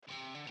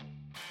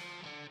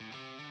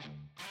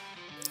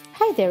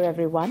Hi there,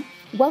 everyone.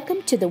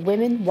 Welcome to the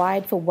Women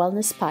Wired for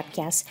Wellness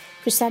podcast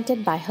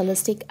presented by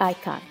Holistic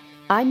Icon.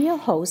 I'm your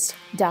host,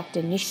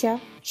 Dr.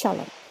 Nisha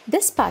Chalam.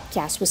 This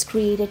podcast was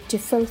created to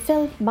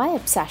fulfill my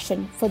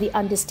obsession for the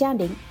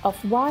understanding of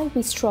why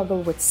we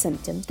struggle with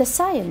symptoms, the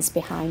science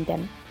behind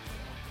them,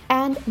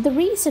 and the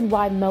reason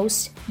why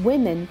most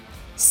women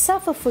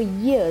suffer for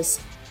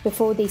years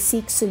before they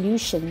seek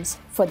solutions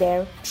for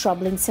their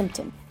troubling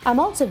symptom.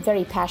 I'm also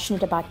very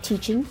passionate about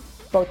teaching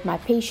both my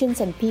patients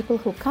and people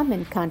who come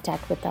in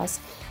contact with us,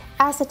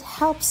 as it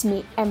helps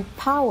me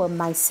empower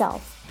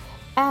myself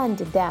and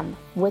them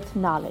with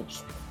knowledge.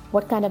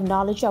 What kind of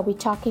knowledge are we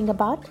talking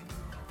about?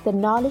 The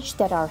knowledge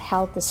that our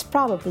health is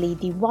probably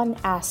the one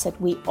asset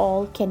we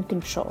all can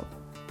control.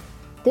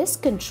 This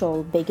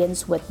control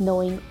begins with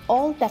knowing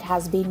all that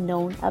has been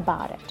known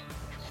about it.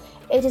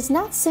 It is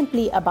not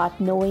simply about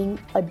knowing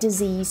a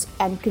disease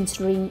and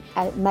considering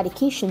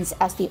medications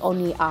as the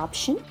only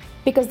option,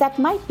 because that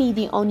might be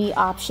the only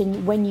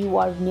option when you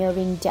are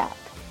nearing death.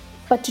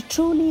 But to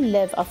truly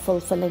live a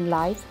fulfilling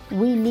life,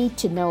 we need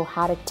to know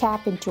how to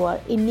tap into our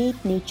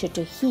innate nature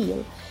to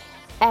heal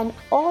and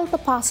all the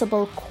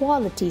possible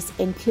qualities,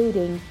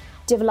 including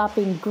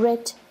developing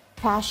grit,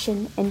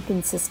 passion, and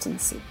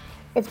consistency.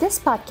 If this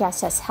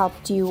podcast has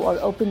helped you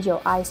or opened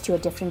your eyes to a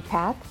different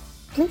path,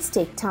 please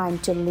take time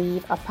to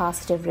leave a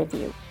positive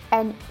review.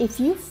 And if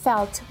you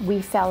felt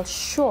we fell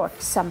short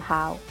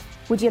somehow,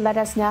 would you let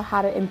us know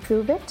how to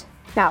improve it?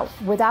 Now,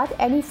 without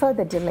any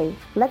further delay,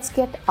 let's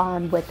get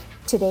on with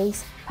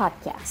today's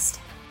podcast.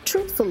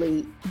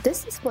 Truthfully,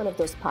 this is one of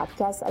those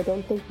podcasts I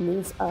don't think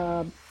needs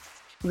a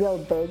real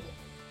big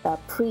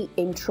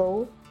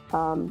pre-intro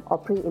or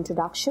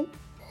pre-introduction,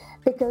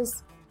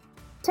 because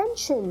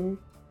tension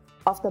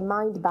of the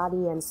mind,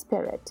 body, and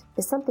spirit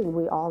is something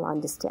we all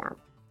understand.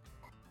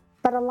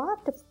 But a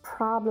lot of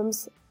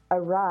problems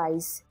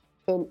arise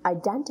in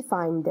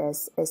identifying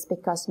this is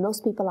because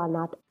most people are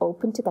not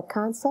open to the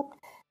concept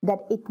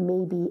that it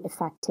may be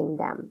affecting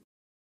them.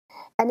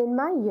 And in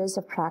my years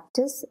of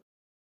practice,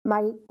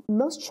 my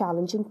most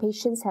challenging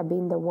patients have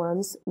been the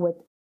ones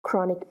with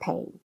chronic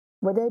pain,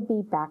 whether it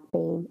be back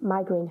pain,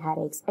 migraine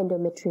headaches,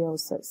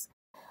 endometriosis,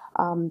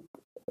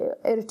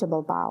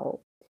 irritable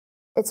bowel.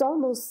 It's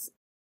almost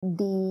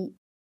the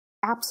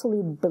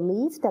absolute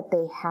belief that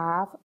they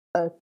have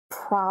a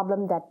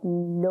problem that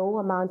no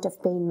amount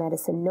of pain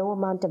medicine, no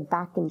amount of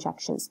back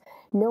injections,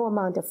 no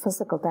amount of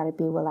physical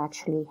therapy will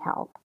actually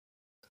help.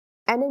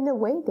 And in a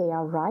way, they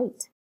are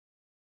right.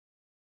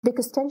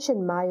 Because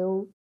tension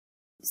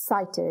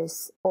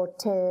myositis or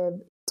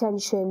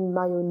tension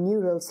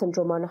myoneural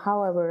syndrome, or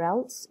however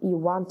else you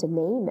want to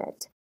name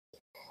it,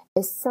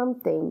 is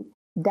something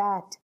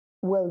that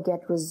will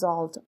get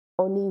resolved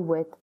only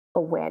with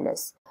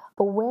awareness.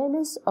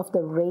 Awareness of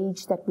the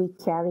rage that we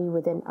carry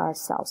within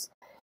ourselves.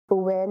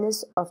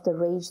 Awareness of the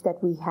rage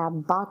that we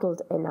have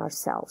bottled in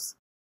ourselves.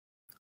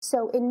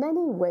 So in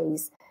many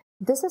ways,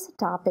 this is a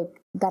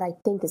topic that I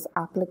think is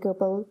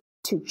applicable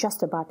to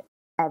just about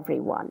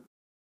everyone.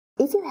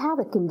 If you have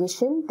a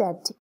condition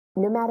that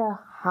no matter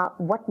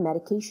what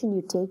medication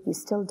you take, you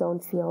still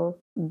don't feel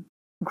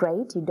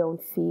great, you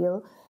don't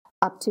feel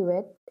up to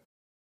it,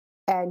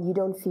 and you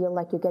don't feel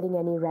like you're getting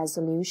any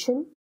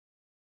resolution,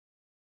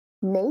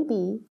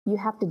 maybe you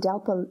have to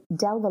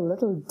delve a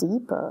little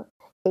deeper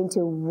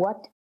into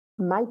what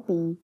might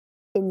be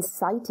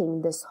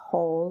inciting this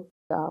whole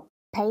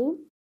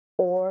pain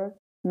or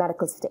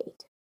medical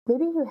state.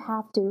 Maybe you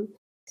have to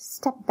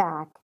step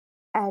back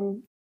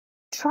and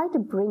try to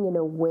bring in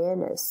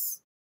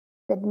awareness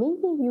that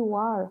maybe you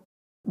are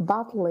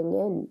bottling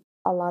in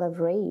a lot of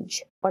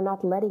rage or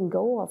not letting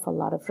go of a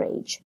lot of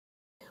rage.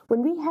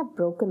 When we have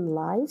broken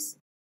lives,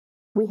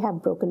 we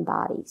have broken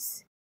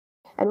bodies.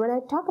 And when I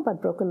talk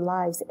about broken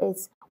lives,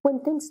 it's when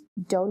things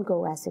don't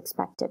go as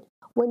expected,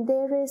 when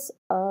there is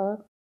a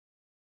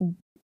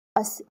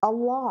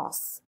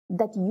loss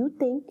that you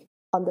think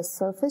on the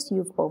surface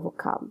you've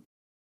overcome.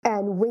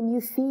 And when you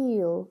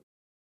feel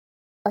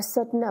a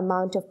certain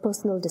amount of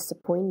personal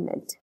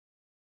disappointment,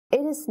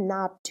 it is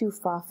not too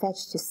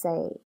far-fetched to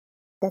say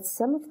that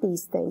some of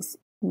these things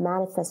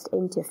manifest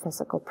into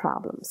physical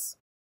problems.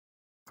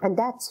 And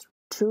that's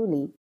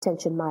truly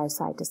tension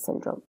myositis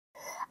syndrome.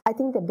 I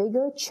think the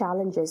bigger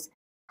challenge is,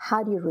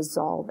 how do you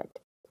resolve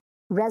it?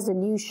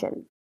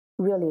 Resolution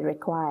really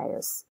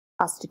requires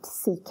us to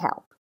seek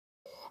help.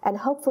 And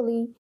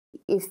hopefully,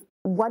 if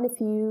one of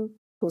you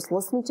who's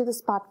listening to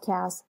this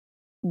podcast,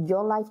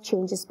 your life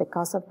changes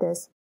because of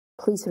this,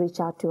 please reach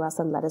out to us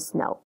and let us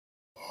know.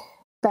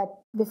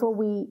 But before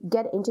we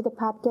get into the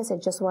podcast, I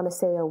just want to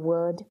say a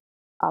word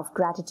of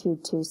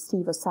gratitude to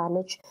Steve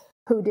Osanich,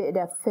 who did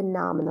a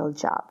phenomenal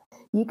job.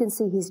 You can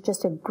see he's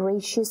just a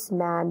gracious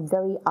man,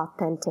 very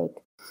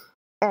authentic,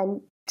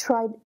 and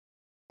tried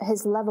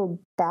his level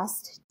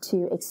best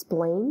to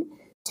explain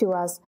to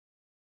us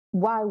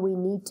why we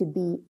need to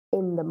be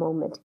in the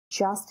moment.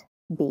 Just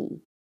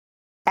be.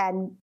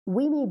 And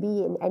we may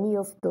be in any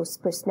of those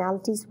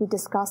personalities we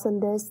discuss in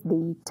this,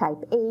 the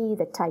type A,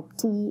 the type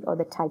T, or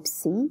the type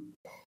C.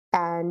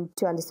 And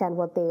to understand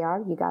what they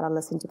are, you got to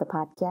listen to the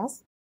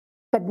podcast.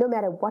 But no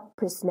matter what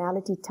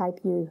personality type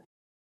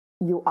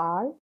you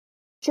are,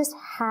 just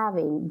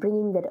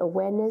bringing that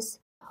awareness,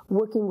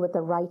 working with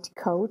the right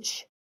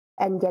coach,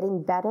 and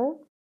getting better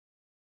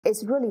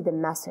is really the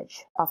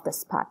message of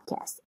this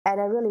podcast. And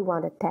I really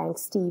want to thank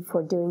Steve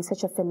for doing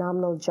such a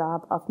phenomenal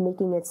job of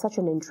making it such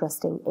an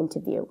interesting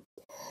interview.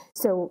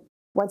 So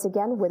once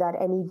again, without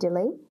any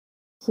delay,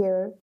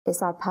 here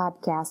is our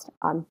podcast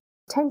on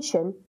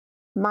tension,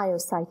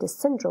 myositis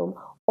syndrome,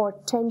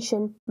 or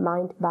tension,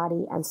 mind,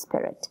 body, and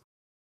spirit.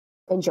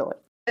 Enjoy.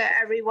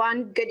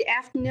 Everyone, good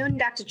afternoon.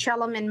 Dr.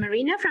 Chellam and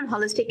Marina from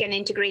Holistic and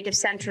Integrative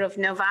Center of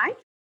Novi.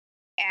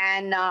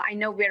 And I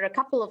know we're a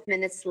couple of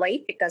minutes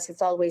late because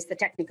it's always the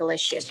technical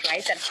issues,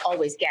 right, that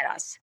always get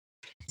us.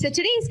 So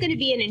today is going to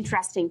be an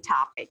interesting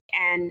topic.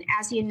 And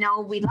as you know,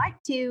 we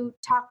like to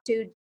talk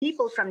to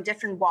people from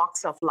different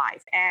walks of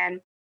life. And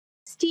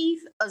Steve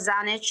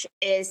Ozanich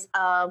is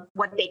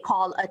what they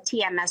call a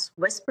TMS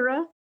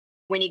whisperer.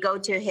 When you go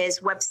to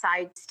his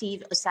website,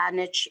 Steve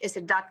Ozanich, is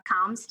it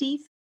 .com,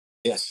 Steve?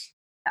 Yes.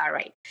 All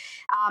right.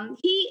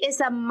 He is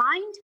a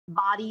mind,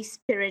 body,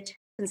 spirit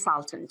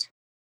consultant.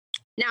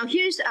 Now,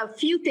 here's a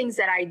few things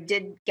that I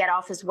did get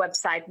off his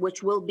website,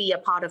 which will be a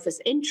part of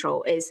his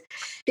intro, is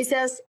he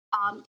says,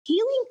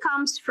 healing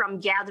comes from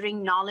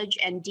gathering knowledge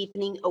and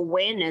deepening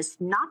awareness,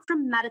 not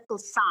from medical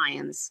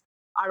science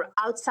or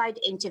outside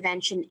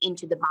intervention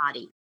into the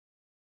body.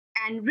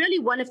 And really,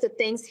 one of the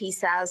things he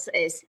says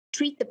is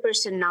treat the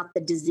person, not the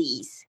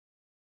disease.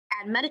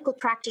 And medical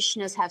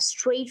practitioners have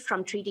strayed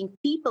from treating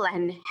people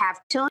and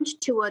have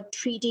turned toward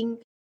treating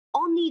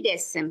only their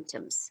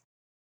symptoms.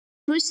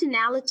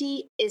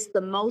 Personality is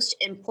the most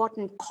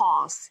important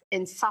cause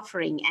in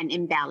suffering and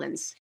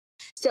imbalance.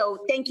 So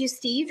thank you,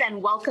 Steve,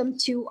 and welcome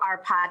to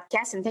our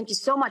podcast. And thank you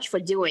so much for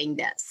doing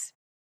this.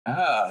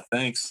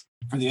 Thanks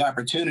for the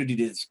opportunity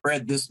to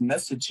spread this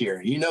message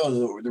here. You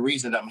know, the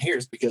reason I'm here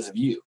is because of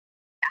you.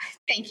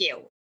 Thank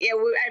you. Yeah,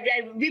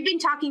 we've been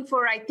talking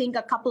for, I think,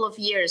 a couple of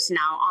years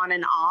now, on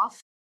and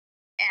off.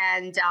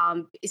 And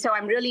so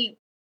I'm really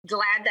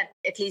glad that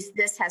at least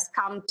this has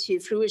come to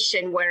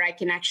fruition where I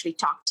can actually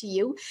talk to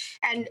you.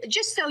 And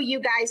just so you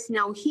guys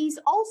know, he's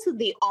also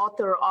the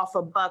author of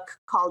a book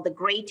called The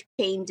Great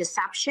Pain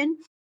Deception.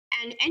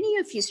 And any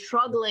of you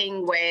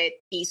struggling with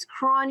these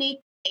chronic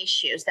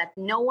issues that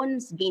no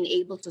one's been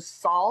able to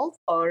solve,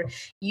 or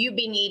you've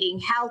been eating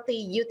healthy,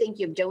 you think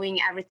you're doing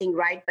everything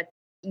right, but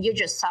you're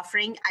just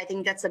suffering, I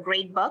think that's a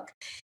great book.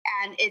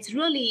 And it's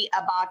really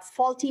about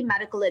faulty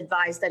medical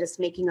advice that is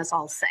making us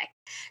all sick.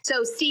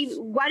 So, Steve,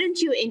 why don't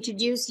you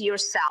introduce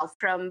yourself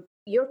from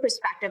your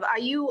perspective? Are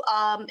you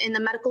in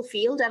the medical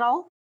field at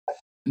all?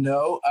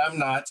 No, I'm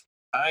not.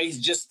 I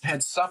just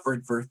had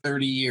suffered for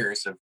 30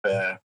 years of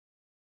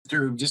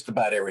through just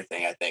about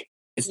everything, I think.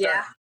 It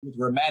started with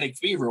rheumatic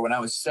fever when I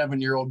was a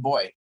 7-year-old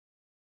boy.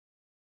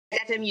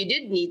 At that time, you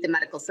did need the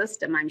medical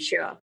system, I'm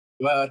sure.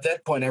 Well, at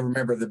that point, I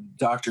remember the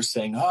doctor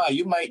saying,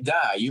 you might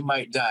die.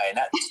 And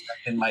that stuck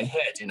in my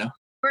head, you know.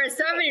 For a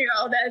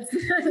 7-year-old,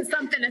 that's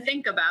something to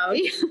think about.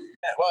 Yeah,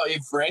 well,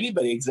 for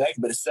anybody,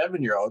 exactly, but a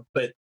 7-year-old.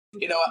 But,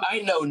 you know, I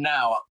know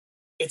now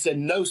it's a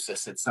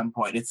gnosis at some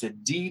point. It's a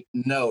deep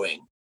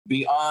knowing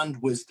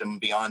beyond wisdom,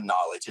 beyond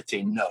knowledge. It's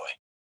a knowing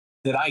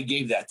that I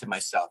gave that to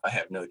myself. I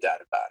have no doubt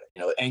about it.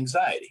 You know,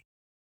 anxiety,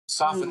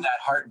 soften that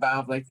heart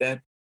valve like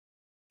that.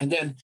 And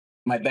then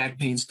my back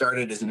pain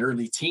started as an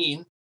early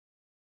teen.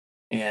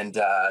 And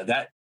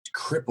that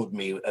crippled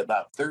me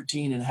about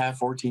 13 and a half,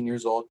 14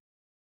 years old.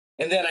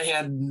 And then I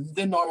had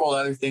the normal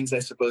other things I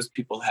suppose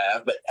people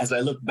have. But as I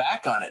look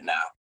back on it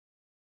now,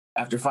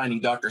 after finding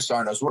Dr.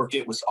 Sarno's work,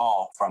 it was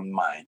all from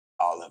mine,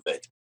 all of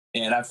it.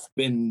 And I've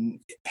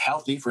been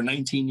healthy for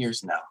 19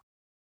 years now.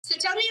 So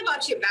tell me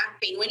about your back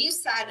pain. When you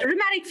said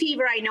rheumatic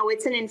fever, I know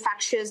it's an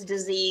infectious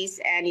disease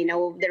and, you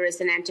know, there is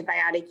an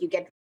antibiotic. You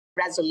get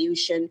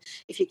resolution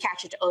if you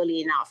catch it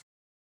early enough.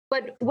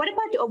 But what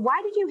about,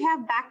 why did you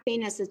have back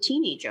pain as a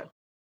teenager?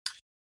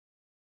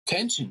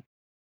 Tension.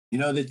 You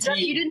know, So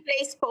you didn't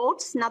play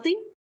sports,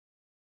 nothing?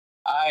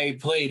 I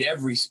played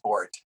every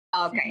sport.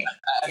 Okay.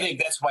 I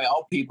think that's why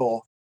all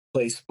people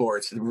play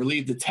sports, to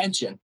relieve the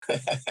tension at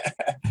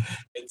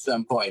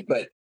some point.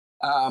 But,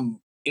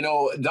 you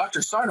know,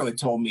 Dr. Sarno had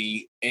told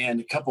me, and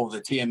a couple of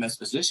the TMS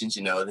physicians,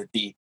 you know, that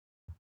the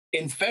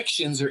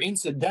infections are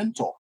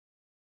incidental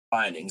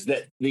findings,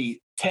 that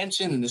the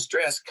tension and the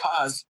stress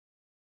cause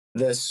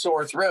the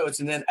sore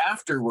throats, and then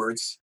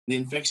afterwards the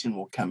infection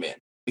will come in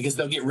because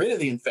they'll get rid of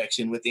the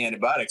infection with the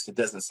antibiotics. It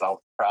doesn't solve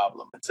the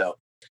problem. And so,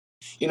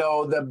 you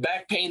know, the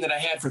back pain that I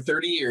had for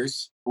 30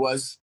 years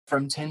was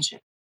from tension.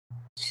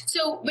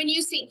 So when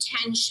you say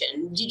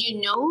tension, did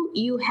you know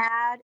you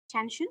had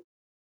tension?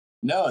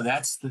 No,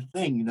 that's the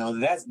thing. You know,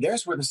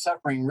 there's where the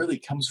suffering really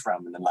comes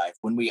from in life.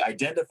 When we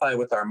identify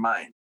with our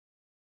mind,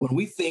 when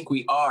we think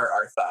we are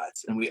our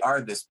thoughts and we are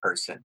this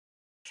person.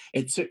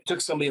 It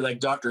took somebody like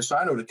Dr.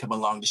 Sarno to come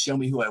along to show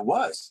me who I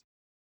was.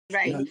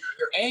 Right. You know,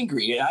 you're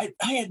angry. I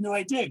had no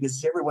idea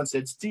because everyone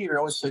said, Steve, you're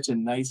always such a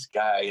nice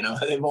guy. You know,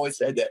 they've always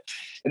said that.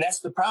 And that's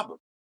the problem.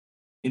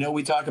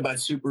 We talk about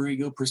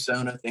superego,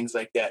 persona, things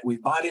like that.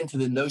 We've bought into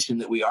the notion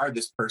that we are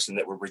this person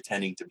that we're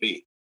pretending to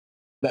be.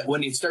 But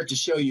when it starts to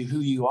show you who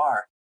you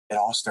are, it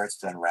all starts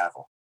to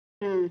unravel.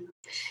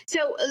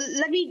 So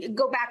let me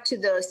go back to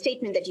the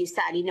statement that you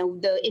said,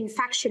 the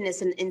infection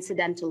is an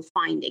incidental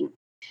finding.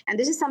 And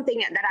this is something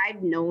that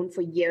I've known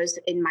for years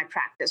in my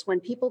practice. When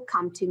people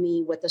come to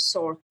me with a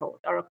sore throat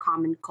or a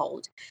common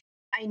cold,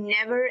 I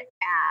never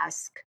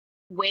ask,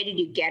 where did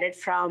you get it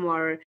from?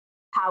 Or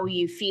how are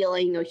you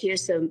feeling? Or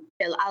here's some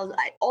pill.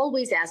 I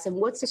always ask them,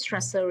 what's the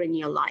stressor in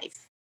your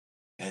life?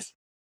 Yes.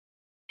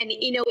 And,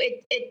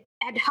 it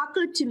had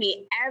occurred to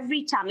me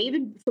every time,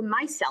 even for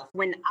myself,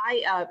 when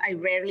I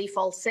rarely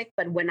fall sick,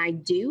 but when I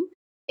do,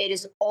 it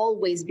is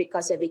always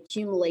because I've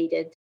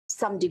accumulated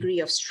some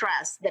degree of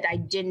stress that I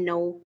didn't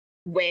know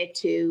where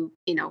to,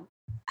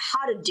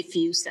 how to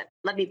diffuse it.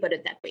 Let me put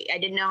it that way. I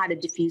didn't know how to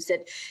diffuse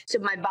it. So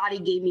my body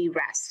gave me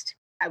rest.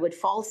 I would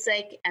fall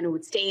sick and I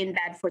would stay in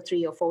bed for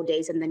 3 or 4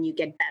 days and then you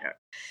get better.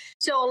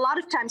 So a lot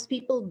of times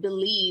people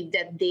believe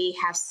that they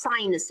have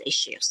sinus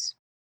issues.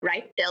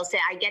 Right? They'll say,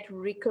 I get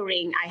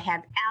recurring, I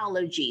have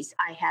allergies,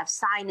 I have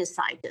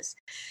sinusitis.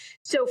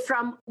 So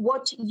from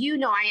what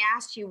I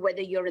asked you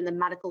whether you're in the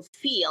medical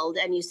field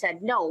and you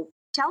said no.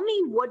 Tell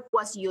me, what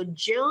was your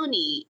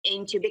journey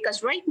into,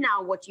 because right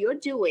now what you're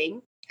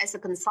doing as a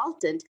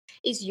consultant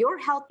is you're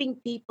helping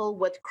people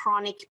with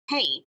chronic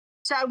pain.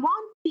 So I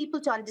want people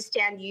to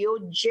understand your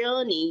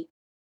journey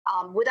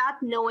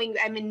without knowing.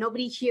 I mean,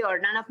 nobody here,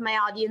 none of my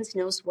audience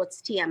knows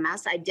what's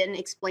TMS. I didn't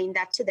explain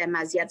that to them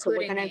as yet.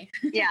 Including so we're me.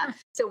 Yeah.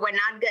 So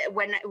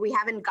when we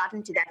haven't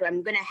gotten to that,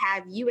 I'm going to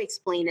have you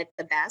explain it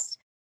the best.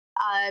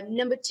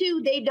 Number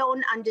two, they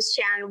don't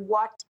understand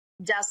what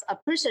does a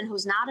person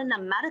who's not in a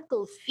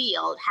medical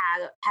field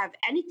have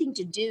anything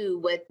to do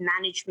with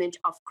management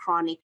of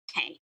chronic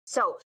pain.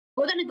 So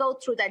we're going to go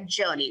through that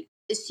journey.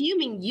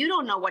 Assuming you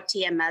don't know what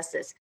TMS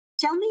is,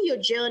 tell me your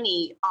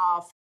journey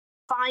of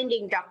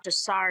finding Dr.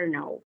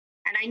 Sarno.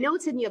 And I know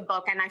it's in your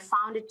book, and I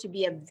found it to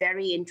be a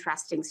very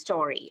interesting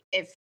story.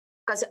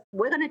 Because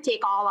we're going to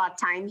take all our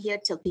time here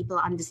till people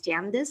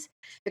understand this,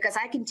 because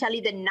I can tell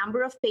you the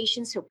number of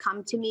patients who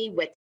come to me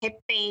with hip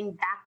pain,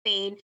 back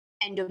pain,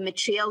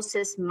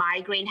 endometriosis,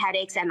 migraine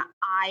headaches, and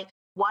I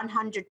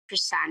 100%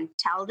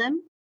 tell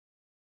them,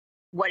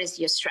 what is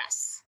your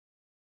stress?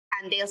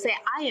 And they'll say,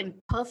 I am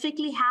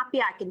perfectly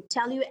happy. I can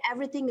tell you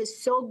everything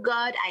is so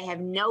good. I have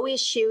no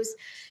issues.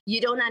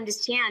 You don't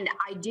understand.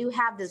 I do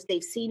have this.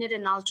 They've seen it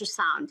in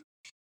ultrasound.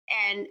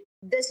 And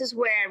this is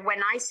where,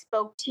 when I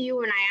spoke to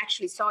you and I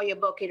actually saw your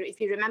book,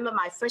 if you remember,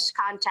 my first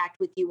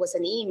contact with you was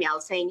an email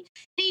saying,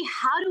 hey,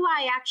 how do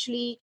I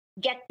actually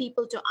get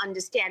people to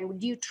understand?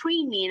 Would you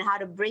train me in how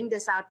to bring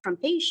this out from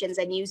patients?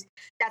 And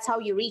that's how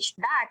you reached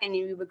back, and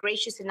you were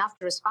gracious enough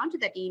to respond to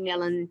that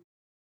email. And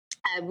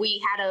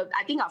we had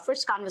I think our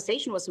first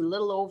conversation was a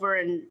little over,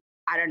 and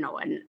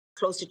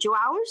close to 2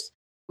 hours.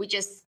 We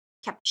just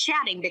kept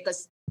chatting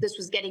because this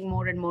was getting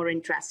more and more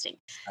interesting.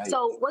 Right.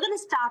 So we're going to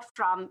start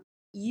from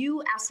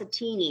you as a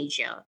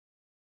teenager.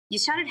 You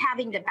started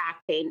having the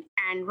back pain,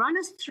 and run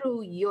us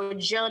through your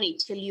journey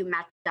till you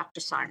met Dr.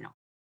 Sarno.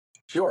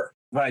 Sure.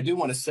 But I do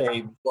want to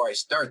say before I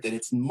start that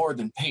it's more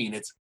than pain.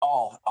 It's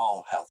all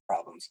health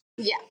problems.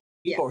 Yeah.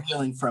 People are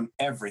healing from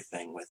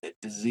everything with it.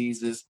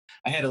 Diseases.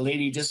 I had a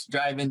lady just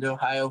drive into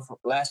Ohio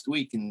last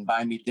week and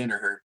buy me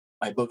dinner.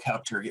 My book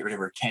helped her get rid of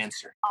her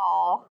cancer.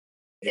 Oh,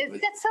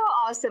 that's so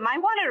awesome. I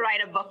want to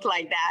write a book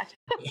like that.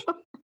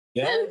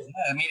 Yeah.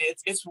 I mean,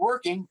 it's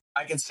working.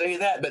 I can say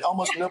that, but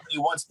almost nobody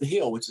wants to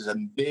heal, which is a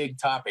big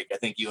topic. I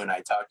think you and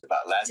I talked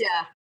about last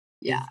time.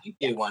 Yeah. They think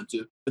they want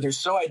to, but they're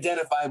so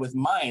identified with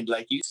mind,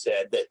 like you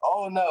said, that,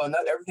 oh no,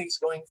 not everything's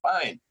going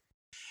fine.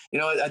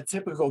 A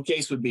typical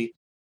case would be,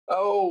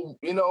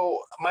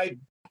 my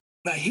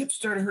hip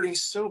started hurting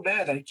so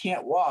bad I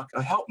can't walk.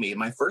 Help me.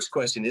 My first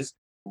question is,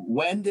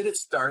 when did it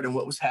start and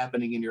what was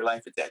happening in your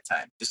life at that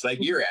time? Just like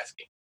you're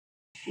asking.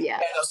 Yeah.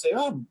 And I'll say,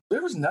 oh,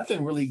 there was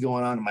nothing really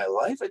going on in my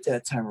life at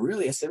that time,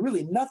 really. I said,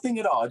 really nothing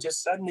at all. It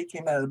just suddenly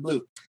came out of the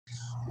blue.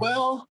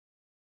 Well,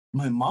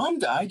 my mom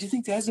died. Do you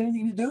think that has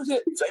anything to do with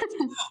it? It's like,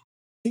 no,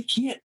 they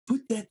can't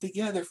put that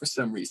together for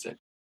some reason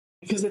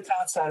because it's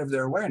outside of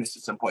their awareness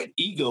at some point.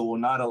 Ego will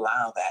not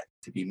allow that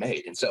to be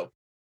made. And so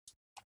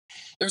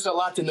there's a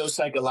lot to know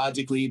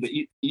psychologically, but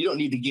you don't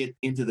need to get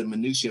into the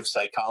minutiae of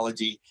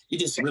psychology. You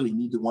just really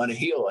need to want to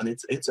heal, and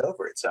it's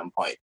over at some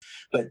point.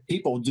 But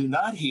people do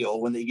not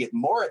heal when they get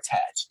more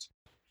attached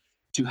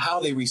to how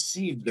they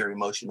received their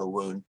emotional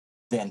wound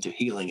than to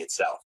healing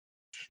itself.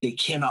 They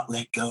cannot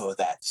let go of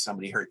that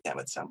somebody hurt them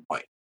at some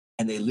point,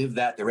 and they live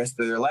that the rest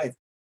of their life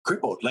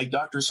crippled. Like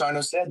Dr.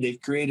 Sarno said,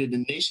 they've created a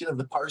nation of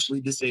the partially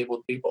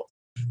disabled people.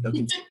 They'll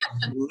continue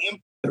to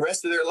limp the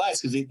rest of their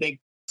lives because they think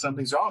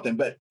something's wrong with them.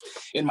 But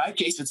in my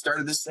case, it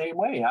started the same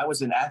way. I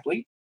was an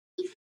athlete,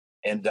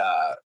 and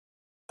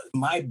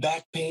my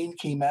back pain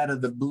came out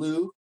of the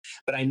blue,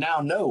 but I now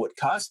know what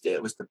caused it.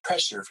 It was the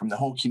pressure from the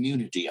whole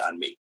community on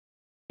me.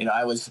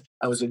 I was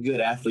a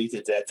good athlete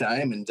at that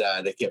time, and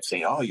they kept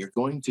saying, oh, you're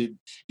going to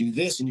do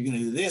this, and you're going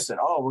to do this, and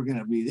oh, we're going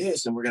to be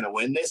this, and we're going to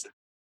win this.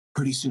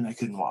 pretty soon I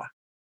couldn't walk.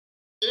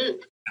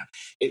 Mm.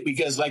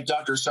 Because like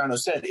Dr. Sarno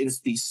said, it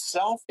is the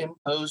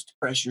self-imposed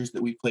pressures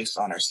that we place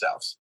on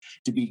ourselves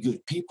to be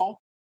good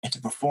people and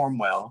to perform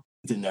well,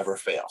 to never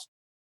fail.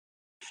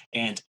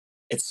 And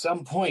at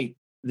some point,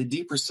 the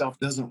deeper self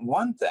doesn't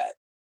want that.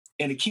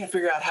 And it can't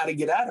figure out how to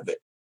get out of it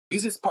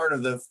because it's part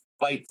of the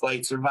fight,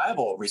 flight,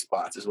 survival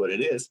response is what it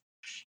is.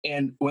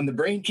 And when the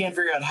brain can't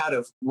figure out how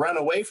to run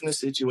away from the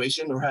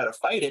situation or how to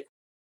fight it,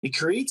 it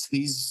creates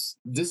these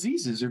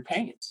diseases or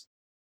pains.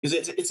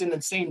 Because it's an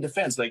insane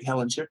defense, like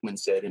Helen Schucman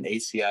said in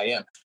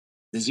ACIM.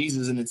 Disease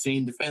is an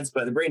insane defense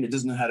by the brain. It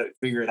doesn't know how to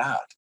figure it out.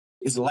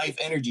 Is life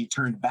energy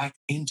turned back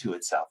into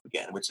itself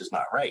again, which is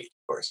not right,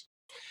 of course.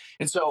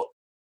 And so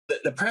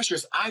the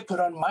pressures I put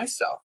on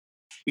myself,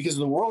 because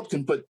the world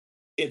can put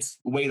its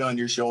weight on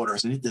your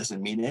shoulders and it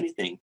doesn't mean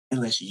anything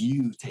unless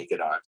you take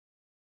it on.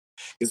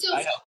 Because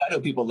I know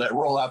people that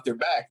roll out their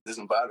back, it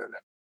doesn't bother them.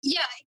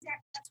 Yeah,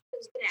 exactly. That's what I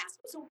was going to ask.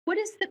 So what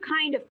is the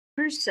kind of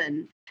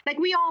person, like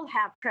we all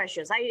have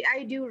pressures.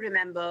 I do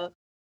remember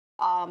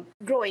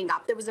growing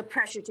up, there was a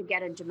pressure to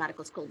get into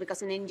medical school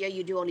because in India,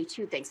 you do only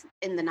two things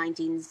in the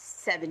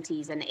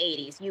 1970s and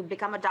 80s. You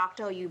become a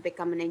doctor, or you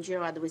become an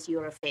engineer, otherwise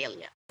you're a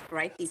failure,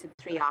 right? These are the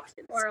three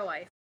options. Or a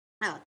wife.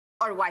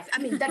 Or a wife. I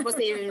mean, that was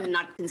even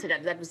not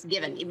considered. That was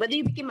given. Whether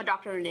you became a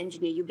doctor or an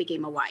engineer, you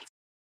became a wife.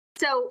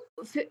 So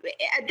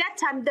at that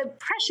time, the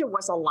pressure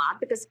was a lot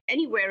because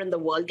anywhere in the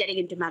world, getting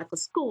into medical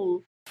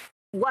school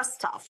was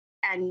tough.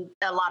 And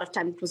a lot of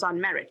times it was on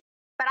merit.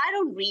 But I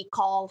don't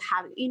recall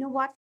having, you know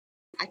what?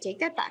 I take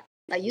that back.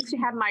 I used to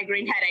have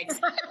migraine headaches.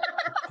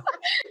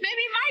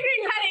 Maybe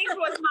migraine headaches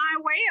was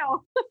my way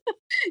of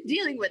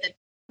dealing with it.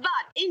 But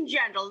in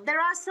general, there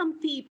are some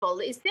people,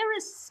 is there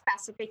a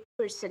specific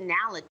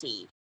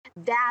personality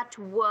that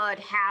would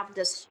have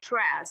the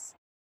stress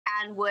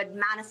and would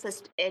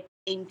manifest it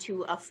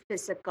into a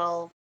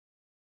physical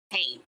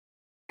pain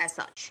as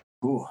such?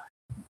 Ooh,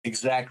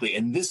 exactly.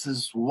 And this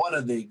is one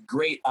of the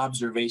great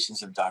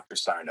observations of Dr.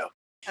 Sarno.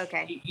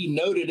 Okay. He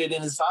noted it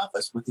in his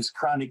office with his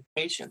chronic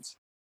patients.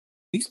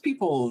 These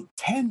people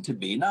tend to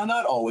be, now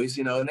not always,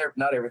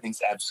 not everything's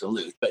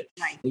absolute, but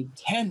right. They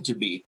tend to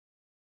be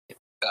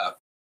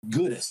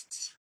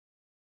goodists.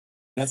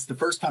 That's the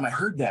first time I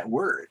heard that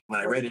word when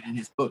I read it in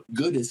his book,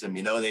 goodism.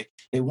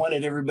 They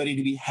wanted everybody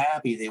to be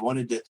happy. They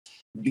wanted to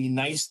be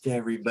nice to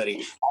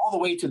everybody, all the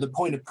way to the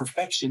point of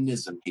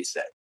perfectionism, he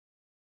said.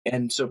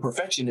 And so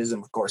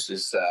perfectionism, of course,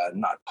 is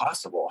not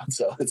possible.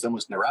 So it's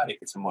almost neurotic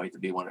at some point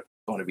to want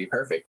to be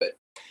perfect.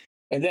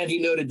 And then he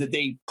noted that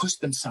they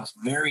pushed themselves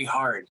very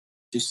hard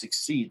to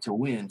succeed, to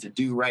win, to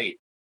do right.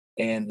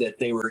 And that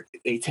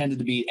they tended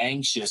to be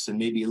anxious and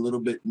maybe a little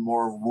bit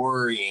more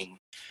worrying,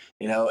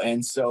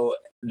 and so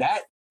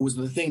that was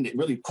the thing that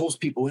really pulls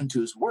people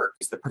into his work,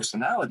 is the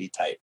personality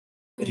type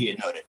that he had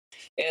noted.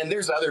 And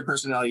there's other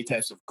personality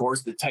types, of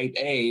course. The type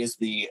A is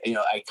the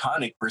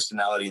iconic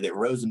personality that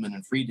Rosenman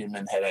and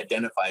Friedman had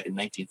identified in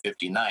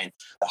 1959,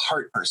 the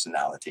heart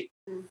personality,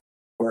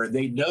 where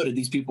they noted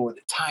these people at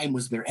the time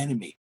was their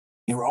enemy.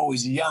 They were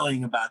always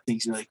yelling about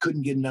things. They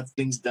couldn't get enough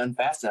things done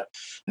fast enough.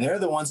 And they're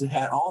the ones that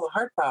had all the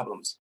heart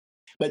problems.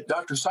 But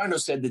Dr. Sarno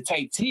said the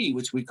type T,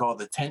 which we call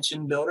the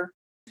tension builder,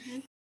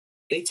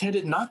 they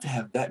tended not to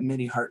have that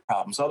many heart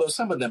problems, although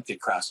some of them could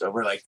cross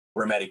over, like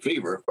rheumatic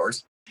fever, of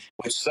course,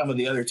 which some of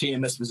the other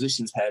TMS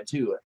physicians had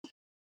too.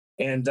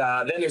 And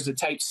then there's a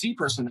type C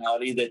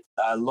personality that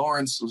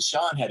Lawrence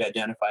LeSean had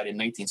identified in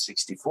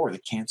 1964, the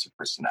cancer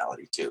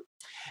personality too.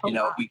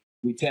 Wow.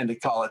 We tend to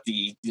call it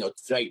the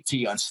type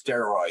T on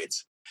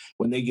steroids.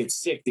 When they get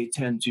sick, they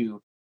tend to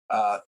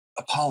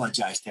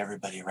apologize to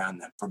everybody around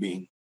them for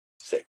being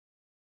sick.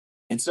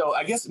 And so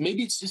I guess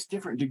maybe it's just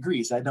different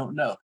degrees. I don't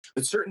know.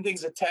 But certain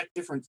things attack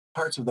different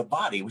parts of the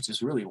body, which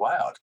is really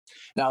wild.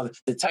 Now,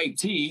 the type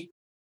T,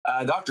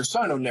 Dr.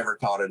 Sarno never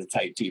called it a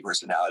type T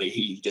personality.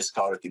 He just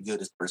called it the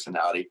goodest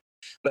personality.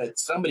 But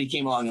somebody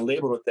came along and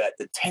labeled it that,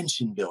 the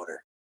tension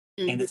builder.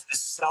 Mm-hmm. And it's the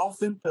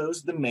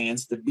self-imposed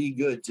demands to be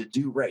good, to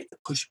do right, to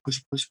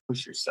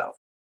push yourself.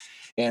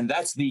 And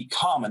that's the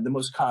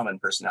most common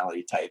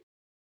personality type.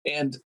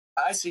 And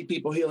I see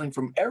people healing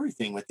from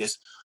everything with this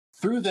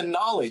through the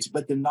knowledge,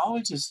 but the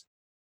knowledge is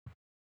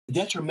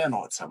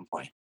detrimental at some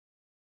point.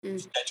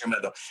 It's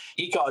detrimental.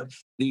 He called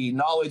the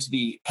knowledge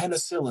the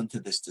penicillin to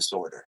this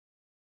disorder.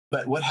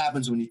 But what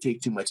happens when you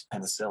take too much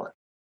penicillin?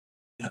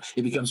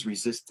 It becomes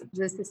resistant.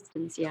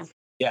 Resistance, yeah.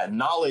 Yeah,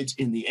 knowledge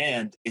in the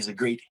end is a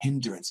great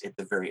hindrance at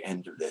the very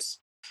end of this.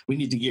 We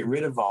need to get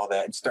rid of all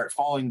that and start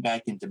falling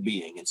back into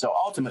being. And so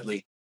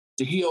ultimately,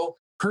 to heal,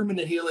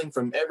 permanent healing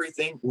from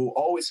everything will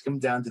always come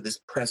down to this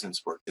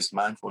presence work, this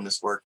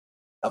mindfulness work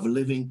of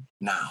living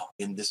now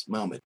in this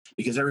moment.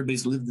 Because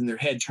everybody's lived in their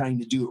head trying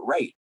to do it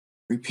right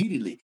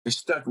repeatedly. They're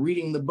stuck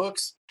reading the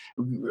books,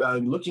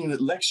 looking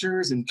at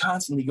lectures, and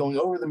constantly going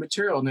over the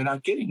material, and they're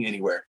not getting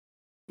anywhere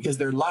because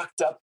they're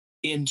locked up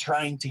in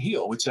trying to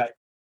heal, which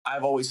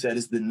I've always said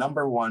is the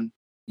number one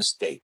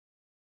mistake.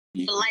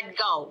 Let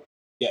go.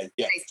 Yeah,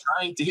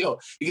 trying to heal,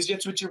 because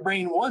that's what your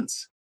brain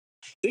wants.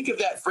 Think of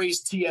that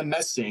phrase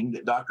TMSing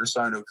that Dr.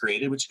 Sarno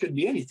created, which could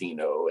be anything,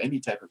 any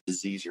type of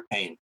disease or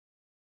pain,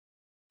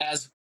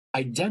 as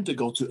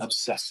identical to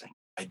obsessing.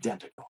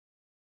 Identical.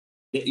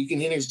 You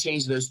can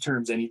interchange those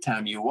terms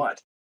anytime you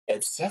want.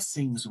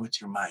 Obsessing is what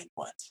your mind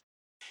wants.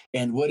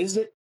 And what is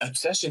it?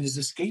 Obsession is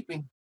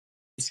escaping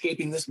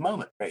this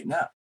moment right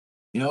now.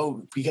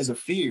 Because of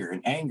fear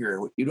and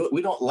anger,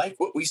 we don't like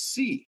what we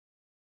see.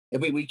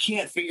 And we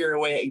can't figure a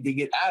way to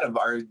get out of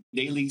our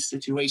daily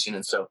situation.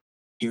 And so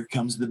here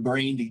comes the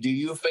brain to do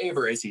you a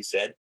favor, as he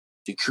said,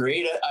 to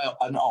create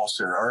an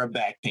ulcer or a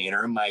back pain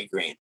or a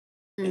migraine.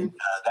 And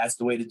that's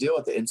the way to deal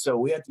with it. And so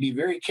we have to be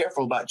very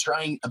careful about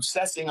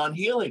obsessing on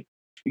healing,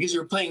 because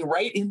you're playing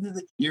right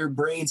into your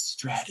brain's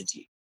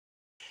strategy.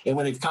 And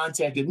when they've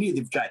contacted me,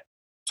 they've got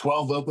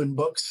 12 open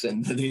books,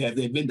 and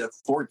they've been to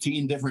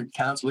 14 different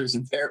counselors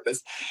and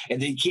therapists,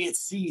 and they can't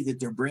see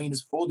that their brain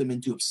has pulled them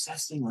into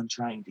obsessing on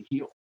trying to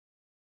heal.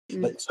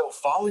 But so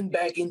falling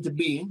back into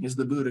being, as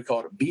the Buddha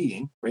called it,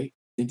 being, right,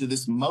 into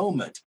this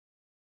moment,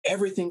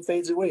 everything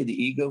fades away.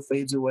 The ego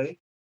fades away.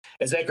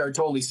 As Eckhart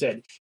Tolle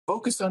said,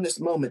 focus on this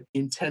moment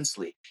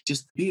intensely.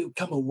 Just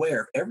become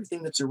aware of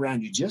everything that's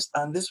around you just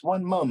on this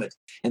one moment,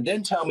 and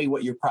then tell me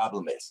what your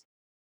problem is,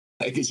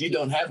 because you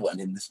don't have one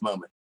in this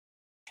moment.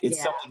 It's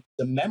something,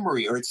 the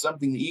memory, or it's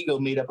something the ego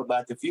made up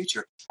about the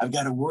future. I've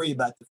got to worry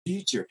about the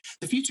future.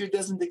 The future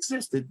doesn't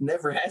exist. It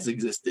never has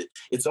existed.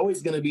 It's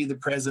always going to be the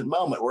present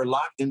moment. We're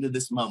locked into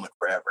this moment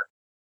forever.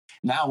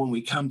 Now, when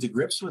we come to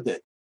grips with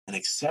it and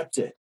accept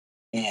it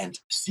and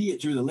see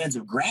it through the lens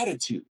of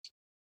gratitude,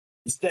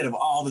 instead of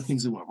all the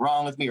things that went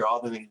wrong with me or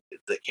all the things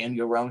that can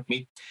go wrong with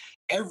me,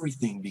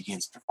 everything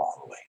begins to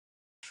fall away.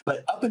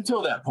 But up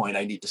until that point,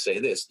 I need to say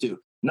this too.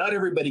 Not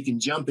everybody can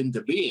jump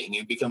into being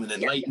and become an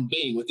enlightened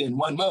being within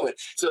one moment.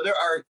 So there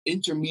are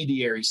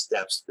intermediary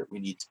steps that we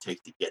need to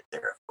take to get there,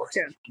 of course.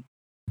 Sure.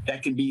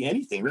 That can be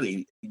anything,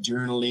 really.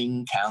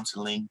 Journaling,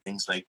 counseling,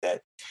 things like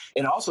that.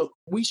 And also,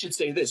 we should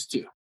say this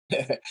too,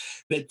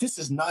 that this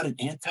is not an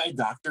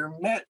anti-doctor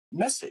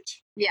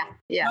message. Yeah.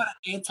 Not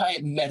an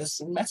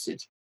anti-medicine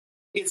message.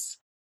 It's,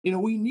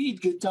 we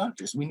need good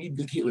doctors. We need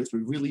good healers.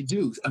 We really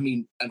do. I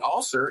mean, an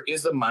ulcer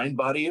is a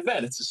mind-body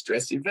event. It's a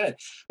stress event.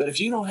 But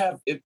if you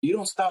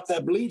don't stop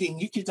that bleeding,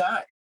 you could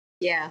die.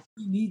 Yeah.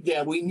 We need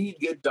that. We need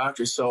good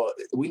doctors. So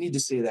we need to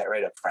say that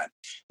right up front.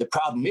 The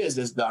problem is,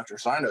 as Dr.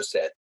 Sarno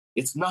said,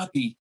 it's not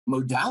the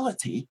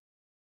modality.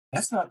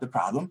 That's not the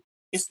problem.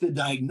 It's the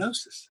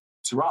diagnosis.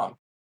 It's wrong.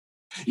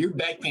 Your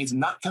back pain's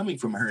not coming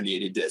from a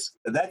herniated disc.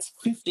 That's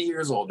 50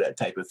 years old, that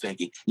type of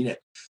thinking.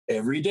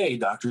 Every day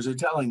doctors are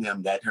telling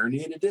them that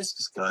herniated disc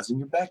is causing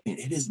your back pain.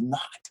 It is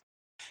not.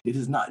 It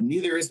is not.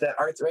 Neither is that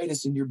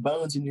arthritis in your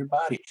bones in your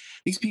body.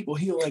 These people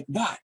heal like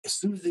that. As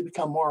soon as they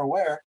become more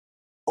aware,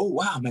 oh,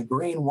 wow, my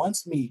brain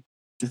wants me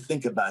to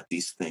think about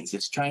these things.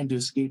 It's trying to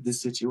escape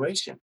this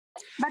situation.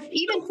 But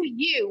even for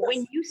you,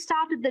 when you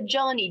started the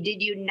journey,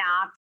 did you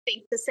not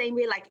think the same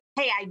way? Like,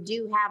 hey, I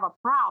do have a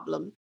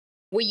problem.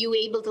 Were you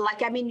able to,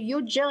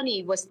 your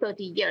journey was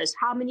 30 years.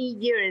 How many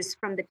years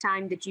from the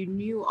time that you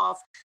knew of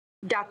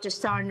Dr.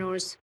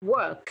 Sarno's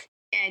work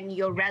and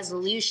your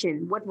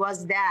resolution? What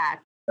was that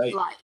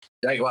like?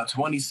 Right, well,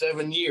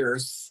 27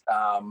 years.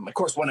 Of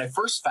course, when I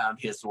first found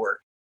his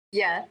work,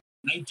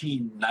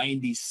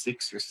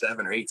 1996 or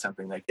 7 or 8,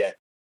 something like that.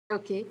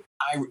 Okay.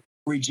 I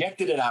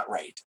rejected it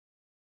outright.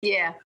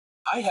 Yeah.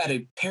 I had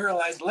a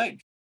paralyzed leg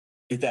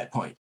at that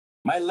point.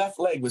 My left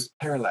leg was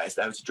paralyzed.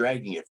 I was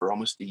dragging it for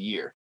almost a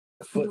year.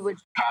 You were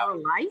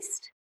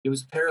paralyzed? It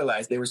was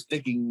paralyzed. They were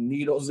sticking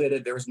needles in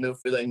it. There was no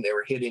feeling. They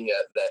were hitting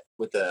that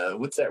with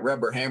what's that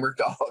rubber hammer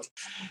called?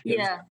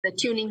 The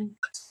tuning.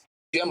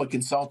 I'm a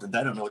consultant.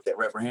 I don't know what that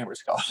rubber hammer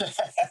is called.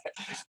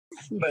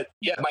 But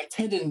my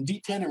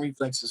deep tendon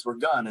reflexes were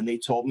gone. And they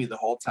told me the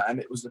whole time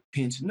it was a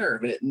pinched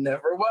nerve. And it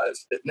never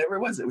was. It never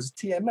was. It was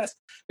TMS.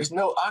 There's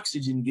no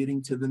oxygen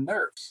getting to the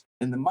nerves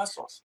and the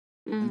muscles.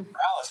 And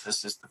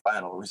paralysis is the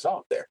final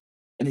result there.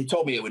 And they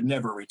told me it would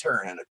never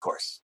return. And of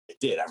course, it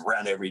did. I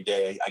run every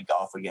day. I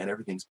golf again.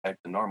 Everything's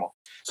back to normal.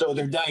 So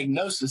their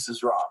diagnosis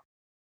is wrong.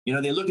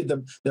 They look at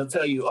them. They'll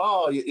tell you,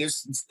 oh,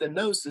 there's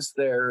stenosis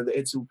there.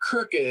 It's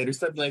crooked or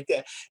something like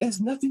that. It has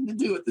nothing to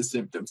do with the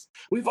symptoms.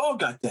 We've all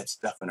got that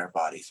stuff in our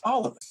bodies.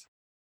 All of us.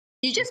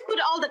 You just put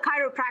all the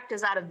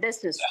chiropractors out of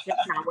business just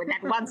now with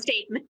that one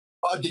statement.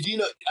 Oh, did you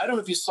know? I don't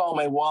know if you saw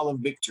my wall of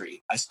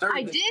victory. I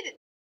did.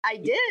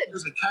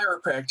 There's a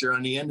chiropractor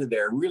on the end of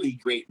there. Really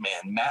great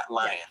man, Matt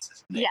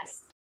Lyons.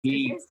 Yes.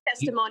 His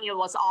testimonial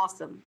was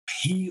awesome.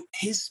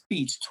 His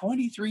speech,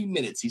 23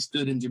 minutes, he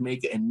stood in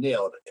Jamaica and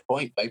nailed it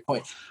point by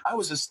point. I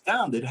was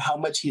astounded how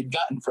much he had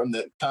gotten from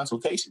the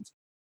consultations.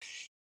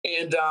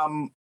 And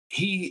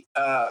he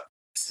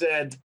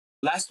said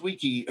last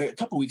week, a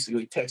couple weeks ago,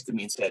 he texted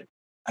me and said,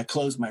 I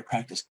closed my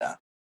practice down.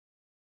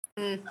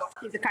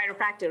 He's a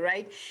chiropractor,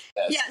 right?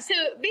 Yes. Yeah. So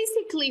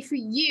basically for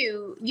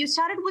you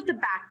started with the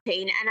back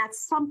pain, and at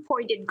some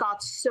point it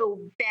got so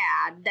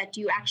bad that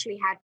you actually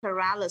had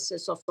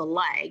paralysis of the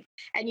leg,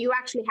 and you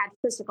actually had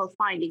physical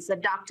findings. The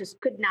doctors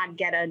could not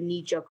get a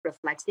knee jerk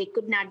reflex. They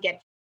could not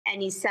get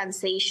any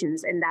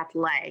sensations in that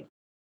leg.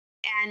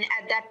 And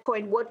at that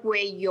point, what were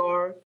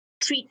your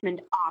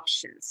treatment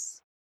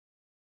options?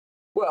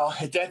 Well,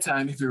 at that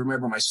time, if you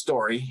remember my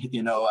story,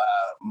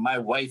 my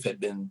wife had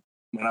been,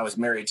 when I was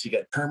married, she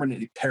got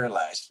permanently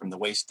paralyzed from the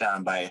waist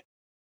down by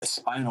a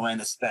spinal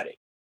anesthetic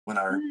when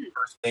our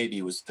first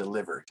baby was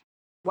delivered.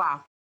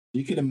 Wow.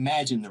 You could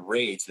imagine the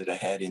rage that I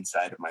had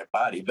inside of my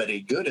body. But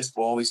a goodist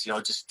will always,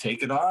 just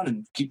take it on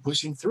and keep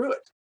pushing through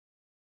it.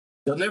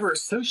 They'll never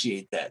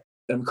associate that.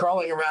 I'm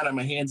crawling around on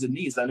my hands and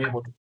knees,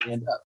 unable to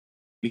stand up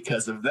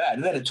because of that.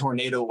 And then a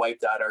tornado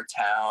wiped out our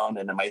town,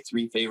 and my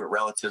 3 favorite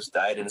relatives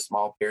died in a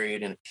small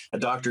period, and a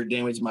doctor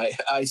damaged my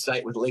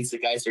eyesight with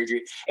LASIK eye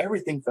surgery.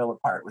 Everything fell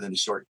apart within a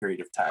short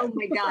period of time. Oh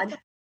my God.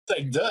 It's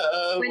like,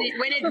 duh. When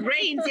it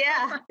rains,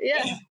 yeah.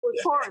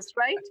 Of course,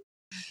 right?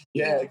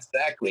 Yeah,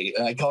 exactly.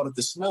 I called it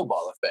the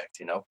snowball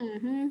effect,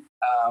 Mm-hmm.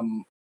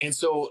 And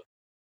so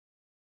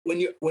when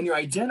you're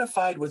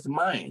identified with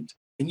mind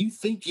and you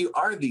think you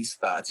are these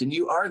thoughts and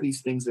you are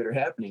these things that are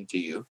happening to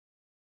you,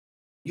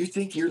 you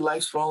think your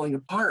life's falling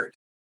apart.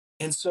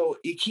 And so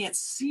you can't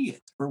see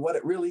it for what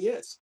it really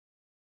is.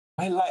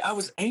 I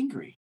was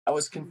angry. I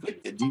was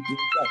conflicted deep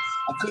inside.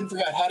 I couldn't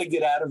figure out how to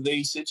get out of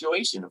the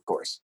situation, of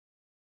course.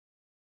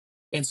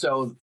 And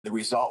so the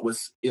result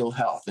was ill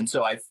health. And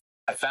so I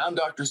found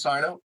Dr.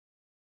 Sarno,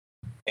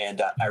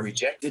 and I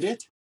rejected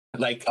it,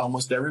 like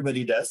almost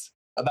everybody does.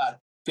 About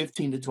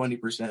 15 to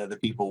 20% of the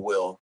people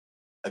will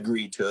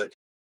agree to it.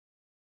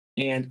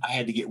 And I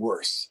had to get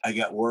worse. I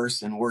got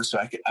worse and worse. So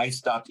I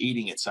stopped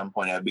eating at some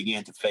point. I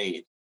began to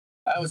fade.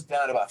 I was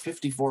down about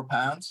 54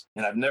 pounds,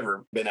 and I've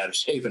never been out of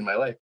shape in my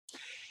life.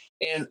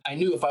 And I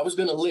knew if I was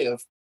going to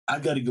live,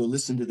 I've got to go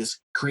listen to this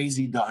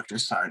crazy Dr.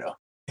 Sarno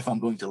if I'm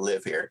going to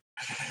live here.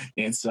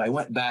 And so I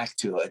went back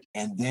to it,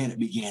 and then it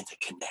began to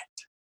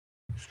connect.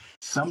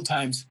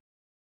 Sometimes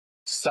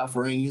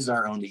suffering is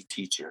our only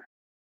teacher.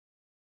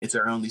 It's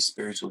our only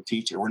spiritual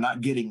teacher. We're not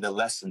getting the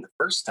lesson the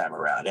first time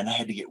around. And I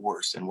had to get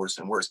worse and worse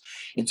and worse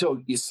until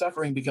your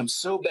suffering becomes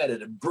so bad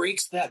that it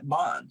breaks that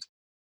bond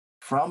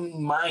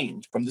from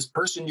mind, from this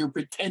person you're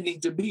pretending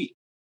to be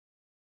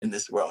in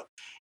this world,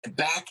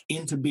 back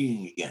into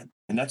being again.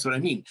 And that's what I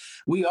mean.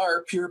 We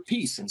are pure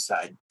peace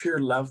inside, pure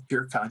love,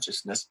 pure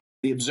consciousness,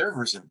 the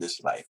observers of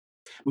this life.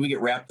 We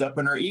get wrapped up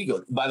in our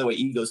ego. By the way,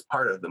 ego is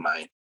part of the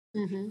mind.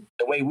 Mm-hmm.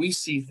 The way we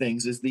see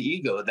things is the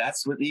ego.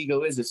 That's what the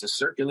ego is. It's a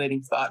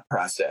circulating thought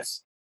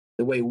process.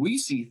 The way we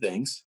see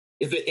things,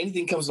 if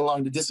anything comes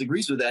along that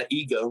disagrees with that,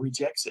 ego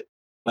rejects it.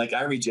 Like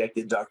I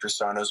rejected Dr.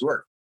 Sarno's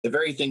work, the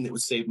very thing that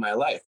would save my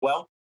life.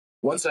 Well,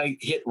 once I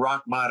hit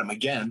rock bottom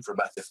again for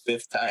about the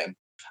 5th time,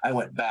 I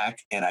went back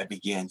and I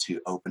began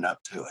to open up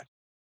to it.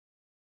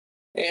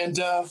 And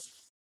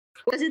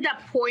was it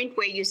that point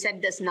where you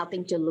said there's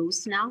nothing to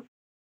lose now?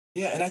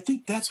 Yeah, and I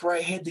think that's where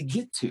I had to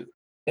get to.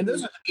 And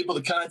those are the people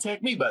that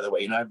contact me, by the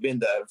way. I've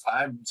been to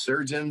 5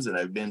 surgeons and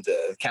I've been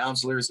to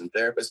counselors and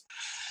therapists.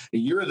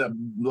 You're the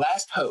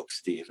last hope,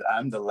 Steve.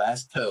 I'm the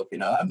last hope.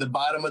 I'm the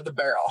bottom of the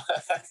barrel.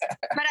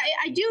 But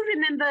I do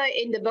remember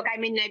in the book,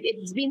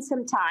 it's been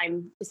some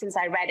time since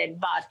I read it,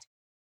 but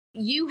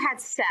you had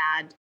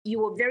said you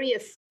were very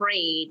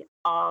afraid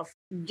of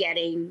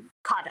getting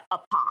cut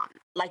upon,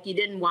 like you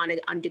didn't want to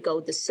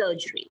undergo the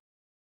surgery.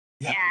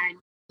 Yeah. And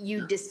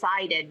you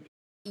decided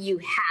you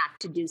had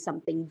to do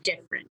something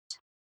different.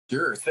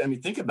 Sure.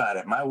 Think about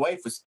it. My wife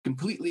was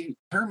completely,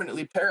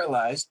 permanently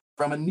paralyzed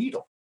from a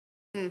needle.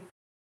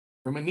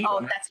 From a needle.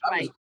 Oh, that's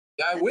right.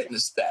 I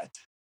witnessed that.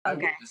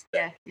 Okay.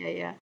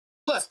 Yeah.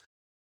 Plus,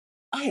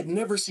 I had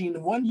never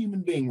seen one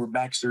human being where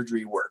back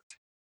surgery worked.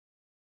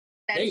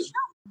 That is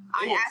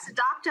true. As a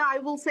doctor, I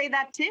will say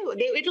that too.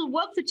 It'll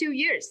work for 2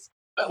 years.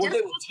 Well,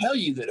 they will tell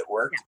you that it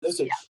worked. Yeah. They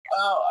say,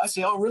 I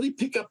say, really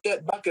pick up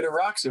that bucket of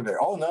rocks over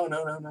there. Oh, no.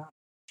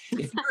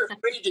 If you're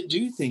afraid to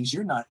do things,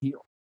 you're not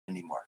healed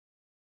anymore.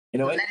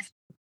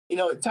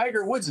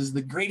 Tiger Woods is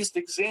the greatest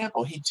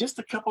example. He just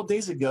a couple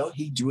days ago,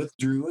 he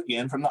withdrew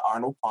again from the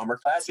Arnold Palmer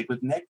Classic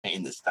with neck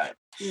pain this time.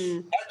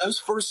 And those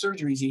 4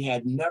 surgeries he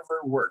had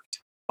never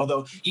worked.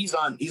 Although he's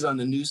on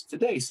the news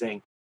today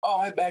saying, oh,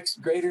 my back's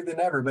greater than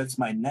ever, but it's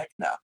my neck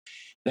now.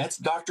 That's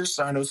Dr.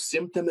 Sarno's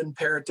symptom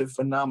imperative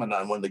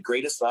phenomenon, one of the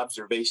greatest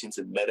observations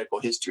in medical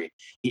history.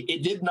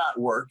 It did not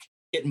work.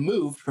 It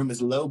moved from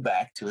his low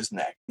back to his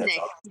neck. That's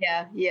all.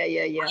 Yeah.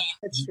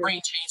 His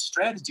brain changed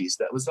strategies.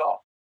 That was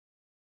all.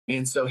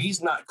 And so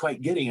he's not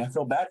quite getting, I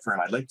feel bad for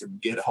him. I'd like to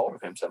get a hold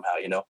of him somehow,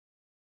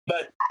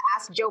 But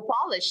ask Joe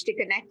Polish to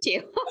connect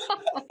you.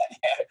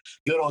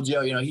 Good old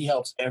Joe, he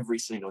helps every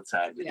single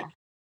time.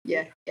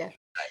 Yeah.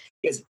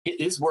 Because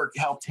his work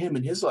helped him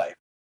in his life.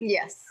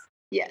 Yes.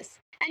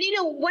 And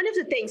one of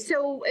the things,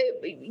 so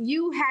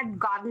you had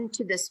gotten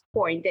to this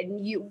point, and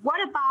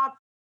what about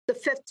the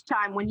 5th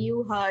time when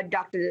you heard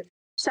Dr.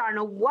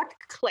 Sarno? What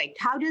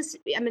clicked? How does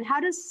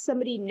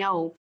somebody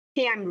know,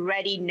 hey, I'm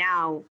ready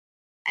now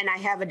and I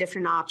have a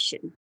different option?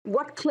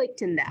 What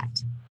clicked in that?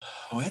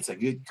 Oh, that's a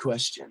good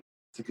question.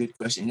 It's a good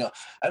question.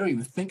 I don't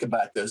even think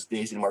about those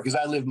days anymore because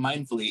I live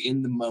mindfully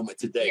in the moment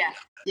today.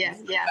 Yeah.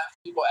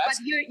 People But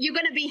ask you're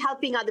going to be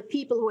helping other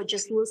people who are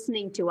just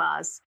listening to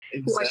us, who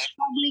are exactly,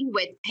 struggling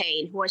with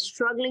pain, who are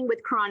struggling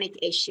with chronic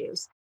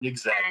issues,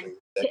 exactly.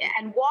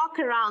 and walk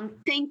around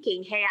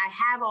thinking, hey, I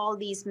have all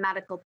these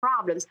medical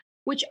problems,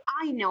 which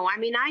I know. I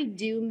mean, I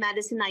do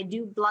medicine, I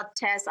do blood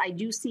tests, I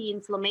do see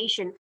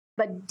inflammation,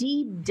 but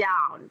deep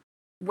down,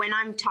 when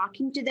I'm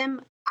talking to them,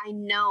 I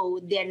know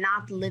they're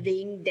not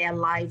living their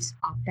lives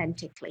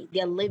authentically.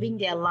 They're living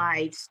their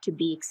lives to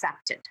be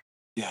accepted.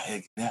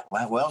 Yeah.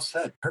 Well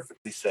said.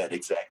 Perfectly said.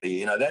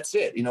 Exactly. That's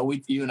it.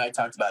 You and I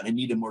talked about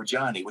Anita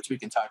Morjani, which we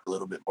can talk a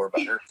little bit more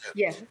about her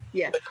too.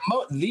 Yeah.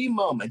 But the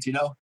moment,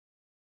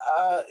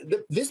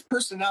 this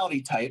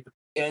personality type,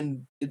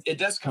 and it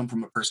does come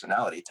from a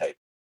personality type,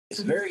 is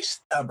very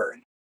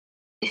stubborn.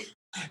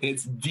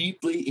 It's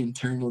deeply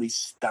internally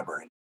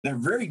stubborn. They're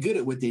very good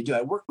at what they do.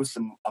 I work with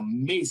some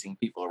amazing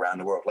people around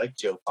the world, like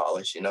Joe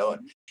Polish, and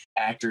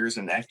actors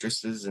and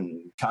actresses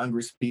and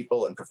Congress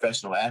people and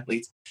professional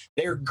athletes.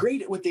 They're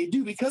great at what they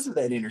do because of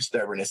that inner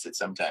stubbornness at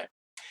some time.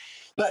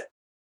 But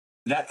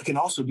that can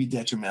also be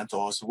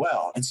detrimental as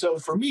well. And so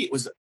for me, it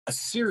was a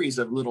series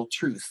of little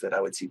truths that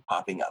I would see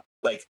popping up,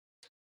 like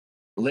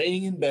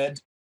laying in bed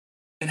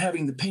and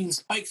having the pain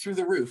spike through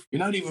the roof. You're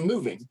not even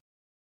moving.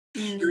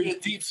 You're in a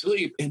deep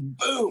sleep and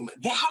boom.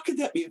 How could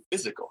that be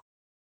physical?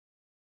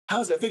 How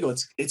is that physical?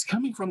 It's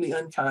coming from the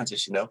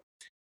unconscious,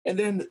 And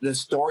then the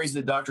stories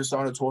that Dr.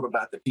 Sarno told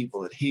about the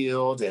people that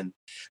healed, and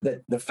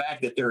that the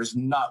fact that there is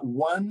not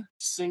one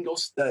single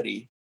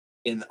study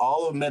in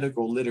all of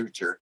medical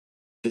literature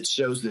that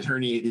shows that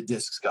herniated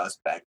discs cause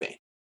back pain.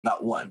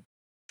 Not one.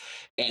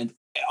 And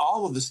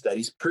all of the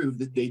studies prove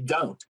that they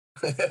don't.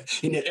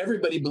 And yet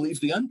everybody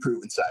believes the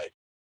unproven side.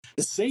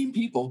 The same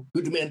people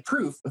who demand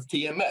proof of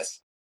TMS.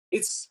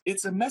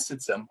 It's a mess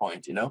at some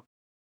point,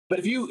 But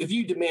if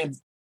you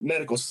demand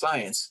medical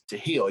science to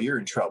heal, you're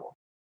in trouble.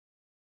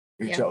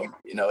 You're in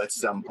trouble, at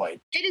some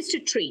point. It is to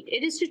treat.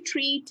 It is to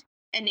treat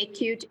an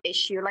acute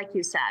issue, like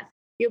you said.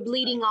 You're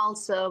bleeding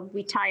also.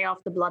 We tie off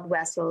the blood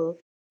vessel.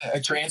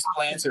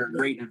 Transplants are a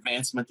great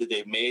advancement that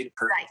they've made.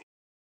 Right.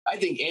 I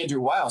think Andrew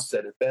Weil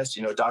said it best,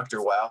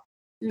 Dr. Weil,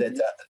 that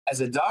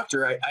as a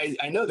doctor,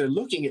 I know they're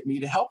looking at me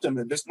to help them,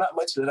 and there's not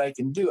much that I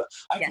can do.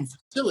 I can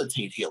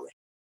facilitate healing.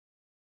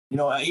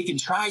 He can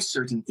try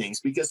certain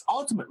things because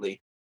ultimately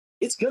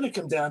it's going to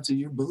come down to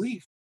your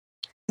belief.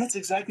 That's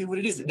exactly what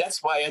it is.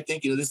 That's why I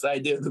think, this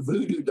idea of the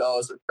voodoo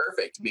dolls is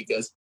perfect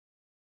because,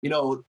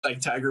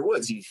 like Tiger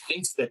Woods, he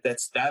thinks that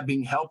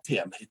stabbing helped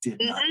him. It did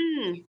not.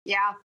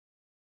 Yeah.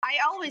 I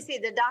always say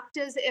the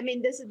doctors, I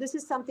mean, this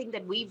is something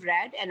that we've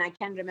read, and I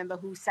can't remember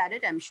who said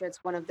it. I'm sure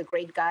it's one of the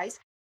great guys,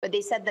 but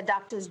they said the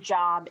doctor's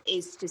job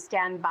is to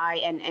stand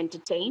by and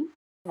entertain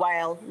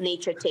while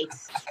nature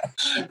takes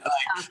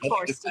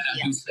course to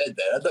heal. Who said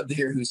that? I'd love to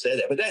hear who said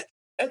that. But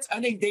I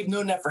think they've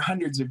known that for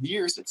hundreds of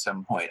years at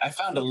some point. I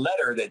found a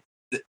letter that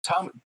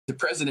the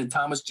President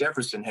Thomas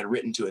Jefferson had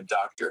written to a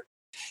doctor,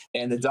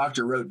 and the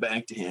doctor wrote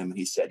back to him, and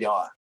he said,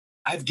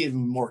 I've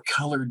given more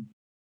colored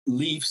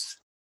leaves,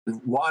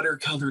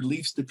 watercolored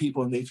leaves to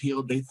people, and they've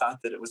healed. They thought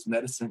that it was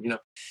medicine,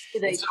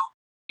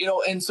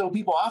 And so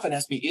people often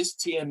ask me, is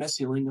TMS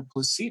healing a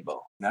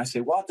placebo? And I say,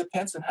 well, it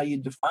depends on how you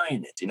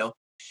define it.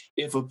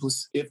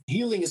 If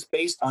healing is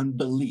based on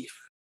belief,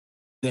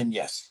 then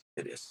yes,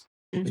 it is.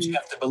 Mm-hmm. But you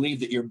have to believe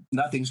that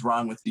nothing's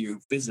wrong with you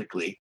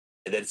physically,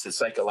 and that it's a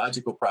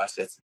psychological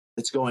process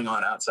that's going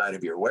on outside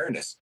of your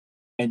awareness,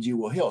 and you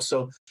will heal.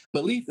 So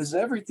belief is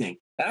everything.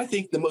 And I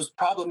think the most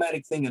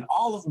problematic thing in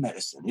all of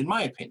medicine, in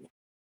my opinion,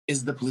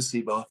 is the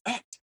placebo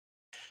effect.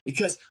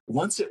 Because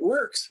once it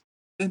works,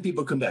 then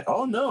people come back,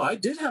 oh no, I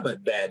did have a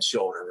bad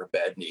shoulder or a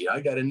bad knee. I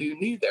got a new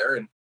knee there.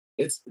 And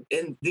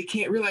they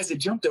can't realize it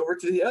jumped over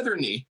to the other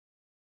knee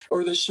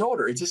or the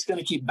shoulder. It's just going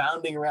to keep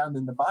bounding around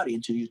in the body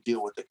until you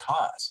deal with the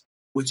cause,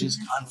 which is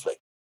conflict.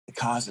 The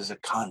cause is a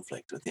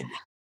conflict within you.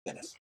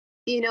 Dennis.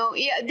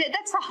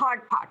 That's the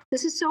hard part.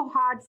 This is so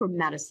hard for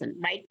medicine,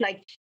 right?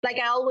 Like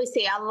I always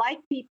say, I like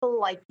people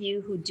like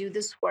you who do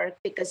this work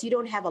because you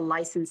don't have a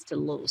license to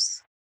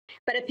lose.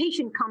 But a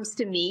patient comes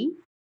to me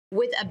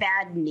with a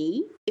bad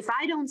knee. If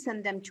I don't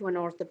send them to an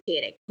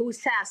orthopedic who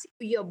says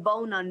you're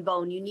bone on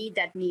bone, you need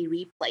that knee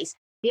replaced.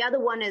 The other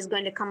one is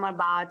going to come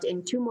about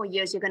in 2 more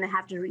years. You're going to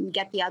have to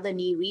get the other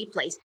knee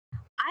replaced.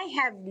 I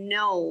have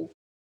no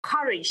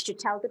courage to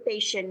tell the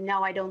patient,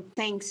 no, I don't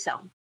think so.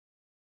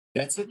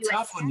 That's a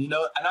tough one,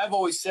 and I've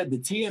always said the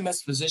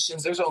TMS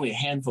physicians, there's only a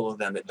handful of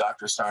them that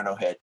Dr. Sarno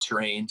had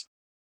trained.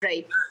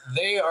 Right.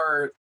 They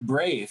are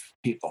brave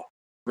people.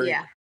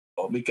 Yeah.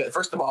 Because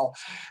first of all,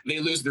 they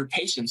lose their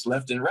patients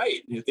left and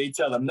right. If they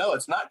tell them, no,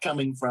 it's not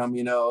coming from,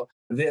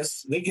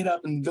 this, they get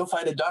up and go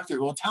find a doctor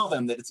who will tell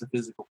them that it's a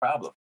physical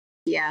problem.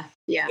 Yeah.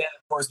 And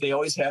of course, they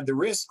always have the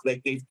risk,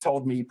 like they've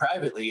told me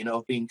privately,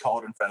 of being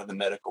called in front of the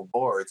medical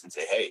boards and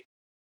say, hey,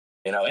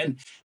 and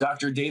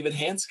Dr. David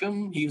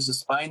Hanscom, he was a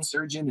spine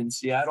surgeon in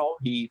Seattle.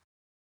 He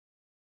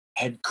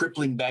had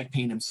crippling back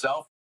pain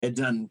himself, had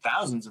done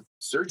thousands of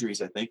surgeries,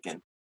 I think,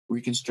 and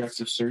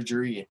reconstructive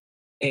surgery.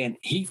 And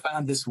he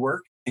found this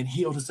work and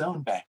healed his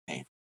own back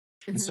pain.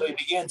 And so he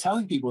began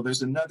telling people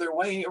there's another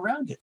way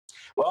around it.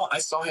 Well, I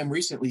saw him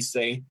recently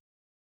say,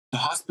 the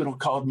hospital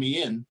called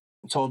me in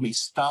and told me,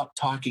 stop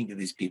talking to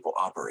these people,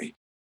 operate.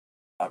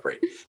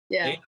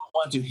 Yeah. They don't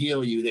want to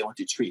heal you, they want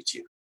to treat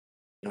you.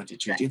 They want to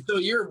treat you. And so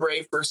you're a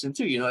brave person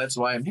too. That's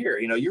why I'm here.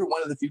 You're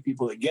one of the few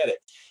people that get it.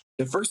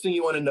 The first thing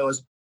you want to know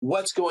is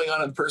what's going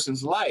on in a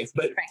person's life.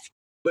 But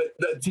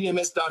the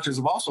TMS doctors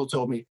have also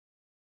told me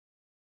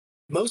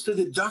most of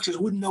the doctors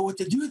wouldn't know what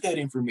to do with that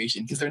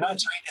information because they're not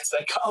trained in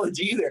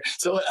psychology either.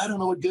 So I don't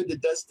know what good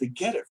it does to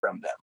get it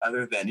from them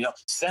other than,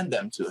 send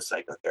them to a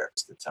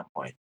psychotherapist at some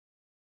point.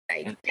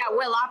 Right. Yeah.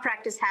 Well, our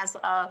practice has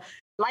a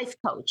life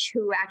coach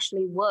who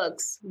actually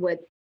works with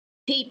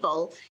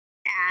people.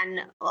 And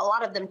a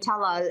lot of them tell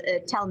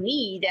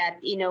me that,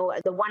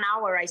 the 1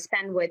 hour I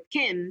spend with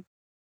Kim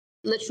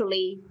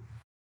literally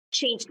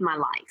changed my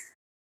life.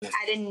 Yes.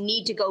 I didn't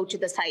need to go to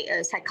the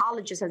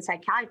psychologist and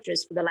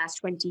psychiatrist for the last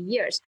 20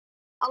 years.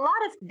 A lot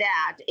of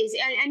that is,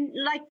 and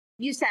like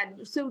you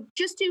said, so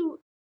just to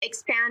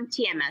expand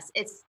TMS,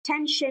 it's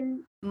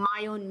tension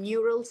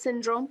myoneural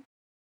syndrome.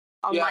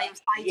 Or myositis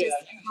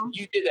syndrome.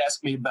 You did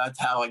ask me about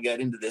how I got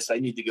into this. I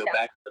need to go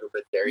back a little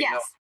bit there.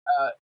 Yes.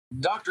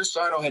 Dr.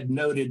 Sarno had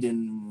noted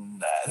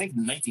in, I think,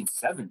 the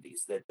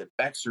 1970s that the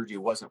back surgery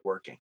wasn't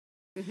working.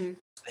 The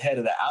head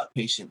of the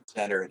outpatient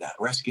center at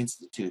Rusk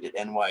Institute at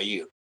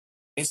NYU.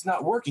 It's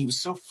not working. He was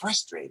so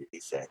frustrated, he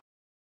said.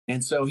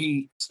 And so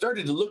he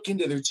started to look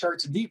into their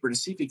charts deeper to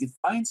see if he could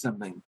find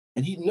something.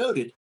 And he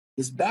noted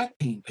his back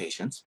pain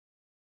patients,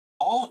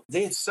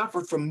 they had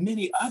suffered from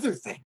many other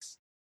things.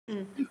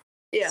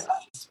 Yeah,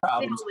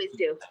 problems. They always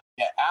do.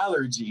 Yeah,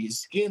 allergies,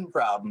 skin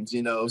problems,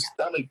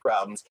 stomach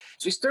problems.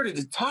 So he started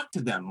to talk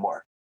to them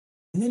more.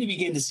 And then he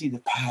began to see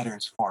the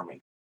patterns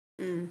forming.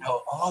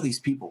 How all these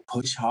people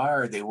push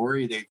hard, they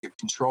worry, they're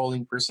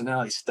controlling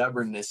personality,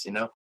 stubbornness,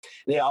 a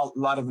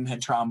lot of them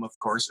had trauma, of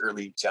course,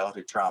 early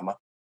childhood trauma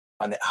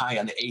on the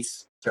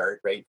ACE chart,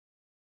 right?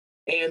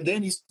 And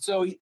then he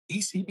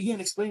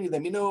began explaining to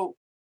them,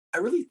 I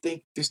really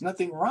think there's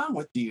nothing wrong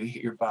with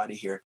your body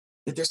here,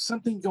 that there's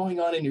something going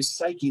on in your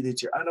psyche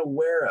that you're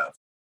unaware of.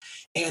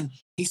 And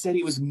he said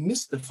he was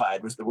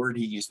mystified, was the word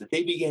he used, that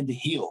they began to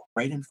heal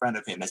right in front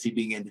of him as he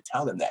began to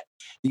tell them that.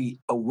 The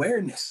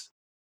awareness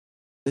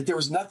that there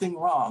was nothing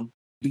wrong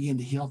began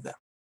to heal them.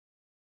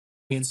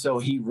 And so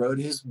he wrote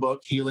his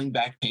book, Healing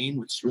Back Pain,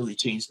 which really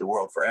changed the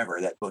world forever,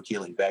 that book,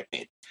 Healing Back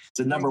Pain. It's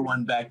the number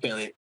one back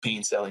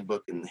pain selling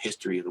book in the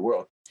history of the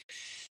world.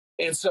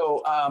 And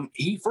so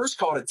he first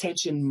called it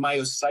tension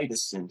myositis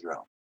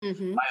syndrome,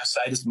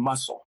 myositis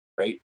muscle,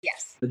 right?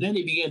 Yes. But then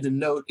he began to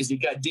note, as he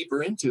got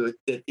deeper into it,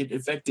 that it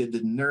affected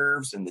the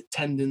nerves and the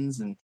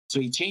tendons. And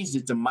so he changed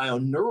it to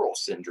myoneural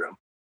syndrome.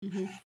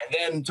 And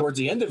then towards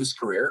the end of his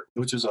career,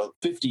 which was a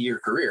 50-year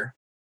career,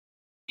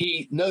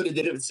 he noted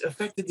that it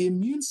affected the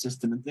immune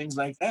system and things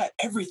like that.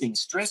 Everything,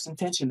 stress and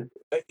tension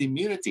affect the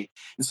immunity.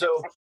 And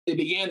so they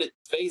began to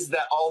phase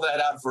all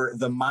that out for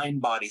the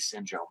mind-body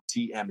syndrome,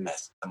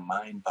 TMS, the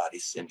mind-body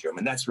syndrome.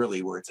 And that's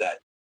really where it's at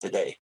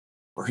today,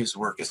 where his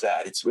work is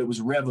at. It was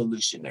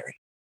revolutionary.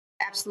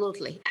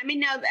 Absolutely. I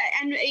mean, the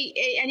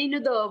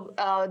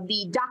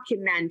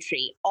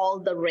documentary,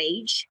 All the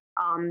Rage,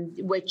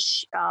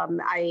 which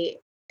I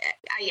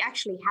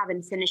actually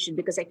haven't finished it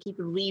because I keep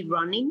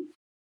rerunning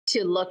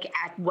to look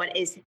at what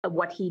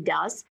he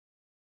does.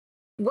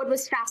 What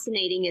was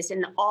fascinating is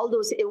in all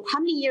those, how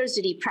many years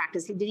did he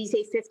practice? Did he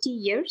say 50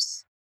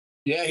 years?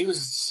 Yeah, he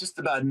was just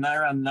about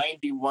around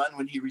 91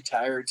 when he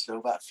retired, so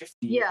about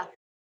 50 years. Yeah.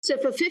 So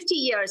for 50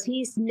 years,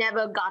 he's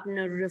never gotten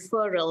a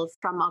referral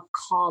from a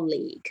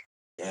colleague.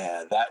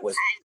 Yeah, that was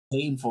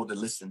painful to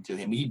listen to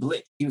him. He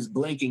was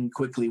blinking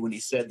quickly when he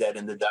said that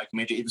in the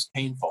documentary. It was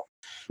painful.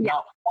 Yeah.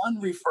 Not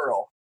one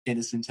referral in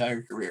his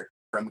entire career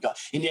from God.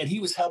 And yet he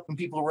was helping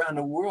people around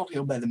the world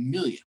heal by the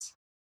millions.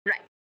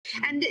 Right.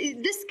 And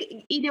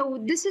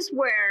this is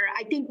where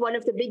I think one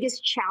of the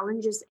biggest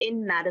challenges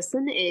in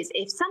medicine is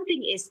if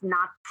something is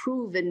not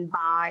proven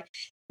by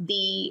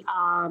the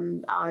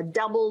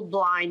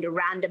double-blind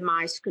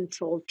randomized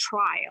controlled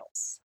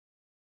trials,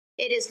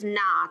 it is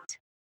not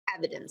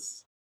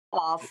evidence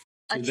of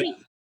a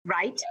treatment,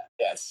 right?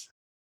 Yes.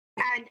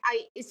 And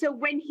so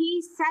when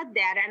he said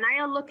that, and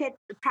I look at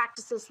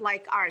practices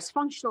like ours,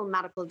 functional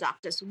medical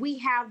doctors, we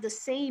have the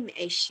same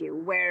issue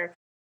where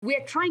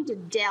we're trying to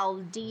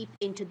delve deep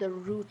into the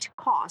root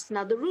cause.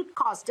 Now, the root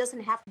cause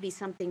doesn't have to be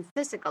something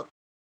physical.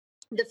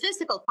 The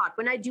physical part,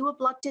 when I do a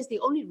blood test, the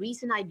only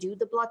reason I do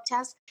the blood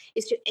test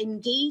is to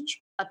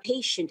engage a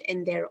patient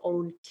in their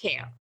own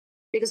care.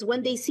 Because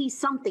when they see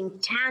something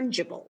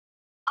tangible,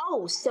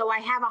 so I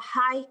have a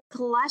high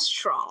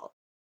cholesterol,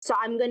 so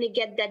I'm going to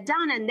get that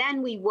done. And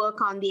then we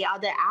work on the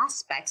other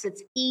aspects.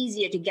 It's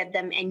easier to get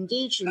them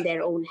engaged in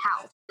their own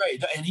health.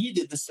 Right. And he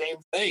did the same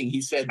thing.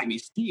 He said to me,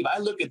 Steve, I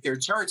look at their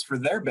charts for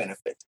their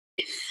benefit.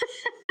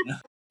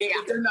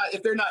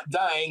 If they're not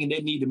dying and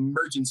they need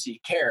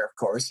emergency care, of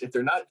course, if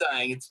they're not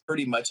dying, it's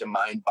pretty much a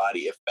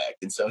mind-body effect.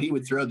 And so he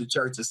would throw the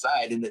charts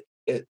aside and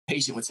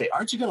patient would say,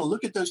 "Aren't you going to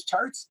look at those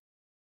charts?"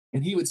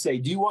 And he would say,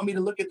 "Do you want me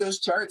to look at those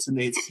charts?" And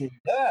they'd say,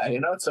 "Yeah,"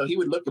 So he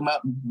would look them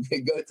up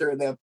and go through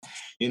them,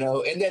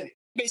 and then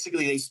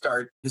basically they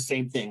start the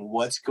same thing.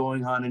 What's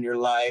going on in your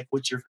life?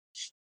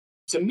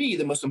 To me,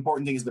 the most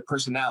important thing is the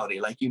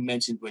personality, like you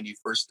mentioned when you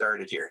first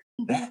started here.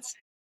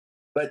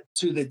 But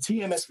to the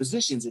TMS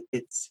physicians,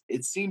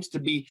 it seems to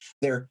be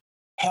their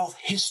health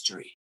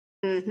history.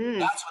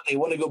 That's what they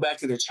want to go back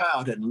to their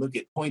childhood and look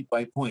at point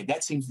by point.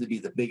 That seems to be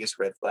the biggest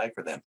red flag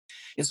for them.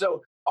 And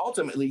so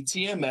ultimately,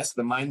 TMS,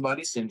 the mind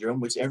body syndrome,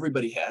 which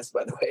everybody has,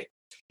 by the way,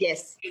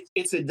 yes,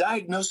 it's a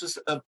diagnosis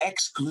of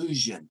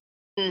exclusion.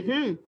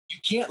 You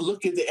can't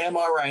look at the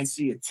MRI and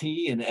see a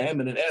T, an M,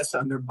 and an S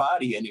on their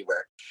body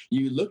anywhere.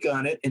 You look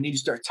on it and then you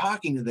start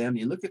talking to them.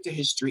 You look at the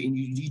history and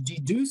you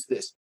deduce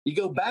this. You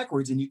go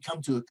backwards and you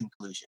come to a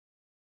conclusion.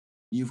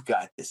 You've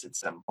got this at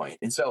some point.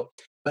 And so,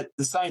 but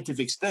the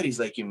scientific studies,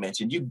 like you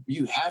mentioned,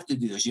 you have to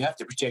do this. You have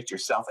to protect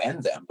yourself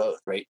and them both,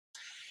 right?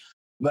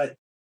 But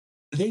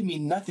they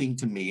mean nothing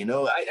to me, and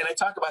I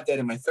talk about that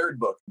in my third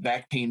book,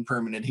 Back Pain,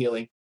 Permanent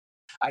Healing.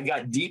 I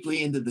got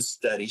deeply into the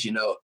studies,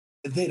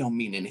 they don't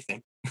mean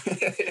anything.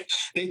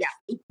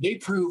 They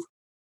prove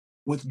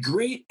with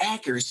great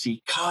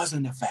accuracy cause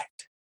and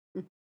effect,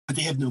 but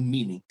they have no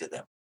meaning to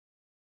them.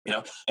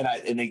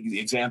 And the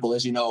example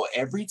is,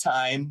 every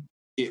time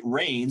it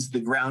rains, the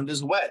ground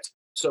is wet.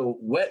 So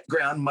wet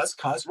ground must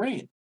cause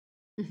rain.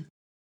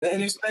 And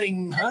they're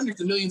spending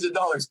hundreds of millions of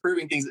dollars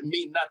proving things that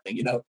mean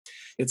nothing,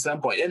 at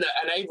some point. And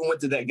I even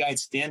went to that guy at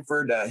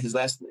Stanford. His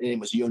last name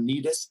was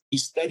Ioannidis. He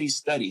studies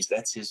studies.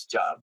 That's his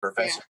job,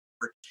 professor.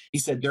 Yeah. He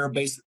said they're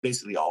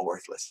basically all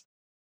worthless.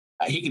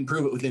 He can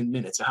prove it within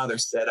minutes of how they're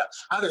set up.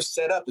 How they're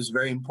set up is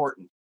very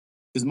important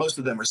because most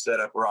of them are set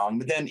up wrong.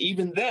 But then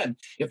even then,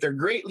 if they're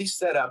greatly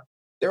set up,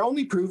 they're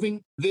only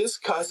proving this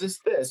causes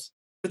this.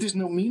 But there's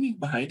no meaning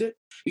behind it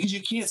because you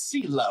can't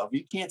see love.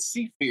 You can't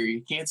see fear.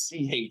 You can't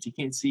see hate. You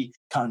can't see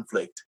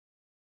conflict.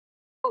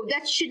 Oh,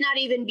 that should not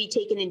even be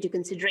taken into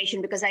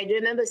consideration because I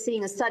remember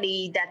seeing a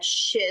study that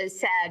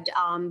said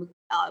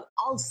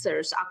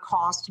ulcers are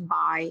caused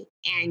by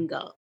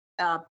anger,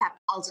 pep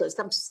ulcers,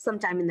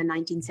 sometime in the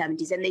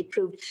 1970s. And they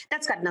proved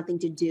that's got nothing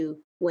to do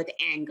with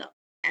anger.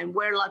 And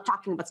we're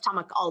talking about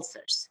stomach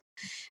ulcers.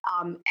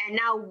 And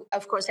now,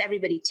 of course,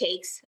 everybody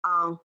takes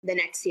the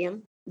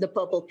Nexium, the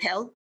purple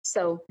pill.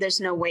 So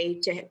there's no way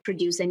to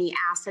produce any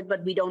acid,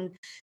 but we don't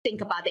think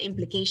about the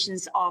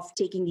implications of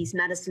taking these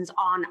medicines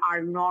on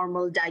our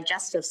normal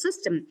digestive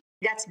system.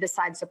 That's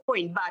besides the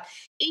point. But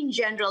in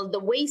general, the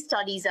way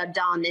studies are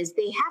done is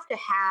they have to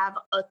have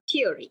a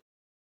theory,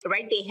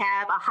 right? They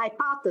have a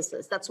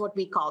hypothesis. That's what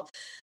we call.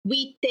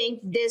 We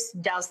think this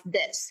does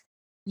this.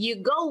 You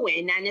go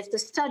in, and if the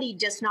study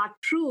does not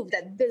prove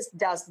that this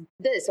does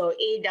this or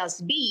A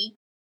does B,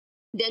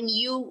 then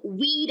you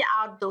weed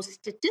out those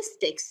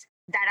statistics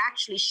that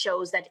actually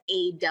shows that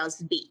A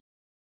does B.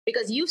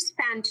 Because you've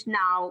spent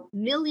now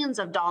millions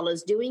of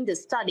dollars doing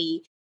this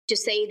study to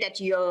say that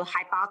your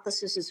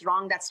hypothesis is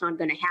wrong. That's not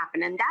going to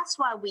happen. And that's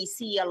why we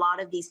see a lot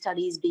of these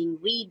studies being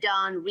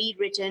redone,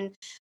 rewritten,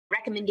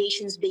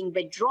 recommendations being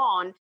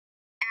withdrawn.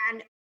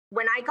 And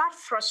when I got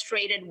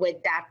frustrated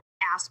with that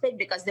aspect,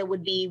 because there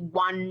would be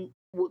when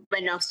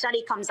a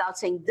study comes out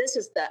saying this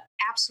is the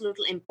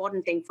absolutely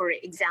important thing, for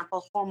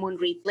example, hormone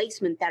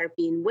replacement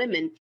therapy in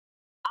women,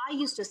 I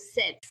used to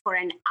sit for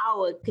an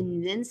hour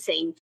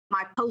convincing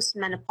my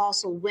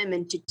postmenopausal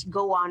women to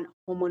go on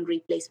hormone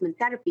replacement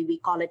therapy. We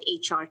call it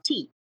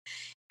HRT.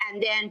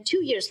 And then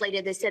 2 years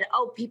later, they said,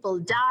 oh, people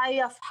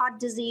die of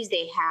heart disease.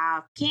 They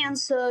have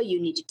cancer.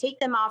 You need to take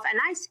them off. And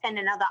I spent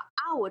another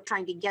hour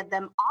trying to get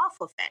them off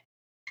of it.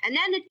 And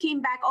then it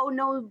came back, oh,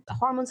 no,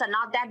 hormones are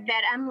not that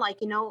bad. I'm like,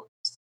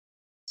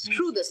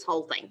 screw this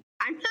whole thing.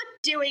 I'm not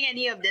doing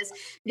any of this.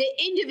 The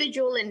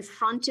individual in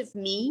front of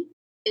me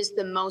is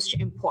the most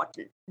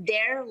important.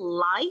 Their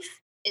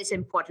life is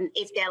important.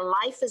 If their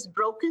life is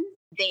broken,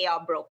 they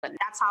are broken.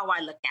 That's how I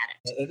look at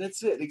it.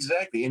 That's it,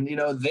 exactly. And,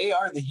 they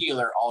are the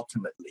healer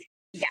ultimately.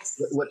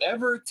 Yes.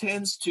 Whatever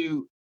tends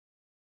to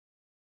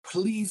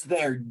please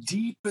their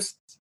deepest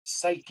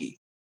psyche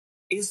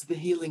is the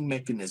healing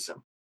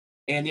mechanism.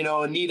 And,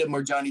 Anita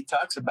Moorjani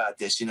talks about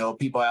this.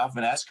 People, I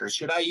often ask her,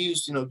 should I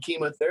use,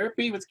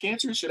 chemotherapy with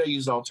cancer? Should I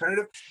use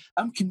alternative?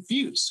 I'm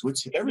confused,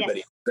 which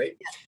everybody, yes. right?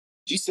 Yes.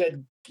 She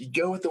said,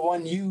 go with the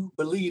one you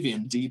believe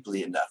in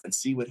deeply enough and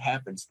see what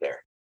happens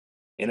there.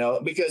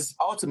 Because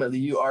ultimately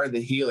you are the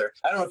healer.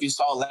 I don't know if you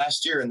saw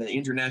last year in the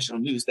international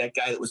news, that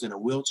guy that was in a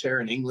wheelchair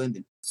in England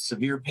in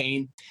severe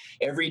pain.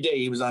 Every day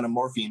he was on a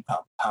morphine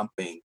pump,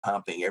 pumping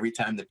every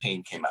time the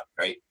pain came up,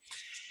 right?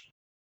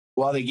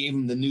 Well, they gave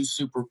him the new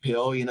super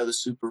pill, the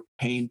super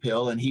pain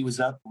pill, and he was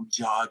up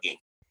jogging.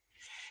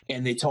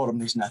 And they told him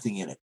there's nothing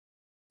in it.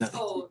 Nothing.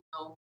 Oh,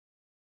 no.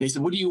 They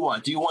said, what do you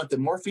want? Do you want the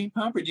morphine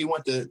pump or do you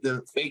want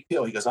the fake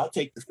pill? He goes, I'll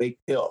take the fake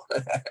pill.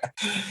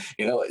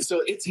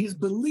 So it's his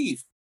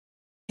belief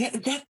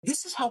that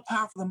this is how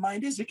powerful the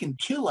mind is. It can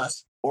kill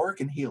us or it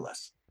can heal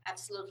us.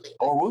 Absolutely.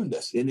 Or wound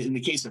us. In the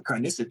case of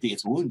chronicity,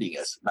 it's wounding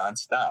us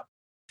nonstop.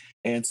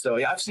 And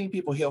so I've seen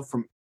people heal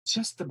from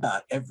just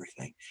about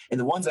everything. And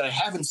the ones that I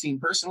haven't seen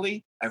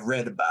personally, I've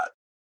read about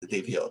that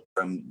they've healed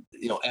from,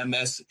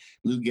 MS,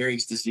 Lou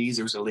Gehrig's disease.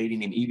 There was a lady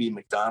named Evie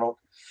McDonald.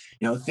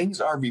 Things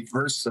are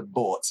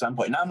reversible at some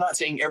point. Now, I'm not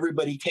saying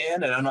everybody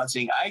can, and I'm not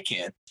saying I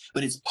can,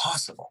 but it's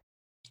possible.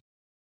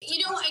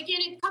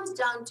 Again, it comes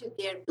down to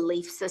their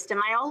belief system.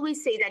 I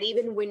always say that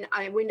even when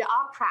I went to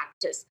our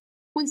practice,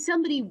 when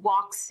somebody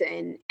walks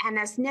in and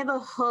has never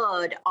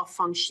heard of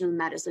functional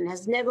medicine,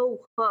 has never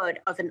heard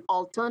of an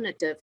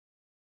alternative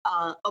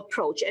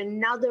approach,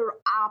 another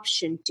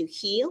option to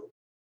heal,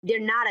 they're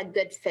not a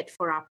good fit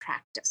for our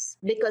practice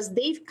because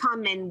they've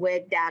come in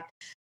with that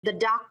the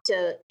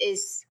doctor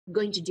is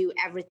going to do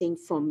everything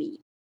for me.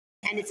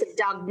 And it's a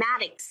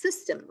dogmatic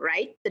system,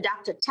 right? The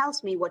doctor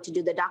tells me what to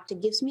do. The doctor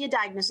gives me a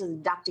diagnosis. The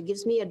doctor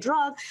gives me a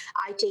drug.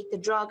 I take the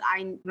drug.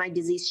 My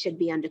disease should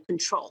be under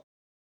control.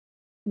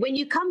 When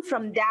you come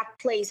from that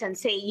place and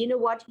say, you know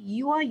what,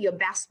 you are your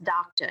best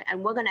doctor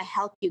and we're going to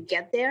help you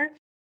get there,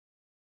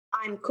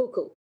 I'm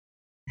cuckoo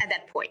at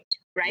that point,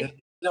 right? Yeah.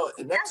 No,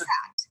 that's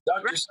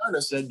Dr. Sarno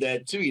said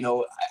that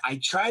too. I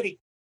try to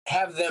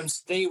have them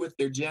stay with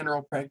their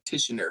general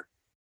practitioner.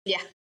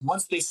 Yeah.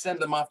 Once they send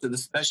them off to the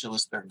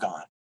specialist, they're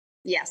gone.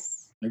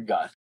 Yes. They're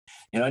gone.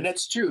 And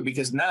that's true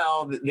because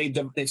now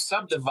they've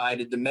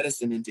subdivided the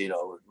medicine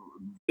into,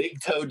 big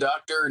toe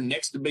doctor,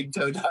 next to big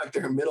toe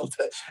doctor, middle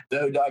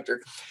toe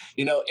doctor,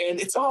 and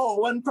it's all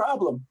one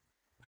problem.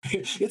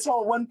 It's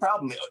all one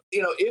problem.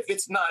 If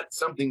it's not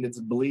something that's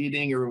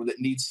bleeding or that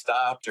needs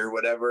stopped or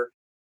whatever,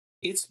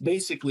 it's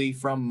basically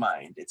from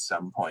mind at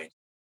some point.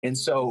 And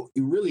so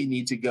you really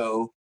need to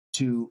go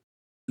to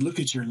look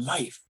at your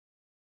life.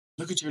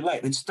 Look at your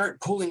life and start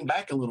pulling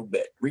back a little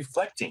bit,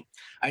 reflecting.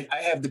 I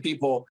have the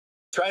people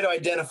try to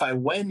identify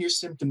when your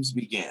symptoms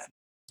began.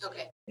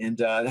 Okay.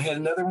 And I had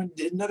another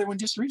one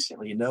just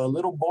recently. A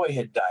little boy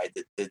had died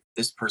that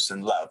this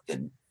person loved,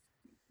 and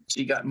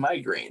she got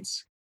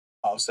migraines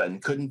all of a sudden.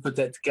 Couldn't put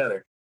that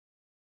together.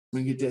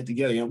 We get that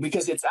together,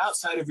 because it's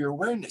outside of your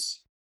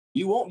awareness.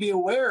 You won't be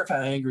aware of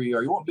how angry you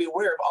are. You won't be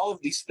aware of all of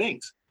these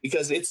things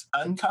because it's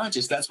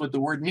unconscious. That's what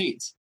the word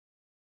means.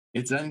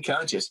 It's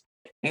unconscious.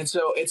 And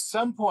so at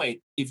some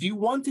point, if you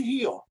want to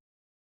heal,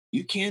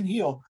 you can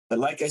heal. But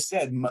like I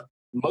said,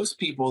 most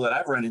people that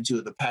I've run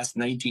into the past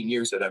 19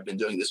 years that I've been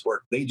doing this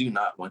work, they do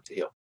not want to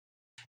heal.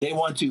 They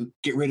want to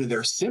get rid of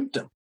their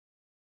symptom.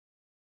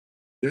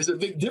 There's a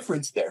big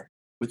difference there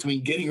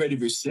between getting rid of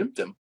your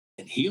symptom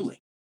and healing.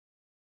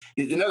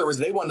 In other words,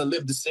 they want to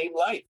live the same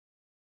life,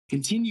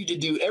 continue to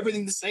do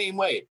everything the same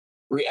way,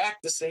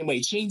 react the same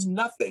way, change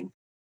nothing,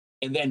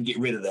 and then get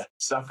rid of the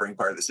suffering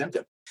part of the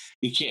symptom.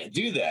 You can't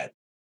do that.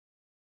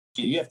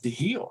 You have to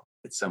heal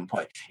at some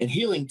point. And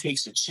healing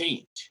takes a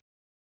change.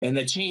 And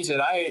the change that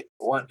I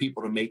want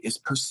people to make is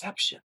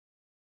perception.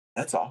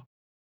 That's all.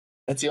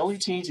 That's the only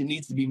change that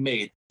needs to be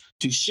made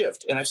to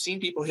shift. And I've seen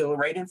people heal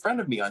right in front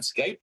of me on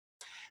Skype.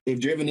 They've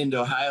driven into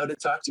Ohio to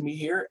talk to me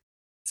here.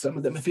 Some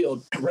of them have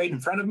healed right in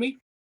front of me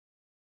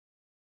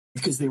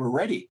because they were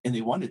ready and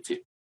they wanted to.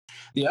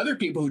 The other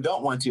people who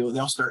don't want to,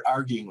 they'll start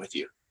arguing with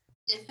you.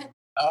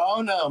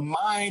 Oh, no,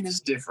 mine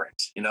is different.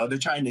 They're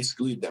trying to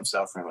exclude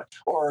themselves from it.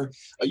 Or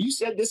you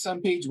said this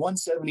on page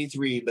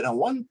 173, but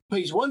on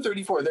page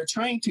 134, they're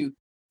trying to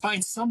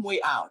find some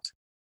way out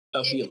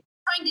of healing.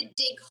 Trying to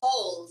dig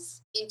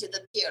holes into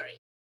the theory.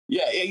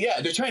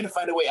 Yeah. They're trying to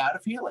find a way out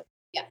of healing.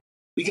 Yeah.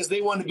 Because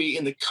they want to be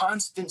in the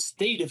constant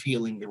state of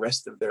healing the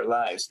rest of their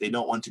lives. They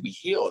don't want to be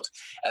healed.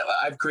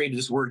 I've created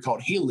this word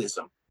called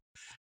healism.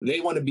 They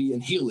want to be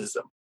in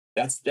healism.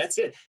 That's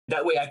it.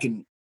 That way I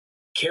can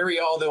carry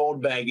all the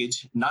old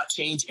baggage, not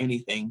change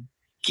anything,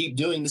 keep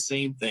doing the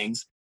same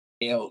things,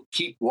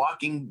 keep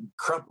walking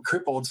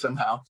crippled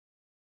somehow,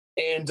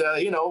 and,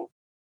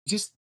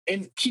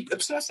 and keep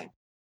obsessing.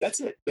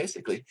 That's it,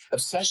 basically.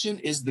 Obsession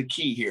is the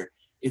key here.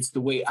 It's the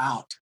way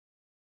out.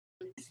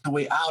 It's the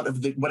way out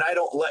of what I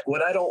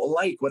don't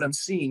like, what I'm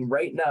seeing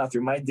right now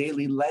through my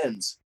daily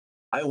lens.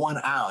 I want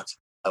out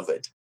of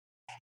it.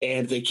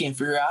 And if they can't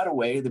figure out a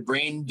way, the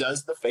brain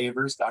does the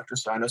favors. Dr.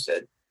 Sarno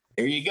said,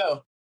 here you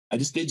go. I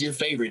just did you a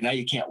favor. Now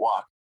you can't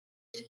walk.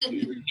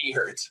 Your knee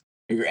hurts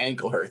or your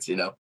ankle hurts, So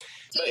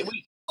but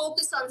we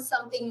focus on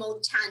something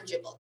more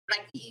tangible,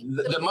 like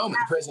the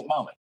moment, present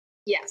moment.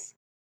 Yes.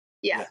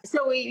 Yeah.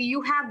 So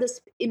you have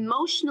this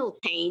emotional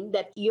pain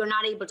that you're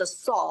not able to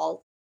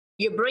solve.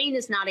 Your brain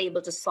is not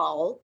able to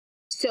solve.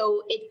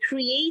 So it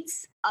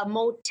creates a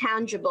more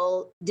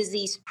tangible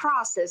disease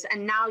process.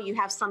 And now you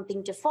have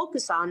something to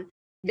focus on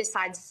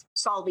besides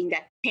solving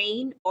that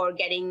pain or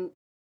getting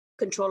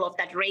control of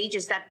that rage.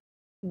 Is that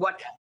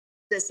what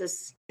this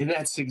is? And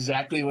that's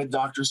exactly what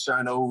Dr.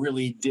 Sarno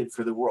really did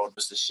for the world,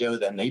 was to show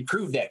them. They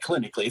proved that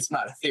clinically. It's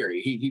not a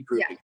theory. He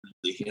proved it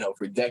clinically,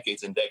 for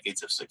decades and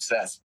decades of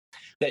success,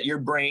 that your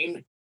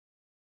brain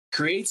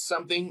creates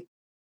something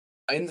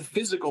in the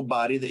physical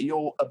body that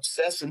you'll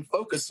obsess and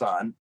focus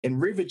on and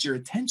rivet your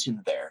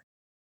attention there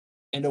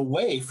and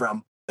away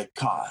from the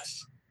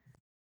cause,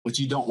 which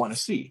you don't want to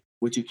see,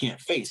 which you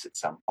can't face at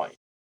some point.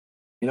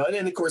 And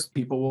then of course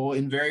people will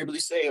invariably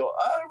say, "Oh,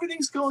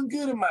 everything's going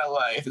good in my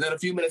life," and then a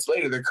few minutes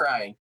later they're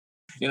crying.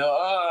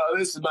 "Oh,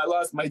 this is I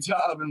lost my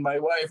job and my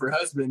wife or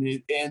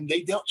husband," and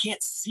they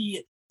can't see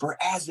it for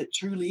as it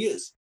truly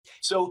is.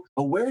 So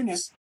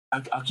awareness,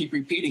 I'll keep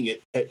repeating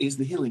it, is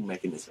the healing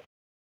mechanism.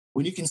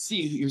 When you can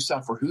see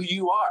yourself for who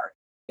you are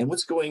and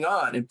what's going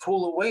on, and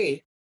pull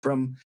away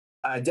from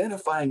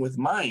identifying with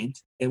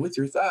mind and with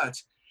your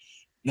thoughts,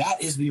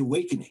 that is the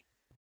awakening.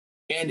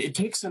 And it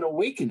takes an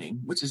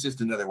awakening, which is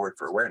just another word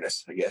for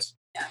awareness, I guess.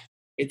 Yeah.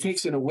 It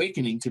takes an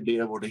awakening to be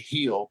able to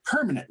heal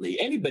permanently.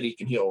 Anybody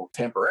can heal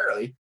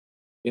temporarily.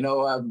 You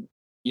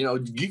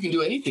can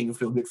do anything and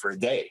feel good for a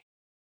day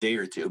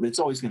or two, but it's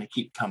always going to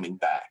keep coming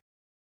back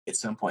at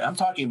some point. I'm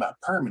talking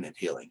about permanent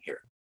healing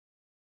here.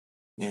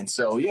 And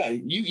so, yeah,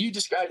 you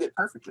described it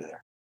perfectly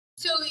there.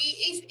 So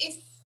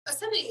if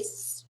somebody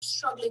is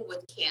struggling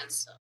with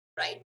cancer,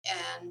 right,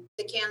 and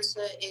the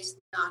cancer is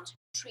not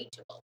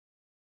treatable,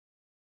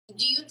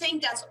 do you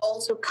think that's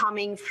also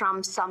coming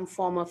from some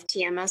form of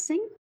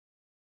TMSing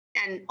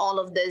and all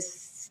of this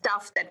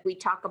stuff that we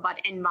talk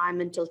about,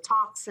 environmental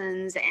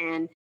toxins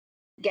and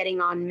getting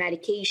on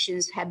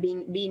medications,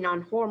 being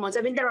on hormones?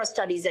 I mean, there are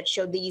studies that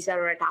show these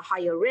are at a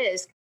higher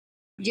risk.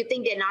 Do you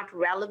think they're not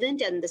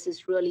relevant and this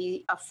is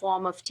really a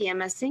form of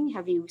TMSing?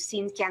 Have you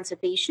seen cancer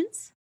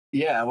patients?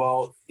 Yeah,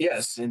 well,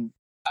 yes. And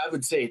I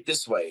would say it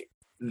this way,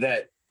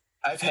 that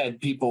I've had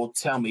people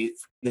tell me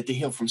that they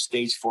heal from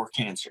stage 4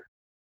 cancer.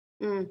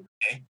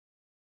 Okay.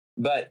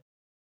 But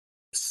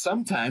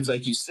sometimes,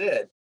 like you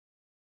said,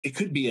 it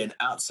could be an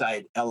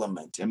outside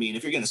element. I mean,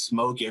 if you're going to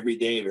smoke every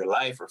day of your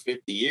life for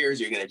 50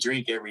 years, you're going to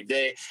drink every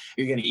day,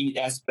 you're going to eat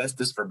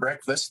asbestos for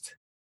breakfast,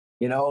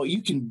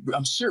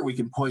 I'm sure we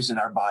can poison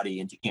our body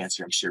into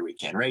cancer. I'm sure we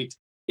can, right?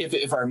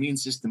 If our immune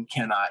system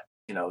cannot,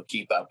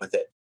 keep up with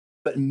it.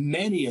 But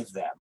many of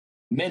them,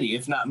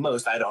 if not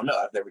most, I don't know,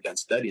 I've never done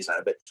studies on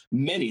it, but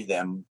many of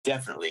them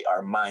definitely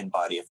are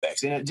mind-body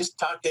effects. And just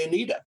talk to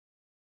Anita.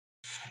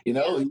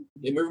 And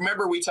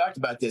remember we talked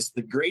about this.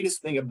 The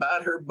greatest thing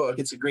about her book,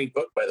 it's a great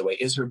book, by the way,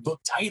 is her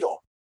book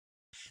title,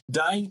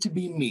 Dying to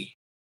Be Me.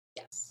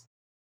 Yes.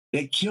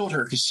 They killed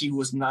her because she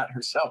was not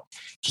herself.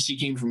 She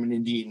came from an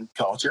Indian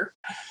culture,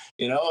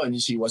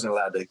 and she wasn't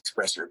allowed to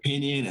express her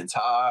opinion and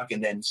talk.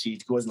 And then she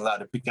wasn't allowed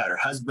to pick out her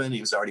husband. He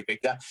was already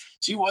picked out.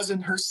 She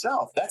wasn't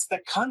herself. That's the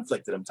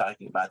conflict that I'm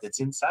talking about that's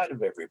inside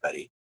of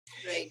everybody.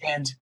 Right.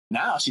 And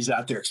now she's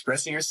out there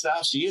expressing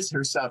herself. She is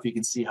herself. You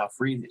can see how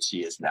free that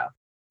she is now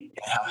and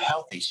how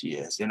healthy she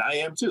is. And I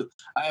am too.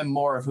 I am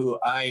more of who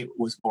I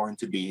was born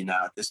to be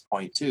now at this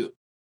point too.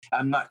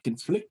 I'm not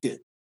conflicted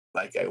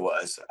like I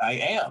was. I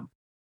am,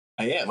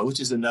 which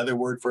is another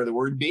word for the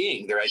word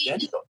being. They're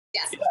identical.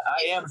 Yes. Yeah,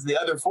 I am is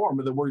the other form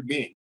of the word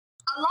being.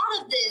 A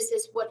lot of this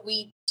is what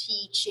we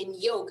teach in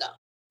yoga,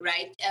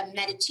 right?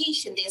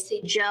 Meditation, they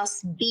say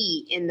just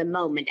be in the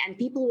moment. And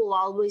people will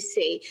always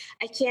say,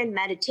 I can't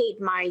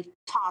meditate. My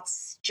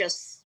thoughts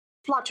just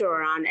flutter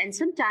around. And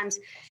sometimes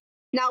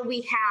now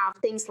we have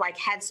things like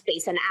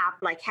Headspace, an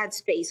app like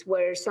Headspace,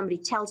 where somebody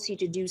tells you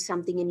to do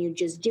something and you're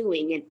just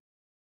doing it.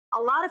 A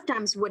lot of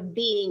times what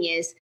being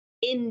is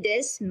in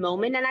this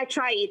moment, and I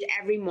try it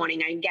every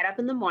morning. I get up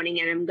in the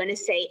morning and I'm going to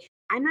say,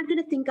 I'm not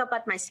going to think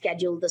about my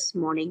schedule this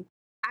morning.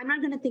 I'm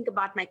not going to think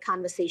about my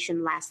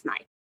conversation last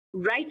night.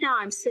 Right now,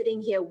 I'm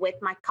sitting here with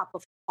my cup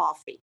of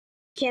coffee.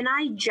 Can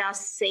I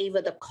just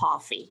savor the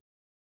coffee?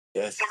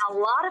 Yes. And a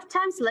lot of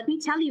times, let me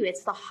tell you,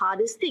 it's the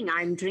hardest thing.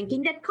 I'm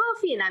drinking that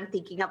coffee and I'm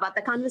thinking about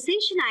the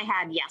conversation I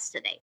had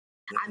yesterday.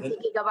 I'm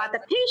thinking about the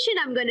patient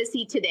I'm going to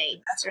see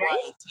today. That's right?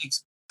 why it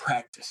takes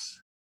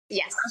practice.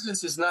 Yes.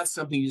 Presence is not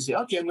something you say,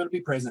 okay, I'm going to be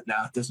present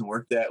now. It doesn't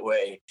work that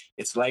way.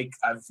 It's like,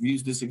 I've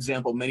used this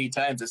example many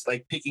times. It's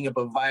like picking up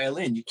a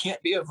violin. You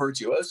can't be a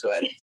virtuoso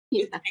at it.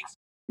 Yeah. It takes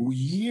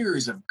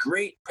years of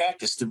great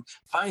practice to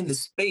find the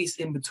space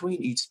in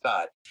between each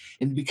thought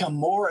and become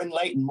more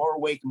enlightened, more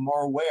awake,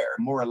 more aware,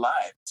 more alive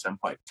at some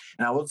point.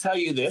 And I will tell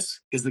you this,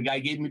 because the guy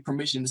gave me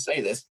permission to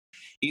say this.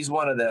 He's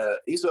one of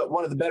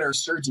the better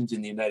surgeons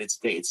in the United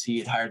States. He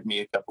had hired me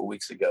a couple of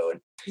weeks ago,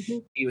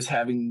 and he was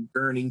having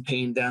burning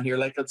pain down here.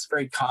 Like, it's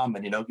very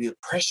common, the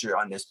pressure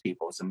on this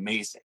people is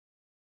amazing.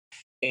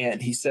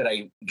 And he said,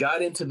 I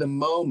got into the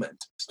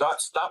moment, stop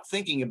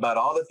thinking about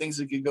all the things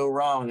that could go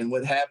wrong and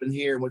what happened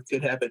here and what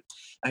could happen.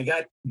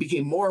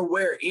 Became more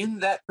aware in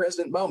that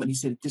present moment. He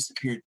said it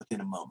disappeared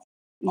within a moment.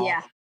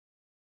 Yeah.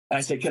 And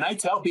I said, can I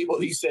tell people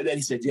he said that?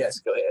 He said, yes,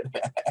 go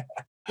ahead.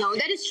 No,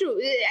 that is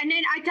true. And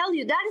then I tell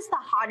you, that is the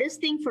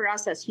hardest thing for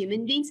us as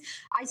human beings.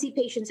 I see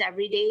patients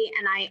every day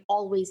and I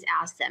always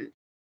ask them,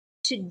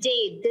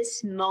 today,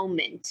 this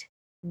moment,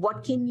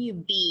 what can you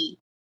be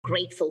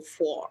grateful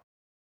for?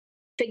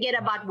 Forget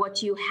about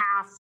what you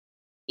have,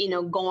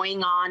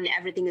 going on.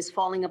 Everything is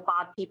falling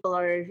apart. People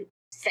are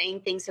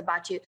saying things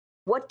about you.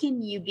 What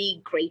can you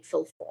be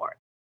grateful for?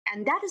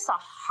 And that is a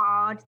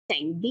hard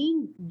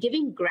thing.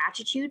 Giving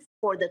gratitude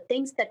for the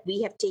things that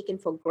we have taken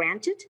for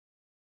granted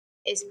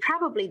is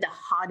probably the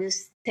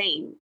hardest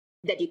thing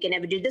that you can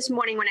ever do. This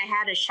morning when I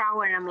had a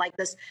shower and I'm like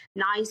this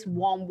nice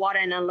warm water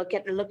and I looked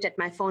at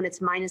my phone, it's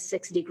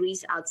 -6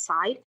 degrees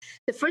outside.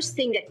 The first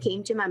thing that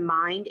came to my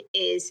mind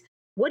is,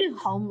 what do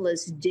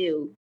homeless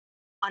do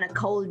on a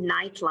cold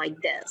night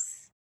like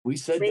this? We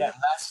said that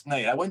last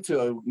night. I went to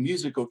a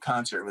musical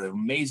concert with an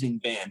amazing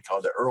band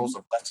called the Earls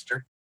of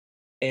Leicester.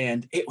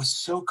 And it was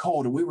so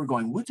cold. And we were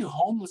going, what do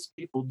homeless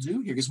people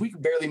do here? Because we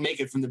could barely make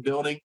it from the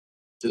building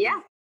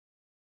to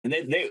and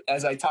they,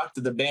 as I talked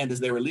to the band as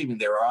they were leaving,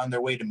 they were on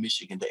their way to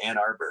Michigan, to Ann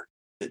Arbor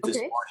this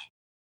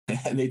morning.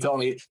 And they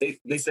told me,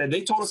 they said,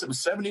 they told us it was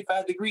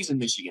 75 degrees in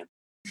Michigan.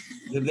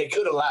 They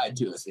could have lied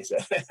to us, they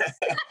said. It's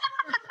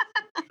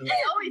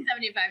always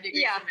 75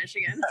 degrees in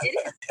Michigan. It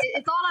is.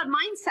 It's all our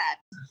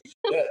mindset.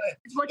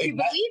 It's what you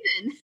believe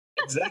in.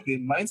 Exactly.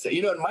 Mindset.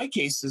 You know, in my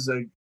case is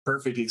a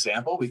perfect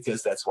example,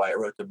 because that's why I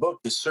wrote the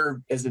book, to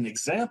serve as an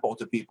example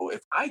to people.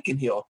 If I can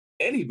heal,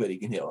 anybody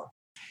can heal.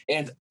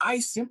 And I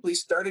simply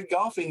started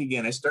golfing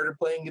again. I started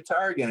playing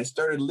guitar again. I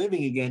started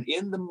living again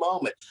in the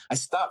moment. I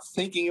stopped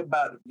thinking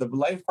about the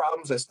life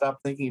problems. I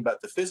stopped thinking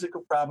about the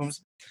physical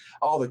problems,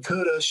 all the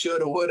coulda,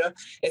 shoulda, woulda,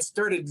 and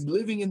started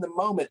living in the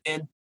moment.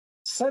 And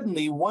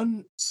suddenly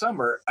one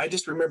summer, I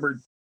just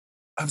remembered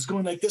I was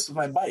going like this with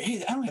my body.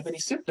 Hey, I don't have any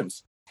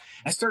symptoms.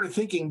 I started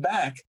thinking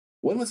back.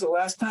 When was the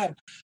last time?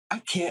 I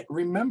can't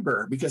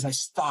remember, because I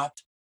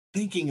stopped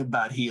thinking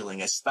about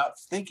healing. I stopped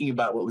thinking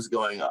about what was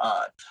going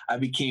on. I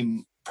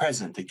became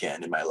present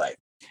again in my life.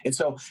 And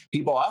so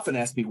people often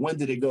ask me, when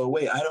did it go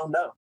away? I don't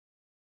know.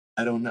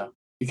 I don't know,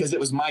 because it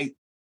was my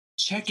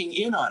checking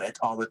in on it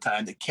all the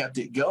time that kept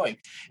it going.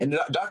 And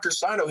Dr.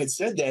 Sarno had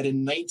said that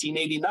in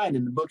 1989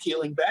 in the book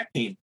Healing Back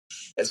Pain.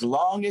 As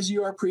long as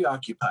you are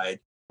preoccupied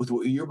with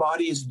what your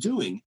body is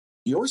doing,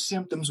 your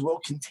symptoms will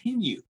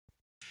continue.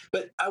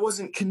 But I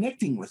wasn't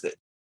connecting with it.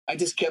 I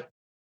just kept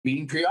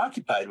being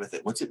preoccupied with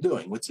it. What's it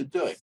doing? What's it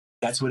doing?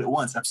 That's what it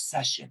wants.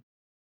 Obsession.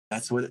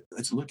 That's what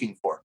it's looking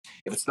for.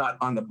 If it's not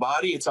on the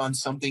body, it's on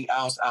something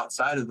else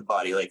outside of the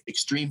body, like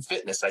extreme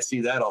fitness. I see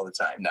that all the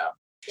time now.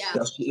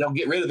 Yeah. They'll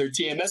get rid of their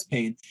TMS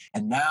pain.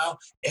 And now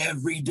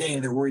every day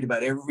they're worried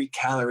about every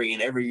calorie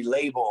and every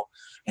label.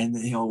 And,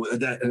 you know,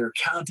 that they're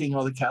counting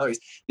all the calories.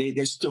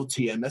 They're still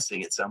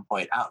TMSing at some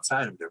point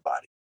outside of their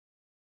body.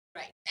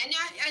 Right.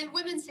 And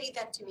women say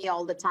that to me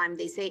All the time.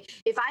 They say,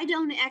 if I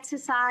don't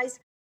exercise,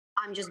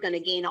 I'm just going to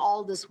gain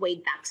all this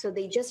weight back. So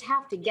they just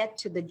have to get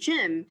to the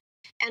gym.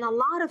 And a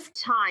lot of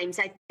times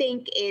I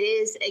think it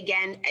is,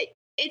 again,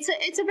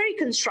 it's a very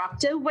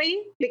constructive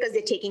way, because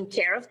they're taking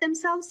care of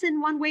themselves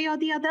in one way or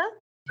the other.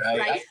 Right.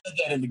 Right. I said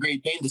that in The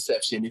Great Pain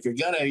Deception. If you're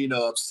going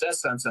to,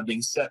 obsess on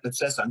something,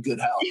 obsess on good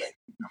health.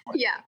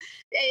 Yeah,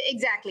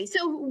 exactly.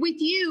 So with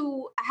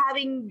you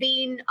having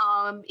been,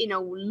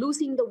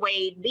 losing the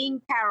weight,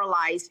 being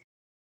paralyzed,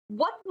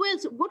 what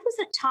was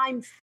the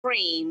time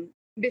frame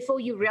before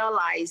you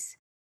realized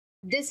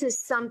this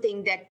is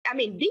something that,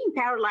 being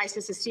paralyzed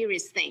is a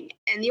serious thing.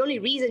 And the only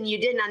reason you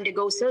didn't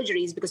undergo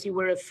surgery is because you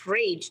were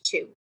afraid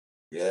to.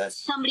 Yes.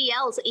 Somebody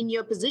else in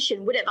your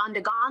position would have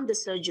undergone the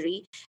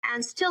surgery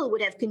and still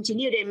would have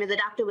continued. And the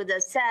doctor would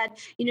have said,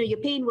 your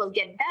pain will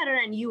get better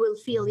and you will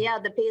feel,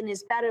 the pain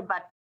is better,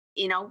 but,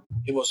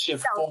 it will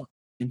shift form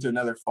into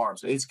another form.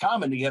 So it's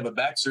common to have a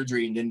back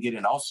surgery and then get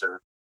an ulcer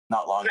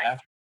not long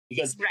after.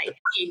 Because the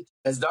brain,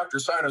 as Dr.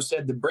 Sarno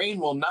said, the brain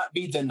will not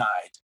be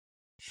denied.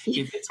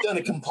 If it's going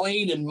to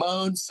complain and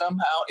moan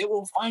somehow, it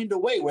will find a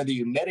way, whether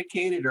you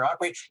medicate it or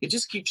operate. It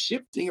just keeps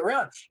shifting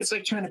around. It's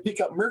like trying to pick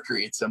up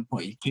mercury at some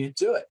point. You can't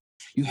do it.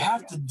 You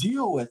have to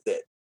deal with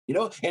it,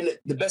 and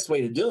the best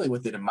way of dealing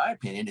with it, in my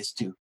opinion, is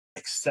to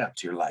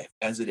accept your life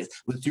as it is,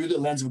 through the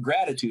lens of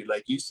gratitude,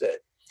 like you said.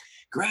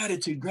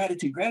 Gratitude,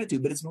 gratitude,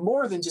 gratitude. But it's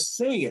more than just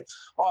saying it.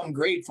 Oh, I'm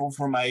grateful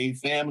for my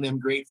family. I'm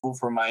grateful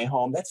for my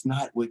home. That's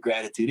not what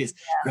gratitude is.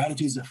 Yeah.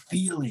 Gratitude is a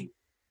feeling.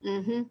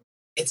 Mm-hmm.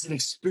 It's an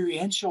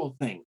experiential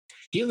thing.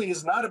 Healing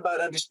is not about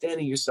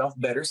understanding yourself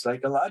better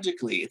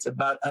psychologically. It's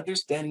about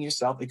understanding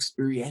yourself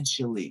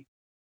experientially.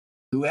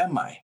 Who am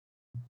I?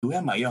 Who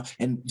am I?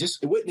 And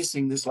just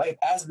witnessing this life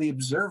as the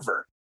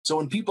observer. So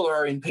when people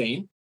are in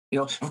pain,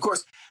 of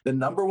course, the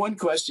number one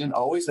question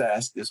always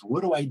asked is,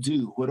 what do I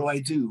do? What do I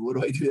do? What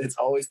do I do? That's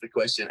always the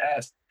question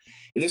asked.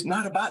 It is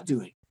not about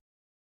doing.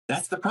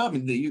 That's the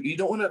problem. You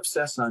don't want to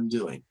obsess on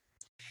doing.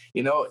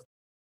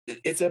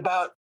 It's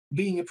about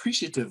being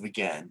appreciative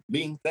again,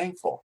 being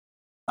thankful,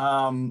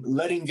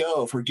 letting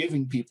go,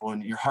 forgiving people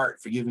in your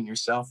heart, forgiving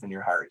yourself in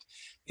your heart,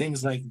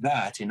 things like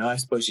that. I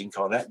suppose you can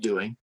call that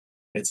doing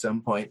at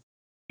some point.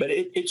 But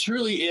it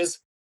truly is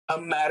a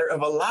matter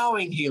of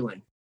allowing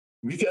healing,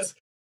 because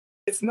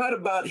it's not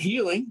about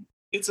healing.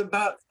 It's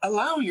about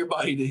allowing your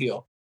body to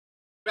heal.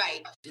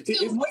 Right.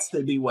 It wants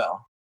to be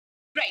well.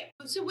 Right.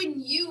 So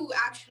when you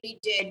actually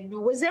did,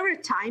 was there a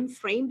time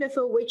frame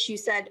before which you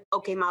said,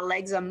 okay, my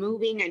legs are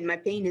moving and my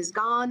pain is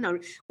gone? Or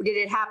did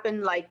it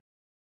happen like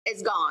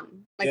it's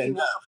gone? Like you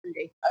woke up one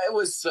day? It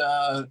was,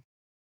 I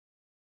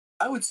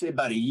would say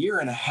about a year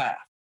and a half.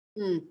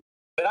 Mm.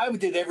 But I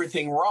did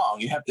everything wrong.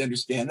 You have to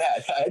understand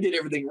that. I did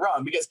everything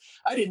wrong because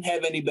I didn't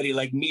have anybody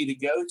like me to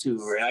go to,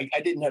 or I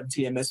didn't have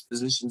TMS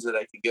physicians that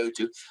I could go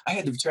to. I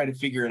had to try to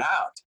figure it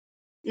out.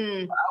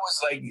 Mm.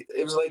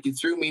 It was like you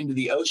threw me into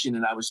the ocean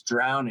and I was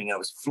drowning. I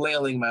was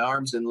flailing my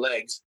arms and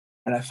legs.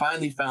 And I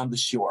finally found the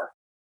shore.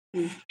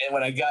 Mm. And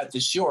when I got to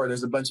shore,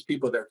 there's a bunch of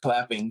people there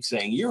clapping,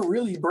 saying, "You're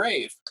really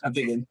brave." I'm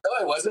thinking, no,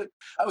 I wasn't.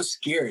 I was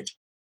scared.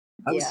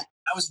 I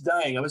was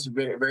dying. I was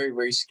very, very,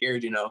 very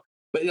scared,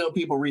 But,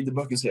 people read the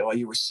book and say, "Oh,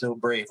 you were so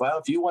brave." Well,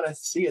 if you want to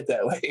see it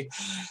that way,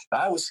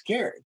 I was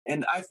scared.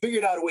 And I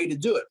figured out a way to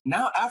do it.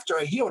 Now, after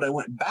I healed, I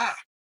went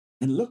back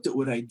and looked at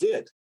what I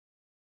did.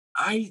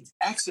 I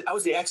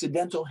was the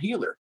accidental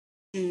healer.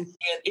 Mm.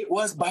 And it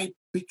was by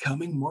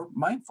becoming more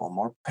mindful,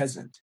 more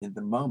present in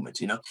the moment,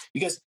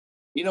 because,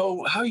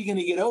 how are you going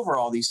to get over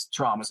all these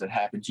traumas that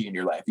happened to you in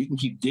your life? You can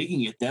keep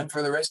digging at them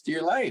for the rest of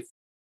your life.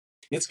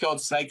 It's called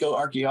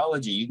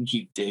psychoarchaeology. You can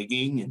keep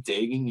digging and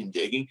digging and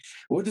digging.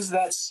 What does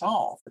that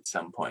solve at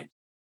some point?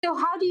 So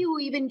how do you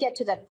even get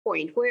to that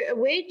point?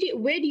 Where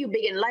do you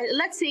begin?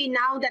 Let's say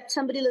now that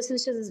somebody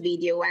listens to this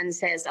video and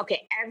says,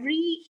 okay,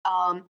 every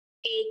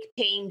ache,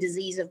 pain,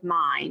 disease of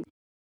mine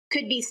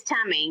could be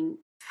stemming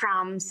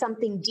from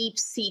something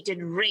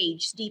deep-seated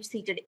rage,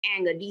 deep-seated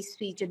anger,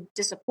 deep-seated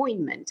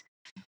disappointment.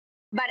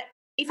 But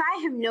if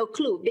I have no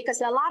clue,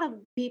 because a lot of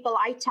people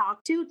I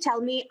talk to tell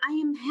me, I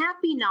am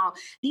happy now.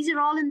 These are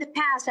all in the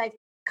past. I've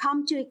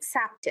come to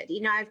accept it.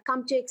 I've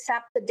come to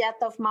accept the death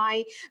of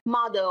my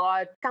mother, or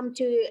I've come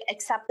to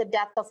accept the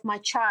death of my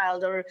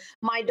child or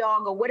my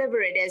dog or whatever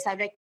it is.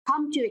 I've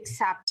come to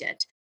accept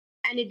it.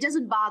 And it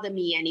doesn't bother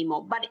me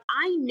anymore. But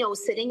I know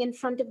sitting in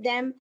front of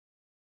them,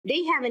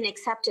 they haven't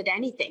accepted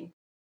anything.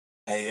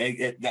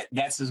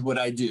 That's what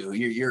I do.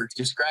 You're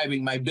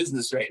describing my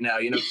business right now.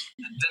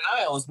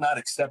 Denial is not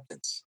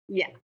acceptance.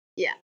 Yeah.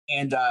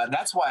 And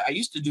that's why I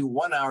used to do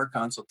 1-hour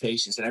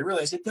consultations, and I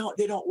realized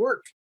they don't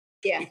work.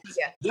 Yeah.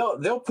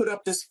 They'll put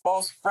up this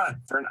false front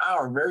for an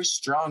hour very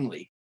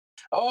strongly.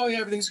 Oh, yeah,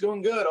 everything's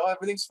going good. Oh,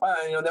 everything's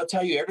fine. They'll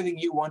tell you everything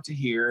you want to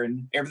hear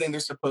and everything they're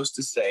supposed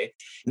to say.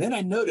 And then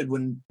I noted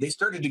when they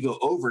started to go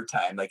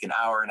overtime, like an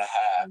hour and a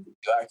half,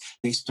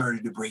 they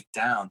started to break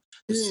down.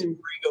 The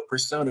superego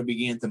persona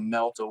began to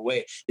melt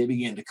away. They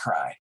began to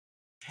cry.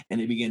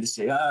 And they began to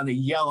say, they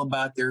yell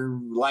about their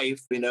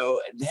life, and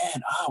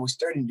then, we're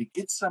starting to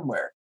get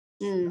somewhere.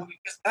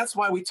 Because that's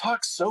why we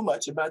talk so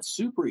much about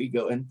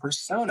superego and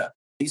persona,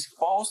 these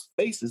false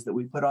faces that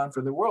we put on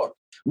for the world.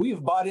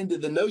 We've bought into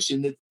the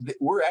notion that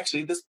we're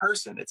actually this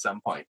person at some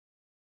point.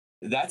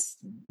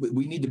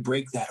 We need to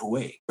break that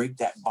away, break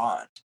that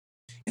bond,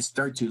 and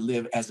start to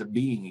live as a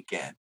being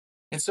again.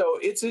 And so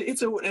it's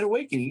an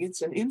awakening,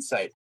 it's an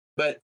insight.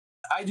 But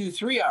I do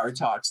 3-hour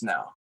talks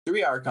now,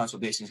 3-hour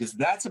consultations, because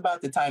that's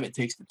about the time it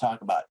takes to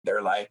talk about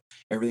their life,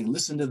 everything.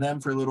 Listen to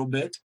them for a little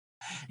bit,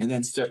 and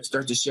then start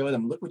to show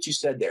them, look what you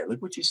said there,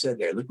 look what you said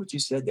there, look what you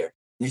said there.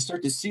 And they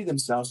start to see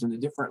themselves in a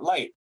different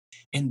light.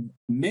 And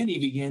many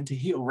began to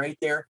heal right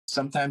there,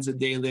 sometimes a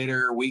day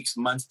later, weeks,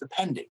 months,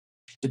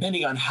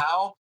 depending on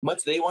how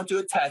much they want to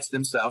attach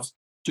themselves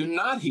to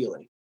not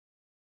healing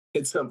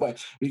at some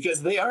point,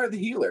 because they are the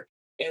healer.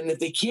 And if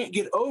they can't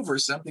get over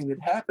something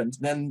that happened,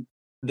 then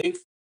they've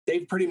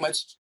pretty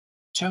much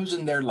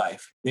chosen their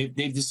life.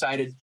 They've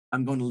decided,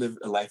 I'm going to live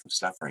a life of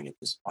suffering at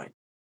this point.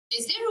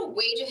 Is there a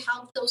way to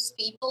help those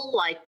people?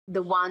 Like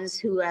the ones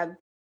who have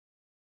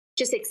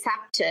just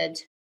accepted,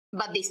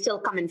 but they still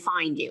come and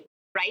find you,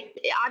 right?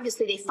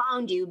 Obviously, they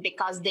found you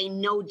because they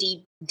know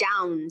deep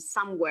down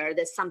somewhere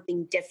there's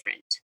something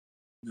different.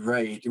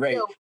 Right.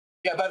 So,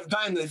 yeah, by the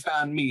time they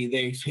found me,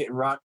 they've hit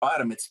rock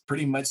bottom. It's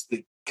pretty much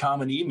the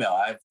common email.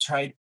 I've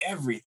tried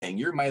everything.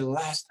 You're my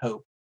last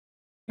hope.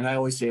 And I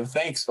always say, well,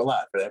 thanks a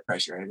lot for that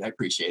pressure. I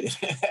appreciate it.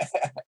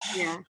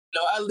 Yeah.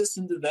 I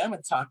listen to them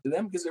and talk to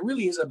them because it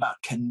really is about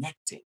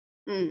connecting.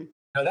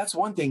 That's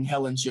one thing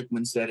Helen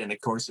Schucman said in A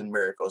Course in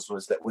Miracles,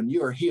 was that when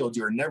you are healed,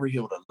 you are never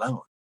healed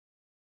alone.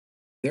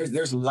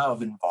 There's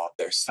love involved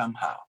there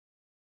somehow.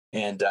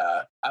 And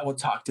I will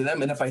talk to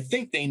them. And if I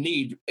think they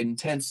need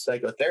intense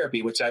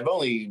psychotherapy, which I've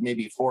only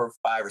maybe 4 or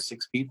 5 or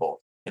 6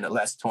 people in the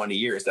last 20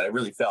 years that I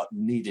really felt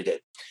needed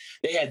it,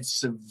 they had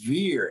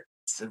severe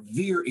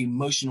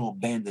emotional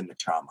abandonment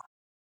trauma,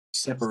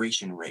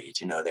 separation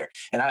rage, there.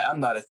 And I'm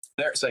not a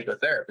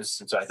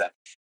psychotherapist. And so I thought,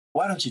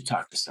 why don't you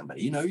talk to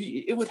somebody?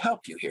 It would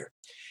help you here.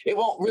 It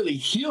won't really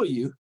heal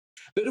you,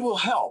 but it will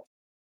help,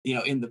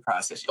 in the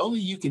process. Only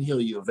you can heal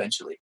you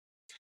eventually.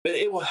 But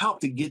it will help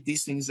to get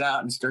these things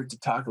out and start to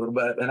talk a little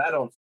bit. And I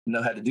don't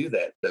know how to do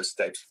those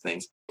types of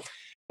things.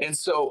 And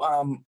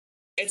so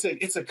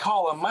it's a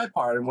call on my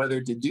part on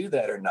whether to do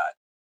that or not.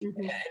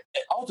 Mm-hmm.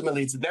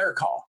 Ultimately, it's their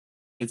call.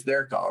 It's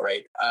their call,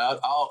 right?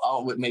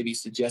 I'll would maybe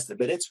suggest it,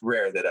 but it's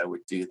rare that I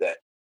would do that.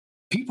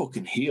 People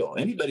can heal.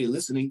 Anybody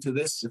listening to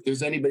this, if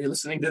there's anybody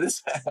listening to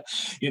this,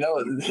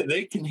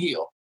 they can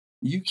heal.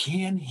 You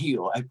can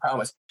heal, I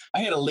promise. I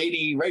had a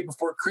lady right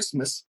before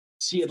Christmas.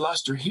 She had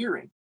lost her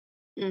hearing.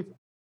 Mm.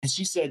 And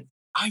she said,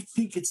 I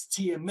think it's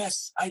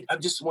TMS. I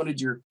just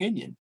wanted your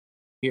opinion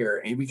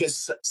here. And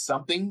because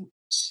something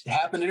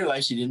happened in her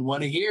life she didn't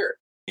want to hear,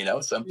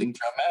 something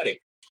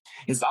traumatic.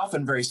 It's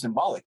often very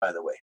symbolic, by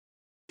the way.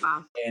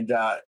 Wow.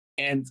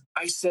 And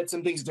I said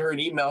some things to her in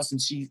emails,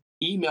 and she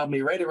emailed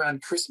me right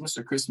around Christmas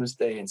or Christmas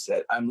Day and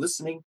said, I'm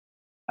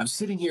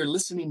sitting here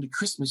listening to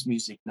Christmas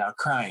music now,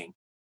 crying.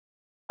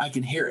 I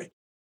can hear it.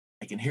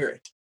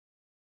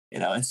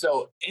 And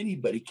so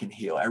anybody can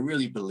heal. I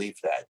really believe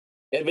that.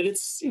 But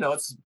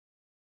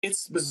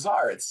it's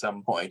bizarre at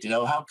some point,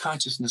 how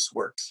consciousness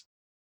works.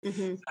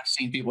 Mm-hmm. I've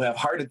seen people have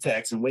heart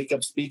attacks and wake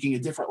up speaking a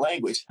different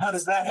language. How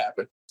does that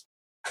happen?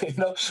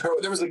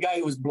 Or there was a guy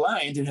who was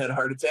blind and had a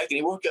heart attack, and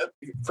he woke up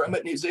from it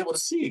and he was able to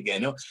see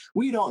again.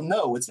 We don't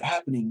know what's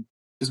happening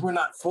because we're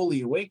not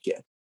fully awake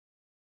yet.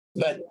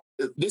 But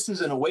this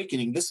is an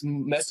awakening. This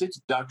message,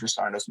 Dr.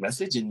 Sarno's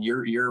message, and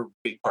you're a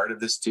big part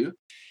of this too.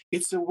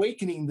 It's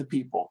awakening the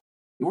people.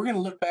 We're going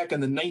to look back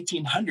on the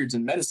 1900s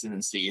in medicine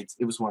and see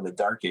it was one of the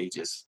dark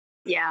ages.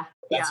 Yeah,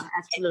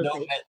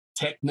 absolutely.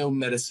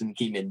 Techno-medicine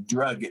came in,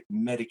 drug it,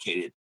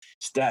 medicate it,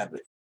 stab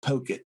it,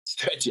 poke it,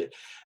 stretch it.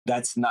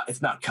 It's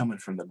not coming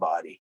from the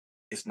body.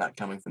 It's not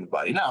coming from the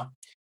body. Now,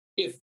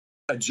 if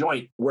a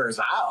joint wears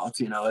out,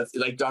 if,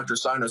 like Dr.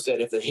 Sarno said,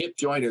 if the hip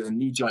joint or the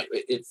knee joint,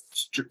 it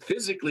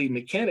physically,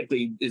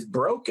 mechanically is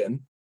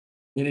broken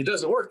and it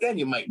doesn't work, then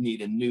you might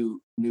need a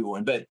new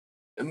one. But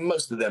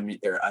most of them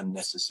are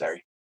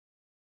unnecessary.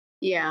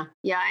 Yeah.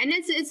 And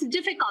it's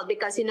difficult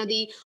because,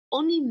 the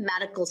only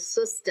medical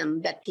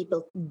system that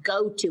people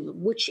go to,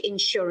 which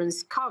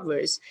insurance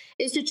covers,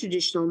 is the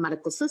traditional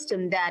medical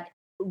system that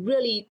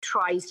really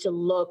tries to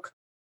look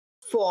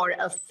for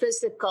a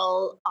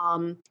physical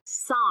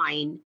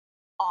sign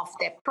of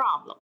their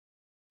problem.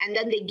 And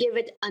then they give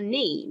it a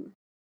name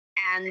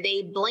and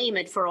they blame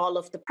it for all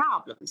of the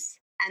problems.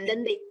 And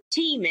then they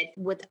team it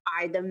with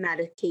either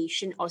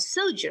medication or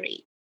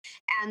surgery.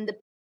 And the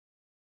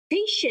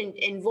patient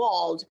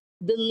involved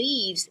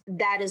believes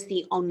that is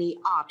the only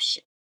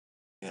option.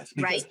 Yes,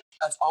 because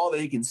that's all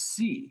they can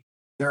see.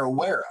 They're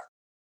aware of.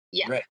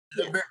 Yeah. Right.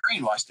 They're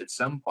brainwashed at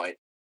some point.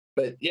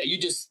 But yeah, you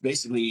just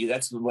basically,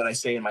 that's what I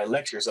say in my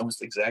lectures,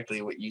 almost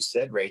exactly what you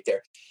said right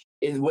there.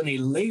 And when they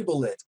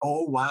label it,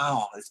 oh,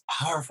 wow, it's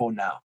powerful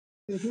now.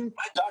 Mm-hmm.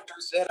 My doctor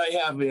said I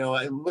have,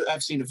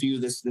 I've seen a few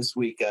this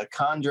week,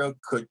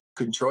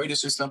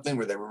 chondrochondritis or something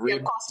where they were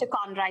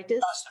costochondritis.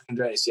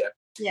 Costochondritis, yeah.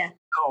 Yeah.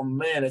 Oh,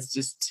 man, it's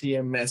just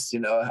TMS.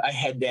 I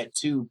had that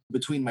too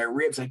between my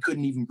ribs. I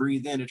couldn't even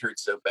breathe in. It hurt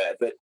so bad.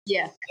 But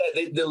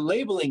the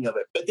labeling of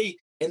it.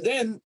 And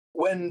then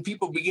when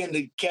people begin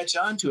to catch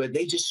on to it,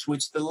 they just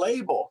switch the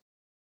label.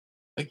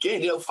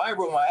 Again,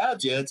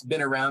 fibromyalgia, it's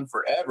been around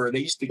forever. They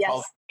used to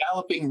call it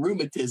galloping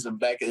rheumatism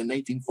back in the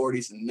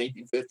 1940s and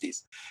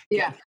 1950s.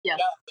 Yeah.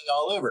 Galloping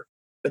all over.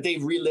 But they've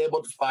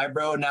relabeled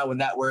fibro. Now, when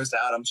that wears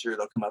out, I'm sure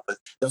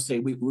they'll say,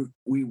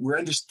 we're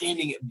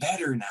understanding it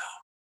better now.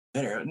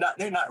 They're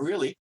not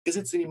really, because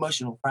it's an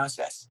emotional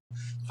process.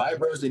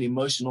 Fibro is an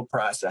emotional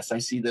process. I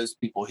see those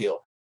people heal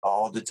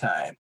all the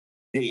time.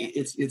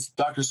 It's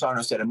Dr.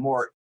 Sarno said, a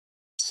more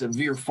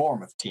severe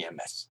form of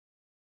TMS.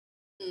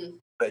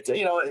 But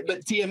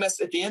TMS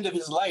at the end of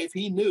his life,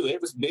 he knew it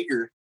was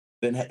bigger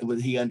than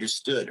what he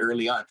understood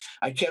early on.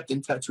 I kept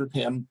in touch with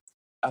him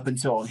up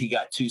until he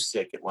got too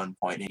sick at one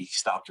point and he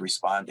stopped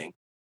responding.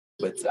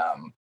 But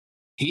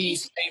he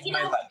saved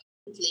my life.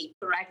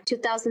 Correct.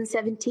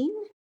 2017?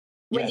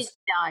 When did he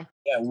die?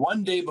 Yeah,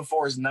 one day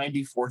before his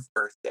 94th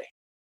birthday.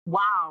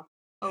 Wow.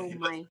 Oh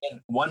my.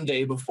 And one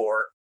day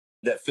before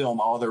that film,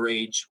 All the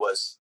Rage,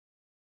 was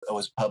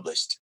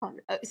published.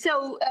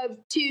 So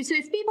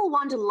if people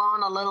want to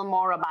learn a little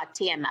more about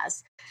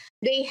TMS,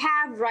 they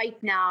have right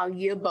now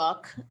your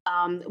book.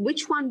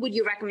 Which one would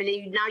you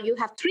recommend? Now you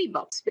have 3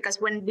 books,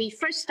 because when we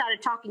first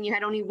started talking, you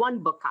had only 1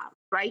 book out,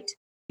 right?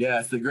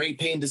 Yeah, it's The Great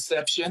Pain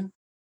Deception.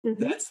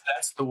 Mm-hmm. That's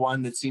the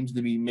one that seems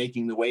to be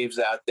making the waves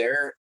out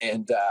there.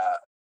 And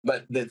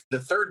but the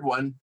third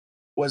one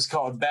was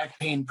called Back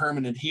Pain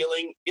Permanent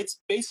Healing. It's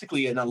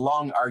basically a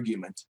long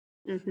argument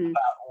about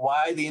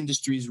why the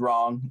industry's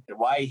wrong and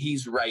why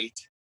he's right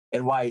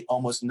and why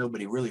almost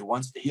nobody really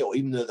wants to heal,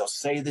 even though they'll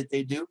say that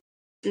they do.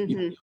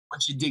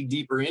 Once you dig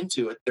deeper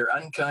into it, their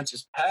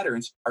unconscious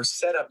patterns are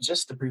set up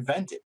just to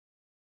prevent it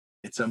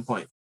at some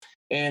point.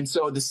 And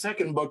so the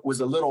second book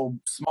was a little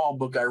small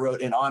book I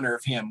wrote in honor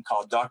of him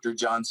called Dr.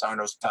 John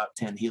Sarno's Top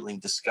 10 Healing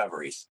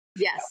Discoveries.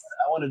 Yes.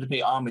 I wanted to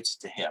pay homage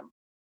to him.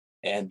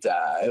 And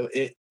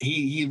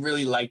he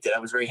really liked it. I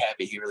was very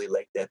happy he really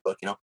liked that book,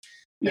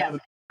 Yeah.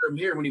 From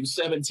here when he was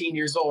 17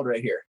 years old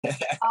right here.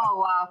 Oh,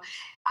 wow.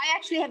 I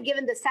actually have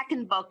given the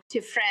second book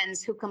to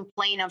friends who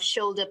complain of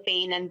shoulder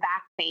pain and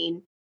back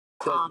pain.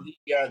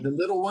 The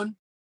little one?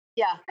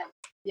 Yeah.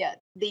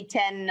 The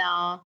 10.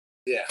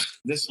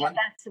 This one?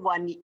 That's the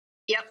one.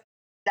 Yep.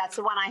 That's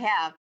the one I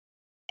have.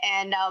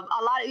 And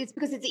it's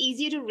because it's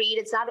easier to read.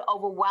 It's not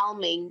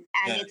overwhelming.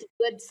 And it's a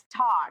good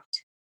start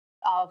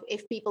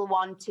if people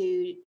want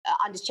to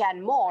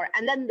understand more.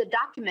 And then the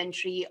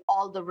documentary,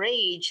 All the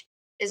Rage,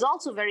 is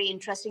also very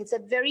interesting. It's a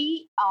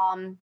very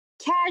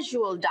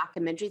casual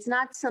documentary. It's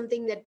not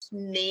something that's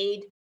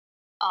made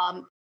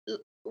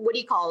what do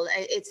you call it?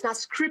 It's not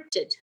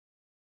scripted.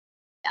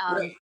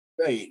 Right,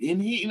 right.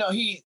 And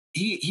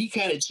he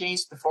kind of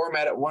changed the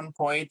format at one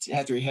point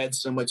after he had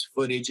so much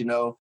footage,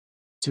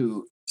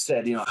 to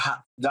said,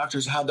 how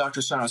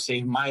Dr. Sarno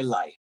saved my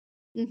life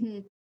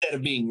instead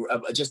of being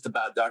just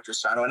about Dr.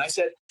 Sarno. And I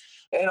said,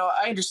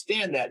 I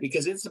understand that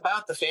because it's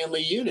about the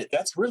family unit.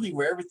 That's really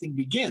where everything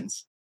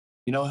begins.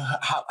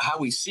 How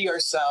we see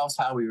ourselves,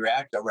 how we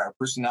react, our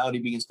personality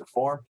begins to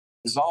form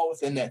is all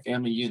within that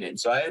family unit. And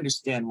so I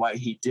understand why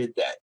he did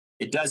that.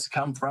 It does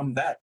come from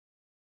that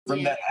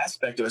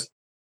aspect of us.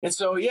 And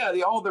so,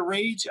 all the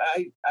rage,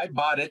 I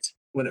bought it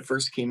when it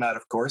first came out,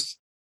 of course.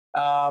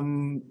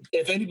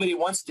 If anybody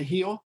wants to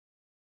heal,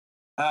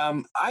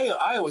 I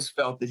always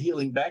felt that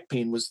Healing Back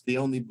Pain was the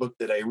only book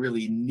that I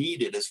really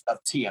needed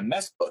of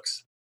TMS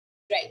books.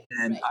 Right.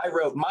 And I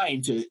wrote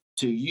mine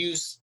to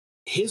use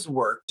his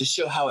work to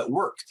show how it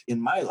worked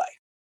in my life.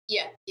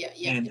 Yeah.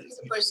 And it's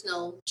a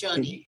personal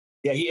journey.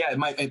 He had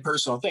my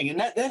personal thing. And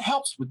that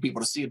helps with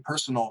people to see a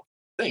personal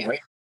thing,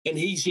 right? And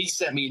he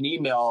sent me an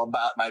email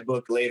about my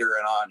book later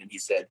on, and he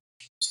said,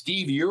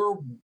 Steve,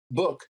 your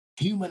book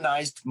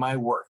humanized my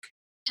work,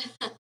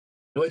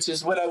 which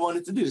is what I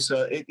wanted to do.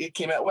 So it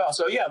came out well.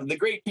 So The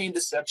Great Pain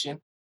Deception.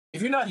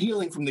 If you're not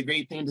healing from the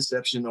Great Pain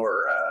Deception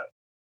or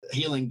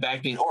Healing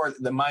Back Pain, or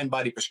The Mind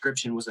Body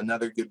Prescription was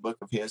another good book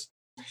of his,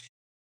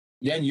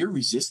 then you're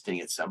resisting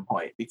at some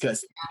point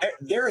because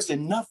there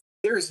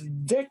is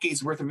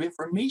decades worth of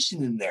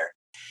information in there.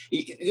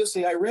 You'll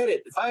say, I read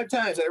it 5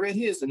 times. I read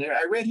his and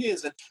I read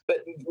his. But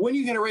when are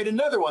you going to write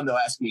another one? They'll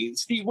ask me,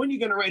 Steve, when are you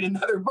going to write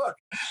another book?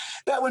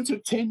 That one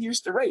took 10 years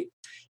to write.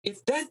 If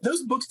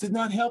those books did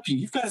not help you,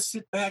 you've got to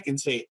sit back and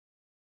say,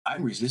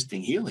 I'm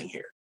resisting healing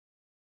here.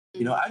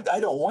 I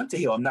don't want to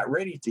heal. I'm not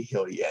ready to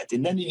heal yet.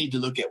 And then you need to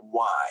look at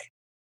why.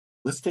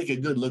 Let's take a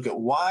good look at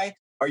why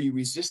are you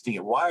resisting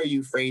it? Why are you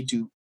afraid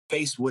to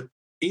face what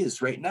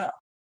is right now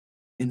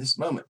in this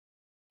moment?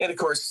 And of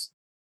course,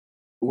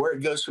 where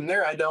it goes from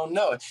there, I don't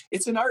know.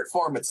 It's an art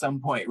form at some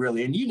point,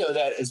 really. And you know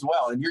that as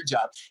well in your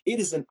job. It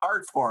is an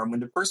art form.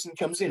 When the person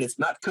comes in, it's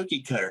not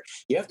cookie cutter.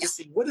 You have to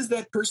see, what does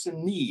that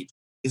person need?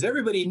 Because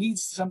everybody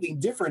needs something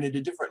different at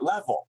a different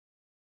level.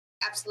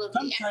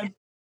 Absolutely. I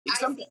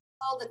see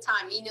all the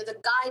time, the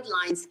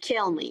guidelines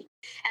kill me.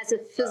 As a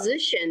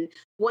physician,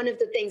 one of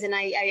the things, and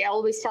I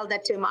always tell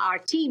that to our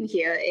team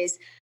here, is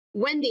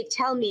when they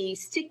tell me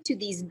stick to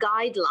these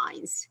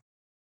guidelines,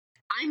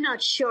 I'm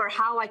not sure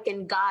how I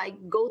can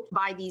go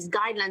by these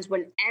guidelines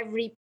when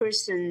every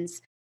person's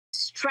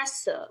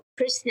stressor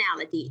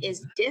personality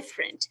is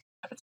different.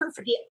 That's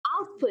perfect. The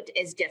output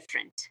is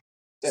different.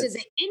 Yes. So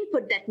the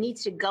input that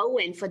needs to go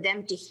in for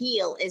them to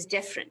heal is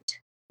different.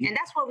 Yeah. And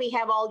that's why we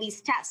have all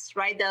these tests,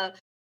 right? The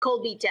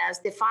Kolbe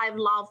test, the 5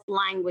 love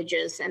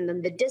languages, and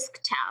then the DISC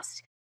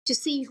test to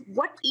see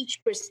what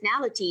each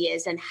personality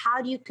is and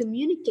how do you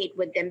communicate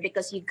with them,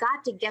 because you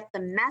got to get the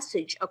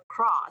message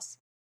across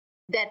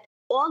that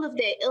all of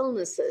their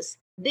illnesses,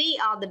 they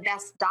are the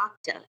best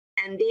doctor,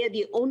 and they are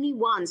the only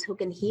ones who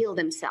can heal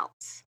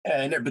themselves.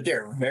 But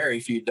there are very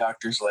few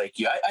doctors like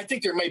you. I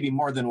think there may be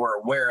more than we're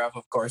aware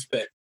of course,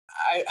 but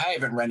I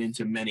haven't run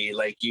into many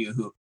like you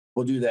who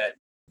will do that.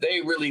 They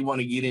really want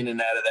to get in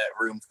and out of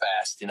that room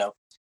fast.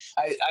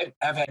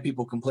 I've had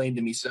people complain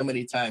to me so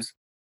many times.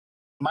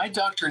 My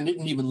doctor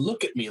didn't even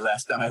look at me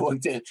last time I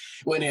went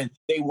in.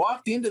 They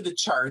walked into the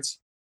charts,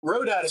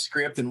 wrote out a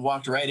script, and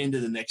walked right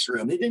into the next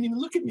room. They didn't even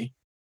look at me.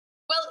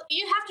 Well,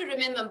 you have to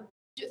remember,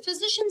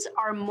 physicians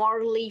are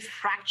morally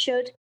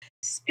fractured,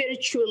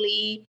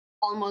 spiritually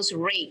almost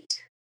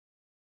raped,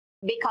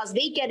 because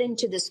they get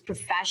into this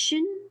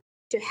profession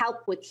to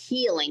help with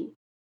healing.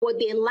 What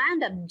they'll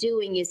end up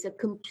doing is a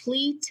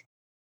complete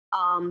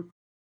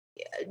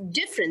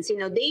difference.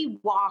 They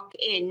walk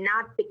in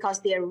not because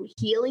they're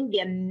healing,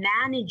 they're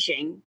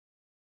managing.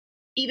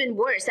 Even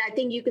worse, I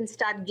think you can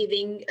start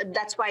giving,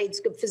 that's why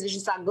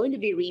physicians are going to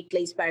be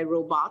replaced by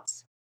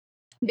robots.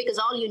 Because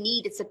all you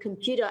need is a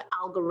computer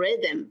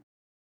algorithm,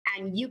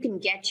 and you can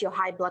get your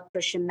high blood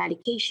pressure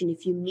medication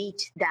if you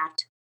meet that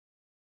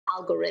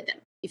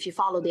algorithm, if you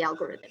follow the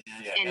algorithm.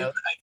 Yeah.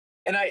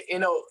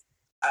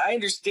 I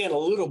understand a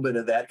little bit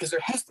of that because there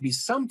has to be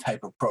some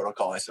type of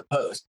protocol, I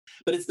suppose.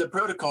 But it's the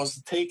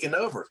protocols taken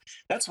over.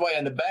 That's why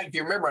on the back, if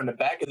you remember on the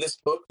back of this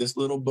book, this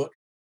little book,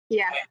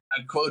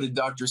 I quoted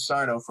Dr.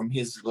 Sarno from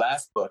his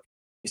last book.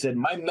 He said,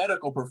 my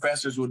medical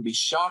professors would be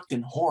shocked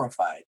and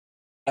horrified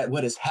at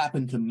what has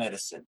happened to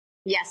medicine.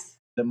 Yes.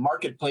 The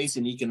marketplace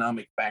and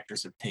economic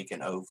factors have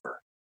taken over.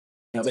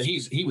 But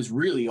he was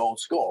really old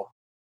school.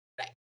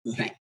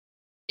 Right.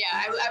 Yeah,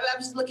 I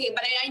was looking,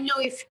 but I know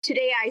if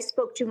today I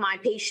spoke to my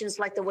patients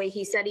like the way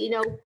he said,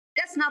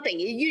 that's nothing.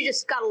 You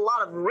just got a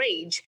lot of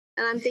rage.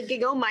 And I'm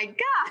thinking, oh my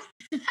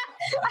God,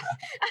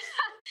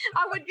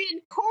 I would be in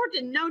court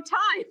in no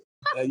time.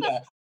 Yeah.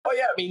 Oh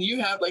yeah. I mean,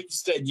 you have, like you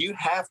said, you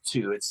have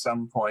to at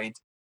some point.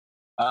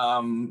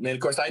 And of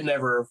course, I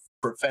never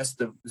professed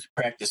to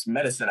practice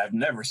medicine. I've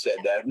never said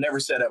that. I've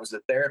never said I was a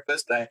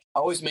therapist. I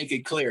always make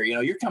it clear,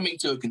 you're coming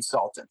to a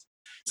consultant.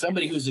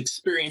 somebody who's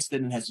experienced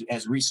it and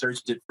has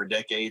researched it for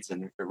decades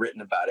and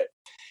written about it.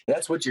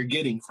 That's what you're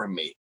getting from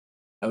me.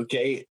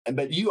 Okay.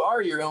 But you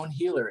are your own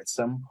healer at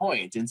some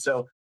point. And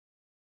so,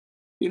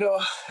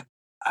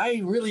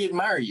 I really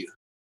admire you.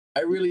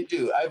 I really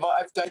do. I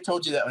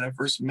told you that when I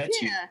first met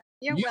you.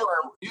 You're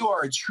welcome. You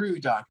are a true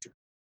doctor.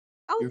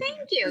 Oh,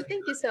 thank you.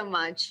 Thank you so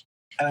much.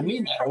 And I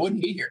mean that. I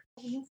wouldn't be here.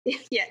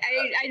 Yeah,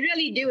 I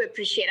really do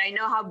appreciate it. I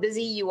know how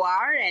busy you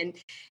are. And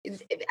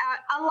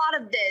a lot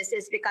of this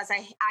is because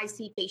I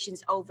see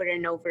patients over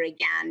and over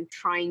again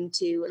trying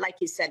to, like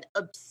you said,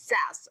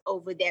 obsess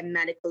over their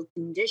medical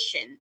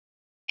condition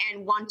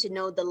and want to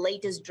know the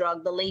latest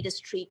drug, the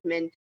latest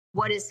treatment.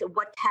 What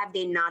have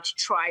they not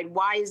tried?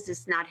 Why is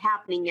this not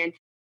happening? And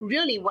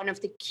really, one of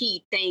the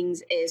key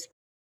things is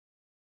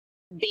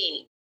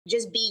be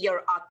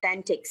your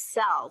authentic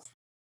self.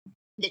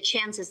 The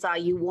chances are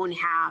you won't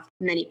have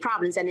many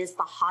problems. And it's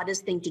the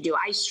hardest thing to do.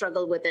 I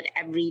struggle with it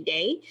every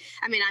day.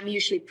 I mean, I'm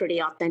usually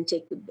pretty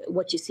authentic.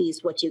 What you see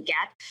is what you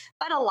get.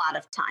 But a lot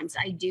of times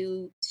I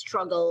do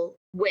struggle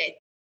with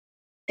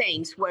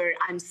things where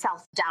I'm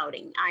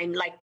self-doubting. I'm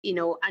like,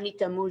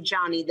 Anita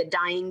Moorjani, the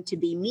Dying to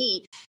Be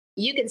Me.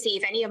 You can see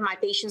if any of my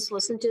patients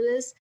listen to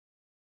this,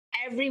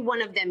 every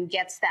one of them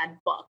gets that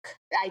book.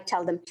 I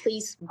tell them,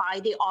 please buy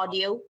the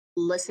audio,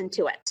 listen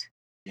to it.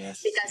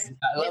 Yes. Because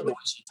I love the way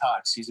she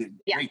talks. She's a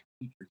great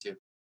speaker too.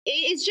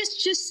 It's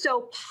just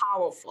so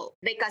powerful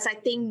because I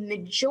think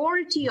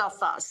majority of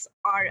us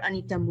are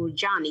Anita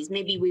Moorjanis.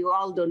 Maybe we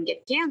all don't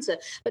get cancer,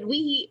 but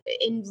we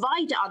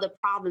invite other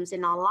problems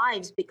in our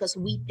lives because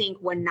we think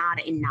we're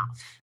not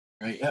enough.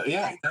 Right.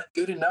 Yeah. Not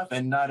good enough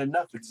and not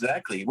enough.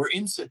 Exactly.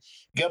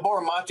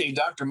 Gabor Mate,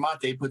 Dr.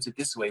 Mate puts it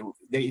this way.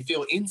 They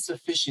feel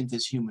insufficient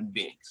as human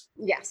beings.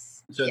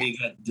 Yes. So they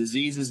got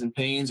diseases and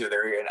pains, or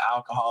they're an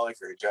alcoholic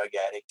or a drug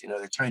addict.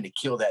 They're trying to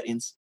kill that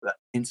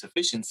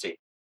insufficiency.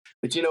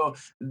 But,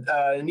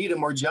 Anita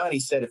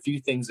Moorjani said a few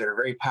things that are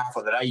very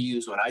powerful that I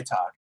use when I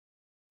talk.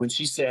 When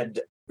she said,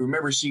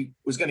 remember, she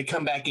was going to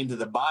come back into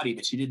the body,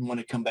 but she didn't want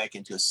to come back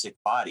into a sick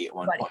body at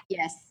one point.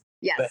 Yes.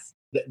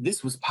 But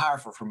this was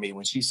powerful for me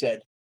when she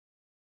said,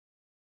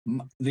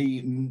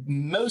 the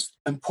most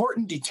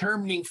important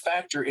determining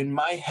factor in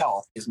my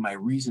health is my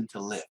reason to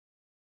live.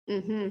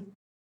 Mm-hmm.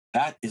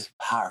 That is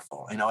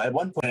powerful. At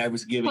one point I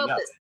was giving up.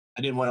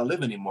 I didn't want to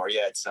live anymore.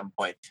 Yeah, at some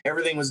point.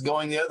 Everything was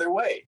going the other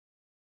way.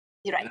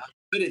 You're right.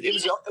 But it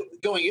was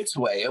going its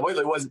way.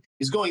 Whether it wasn't,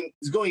 it's going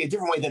a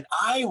different way than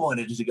I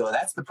wanted it to go.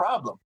 That's the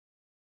problem.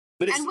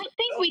 And we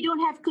think we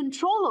don't have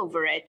control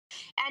over it.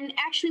 And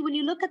actually, when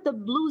you look at the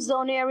blue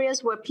zone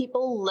areas where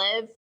people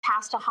live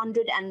past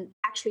 100 and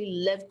actually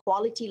live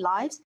quality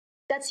lives,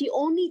 that's the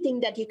only thing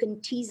that you can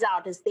tease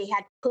out is they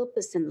had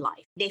purpose in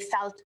life. They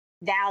felt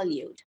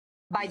valued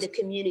by the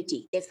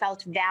community. They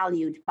felt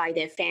valued by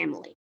their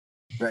family.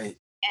 Right.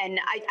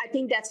 And I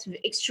think that's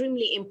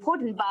extremely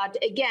important. But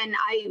again,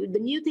 the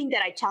new thing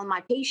that I tell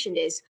my patient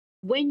is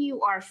when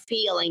you are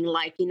feeling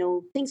like,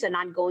 things are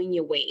not going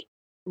your way,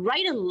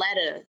 write a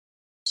letter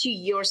to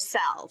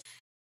yourself,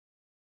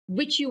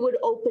 which you would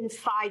open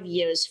 5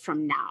 years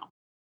from now.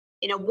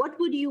 What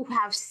would you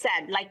have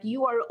said? Like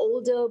you are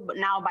older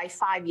now by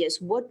 5 years.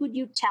 What would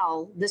you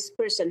tell this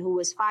person who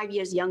is 5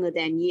 years younger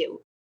than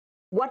you?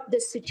 What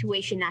this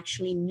situation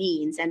actually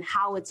means and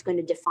how it's going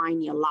to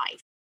define your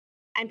life.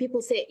 And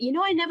people say,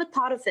 I never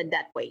thought of it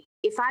that way.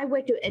 If I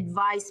were to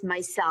advise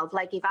myself,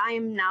 like if I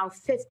am now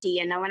 50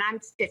 and when I'm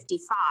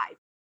 55,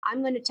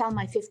 I'm going to tell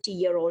my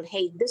 50-year-old,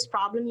 hey, this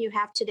problem you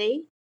have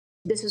today,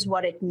 this is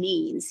what it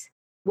means.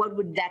 What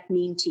would that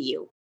mean to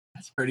you?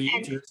 That's pretty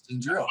interesting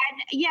drill.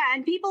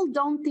 And people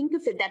don't think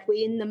of it that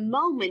way. In the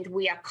moment,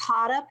 we are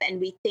caught up and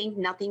we think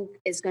nothing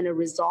is going to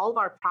resolve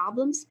our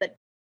problems. But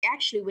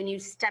actually, when you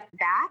step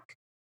back,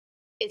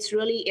 it's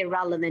really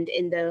irrelevant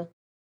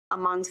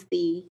amongst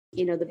the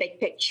big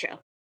picture.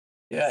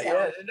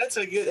 Yeah, that's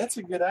a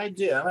good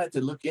idea. I'm gonna have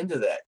to look into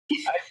that.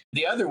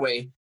 The other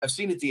way, I've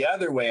seen it the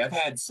other way. I've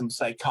had some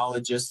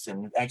psychologists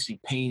and actually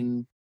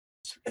pain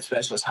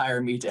specialists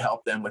hire me to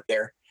help them with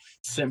their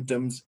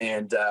symptoms,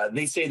 and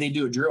they say they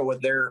do a drill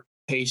with their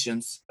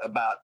patients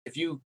about if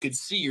you could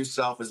see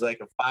yourself as like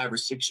a 5 or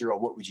 6 year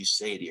old, what would you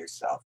say to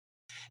yourself?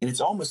 And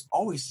it's almost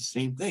always the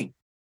same thing.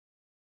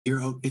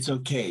 It's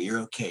okay. You're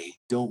okay.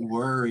 Don't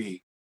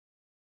worry.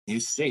 You're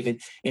safe.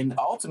 And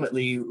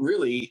ultimately,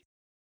 really,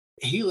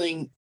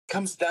 healing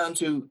comes down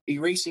to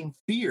erasing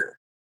fear.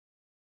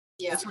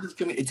 Yeah. That's what it's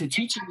coming to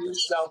teaching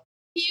yourself.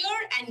 Fear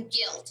and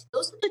guilt.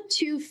 Those are the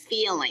two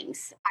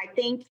feelings. I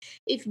think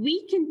if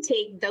we can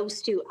take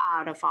those two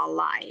out of our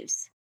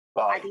lives,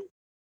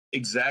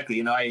 exactly.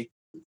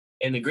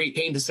 In the Great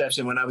Pain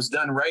Deception, when I was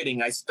done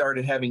writing, I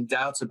started having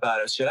doubts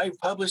about it. Should I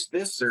publish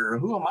this, or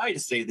who am I to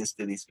say this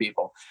to these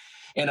people?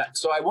 And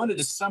so I wanted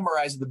to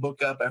summarize the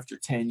book up after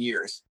 10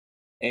 years.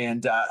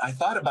 And I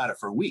thought about it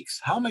for weeks.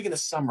 How am I going to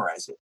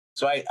summarize it?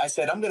 So I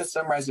said, I'm going to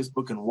summarize this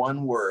book in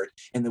one word,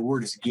 and the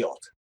word is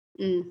guilt.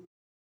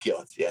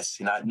 Guilt, yes,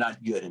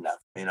 not good enough.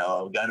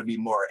 Got to be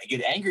more.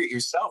 Get angry at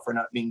yourself for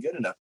not being good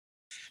enough.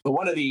 But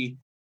one of the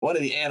one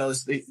of the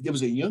analysts, there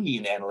was a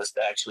Jungian analyst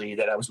actually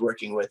that I was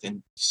working with,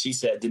 and she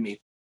said to me,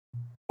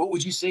 "What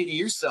would you say to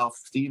yourself,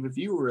 Steve, if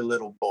you were a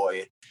little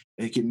boy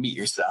and you could meet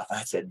yourself?"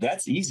 I said,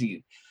 "That's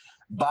easy.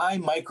 Buy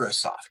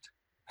Microsoft."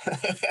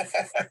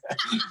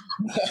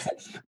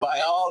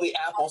 Buy all the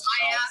Apple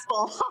stuff.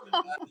 Apple.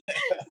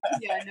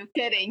 Yeah, no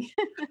kidding.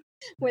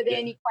 Were there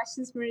any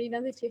questions,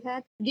 Marina, that you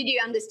had? Did you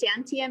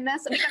understand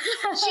TMS?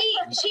 Because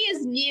she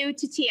is new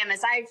to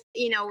TMS. I've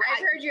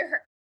heard you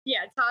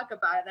talk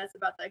about it. That's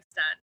about the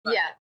extent. But.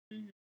 Yeah.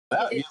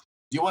 Well, do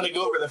you want to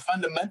go over the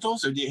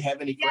fundamentals, or do you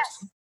have any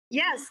questions?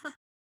 Yes.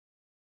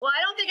 Well,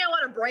 I don't think I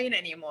want a brain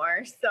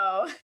anymore.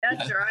 So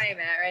that's where I'm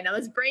at right now.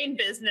 This brain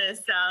business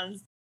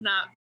sounds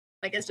not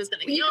like it's just going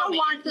to kill me.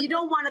 You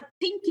don't want a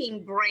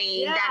thinking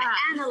brain that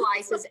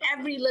analyzes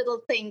every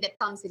little thing that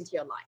comes into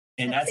your life.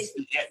 And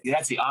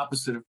that's the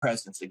opposite of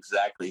presence,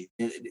 exactly.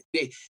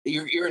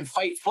 You're in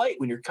fight flight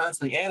when you're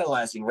constantly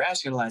analyzing,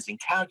 rationalizing,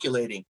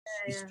 calculating.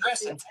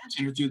 Stress and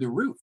tension are through the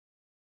roof.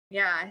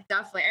 Yeah,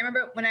 definitely. I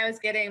remember when I was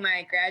getting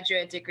my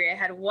graduate degree, I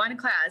had one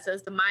class. It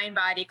was the mind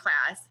body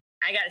class.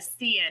 I got a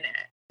C in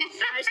it. And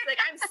I was like,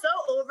 I'm so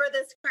over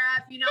this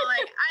crap.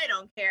 Like, I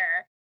don't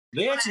care.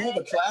 They actually have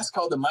a class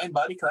called the mind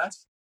body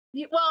class?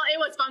 Well, it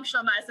was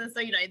functional medicine,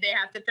 so they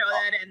have to throw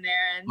that in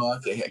there, and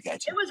okay, I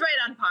got you. It was right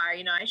on par.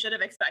 I should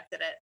have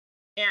expected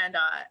it, and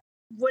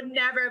would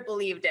never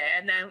believed it.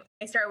 And then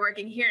I started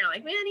working here, and I'm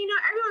like, man,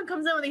 everyone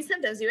comes in with these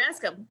symptoms. You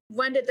ask them,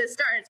 when did this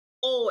start? It's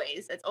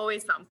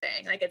always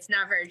something. Like, it's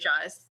never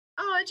just,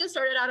 it just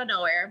started out of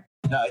nowhere.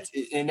 No,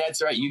 and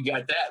that's right. You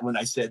got that when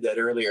I said that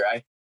earlier.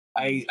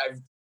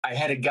 I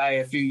had a guy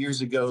a few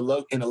years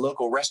ago in a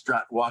local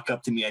restaurant walk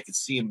up to me. I could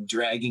see him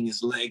dragging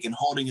his leg and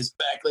holding his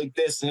back like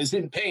this, and he's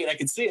in pain. I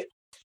could see it.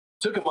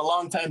 Took him a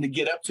long time to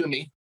get up to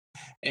me.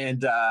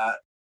 And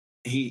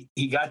he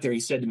got there.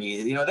 He said to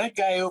me, that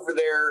guy over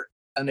there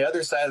on the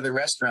other side of the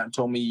restaurant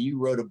told me you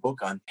wrote a book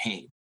on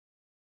pain.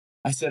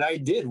 I said, I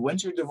did.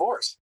 When's your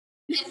divorce?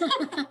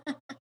 And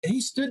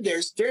he stood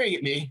there staring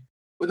at me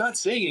without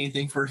saying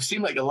anything for it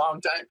seemed like a long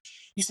time.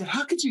 He said,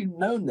 how could you have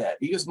known that?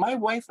 He goes, my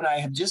wife and I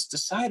have just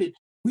decided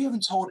we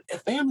haven't told a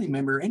family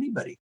member or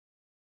anybody.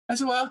 I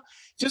said, well,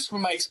 just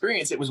from my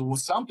experience, it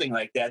was something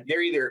like that.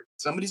 They're either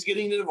somebody's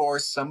getting a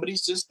divorce,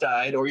 somebody's just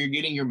died, or you're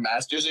getting your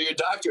master's or your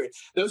doctorate.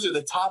 Those are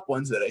the top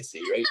ones that I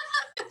see, right?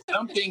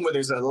 Something where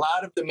there's a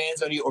lot of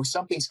demands on you, or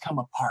something's come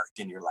apart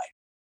in your life.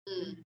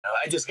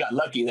 I just got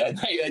lucky that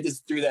night. I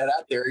just threw that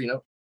out there,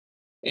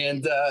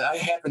 and I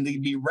happened to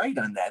be right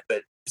on that.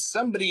 But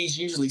somebody's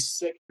usually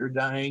sick or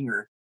dying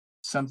or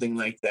something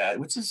like that,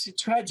 which is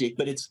tragic,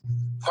 but it's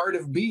part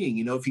of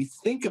being. If you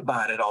think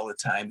about it all the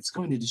time, it's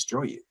going to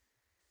destroy you.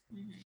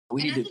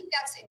 I think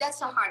that's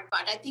the hard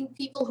part. I think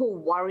people who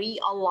worry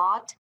a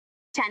lot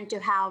tend to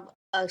have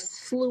a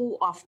slew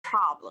of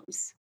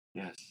problems.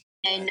 Yes.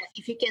 And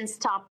if you can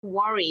stop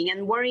worrying,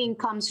 and worrying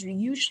comes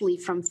usually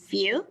from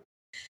fear.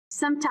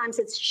 Sometimes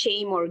it's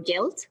shame or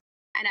guilt.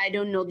 And I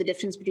don't know the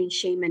difference between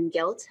shame and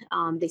guilt.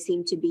 They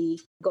seem to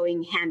be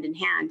going hand in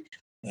hand.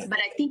 Yeah. But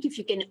I think if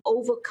you can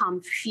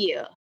overcome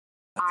fear,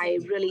 I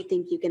really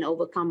think you can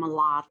overcome a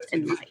lot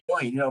in life.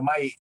 Point.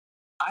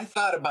 I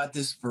thought about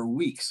this for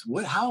weeks.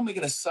 How am I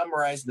going to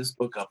summarize this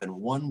book up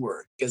in one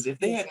word? Because if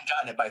they hadn't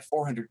gotten it by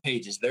 400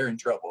 pages, they're in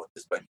trouble at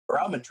this point. Or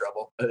I'm in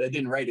trouble. I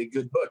didn't write a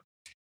good book.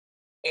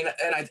 And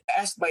I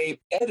asked my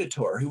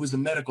editor, who was a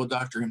medical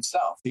doctor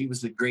himself. He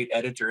was a great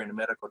editor and a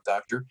medical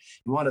doctor,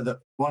 one of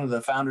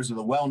the founders of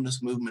the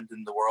wellness movement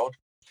in the world.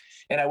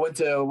 And I went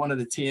to one of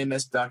the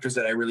TMS doctors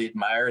that I really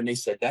admire, and they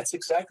said, that's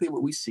exactly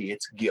what we see.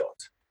 It's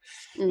guilt.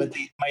 But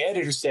my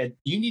editor said,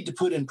 you need to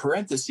put in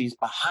parentheses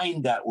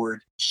behind that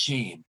word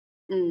shame,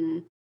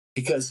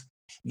 because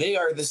they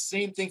are the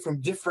same thing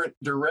from different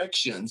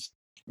directions.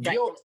 Right.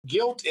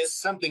 Guilt is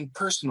something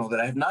personal that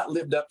I have not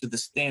lived up to the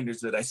standards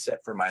that I set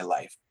for my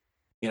life.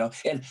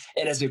 And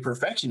as a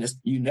perfectionist,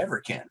 you never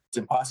can. It's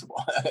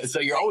impossible. So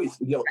you're always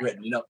guilt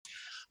ridden.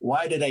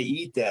 Why did I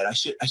eat that? I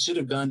should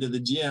have gone to the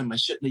gym. I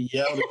shouldn't have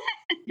yelled.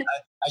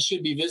 I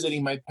should be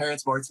visiting my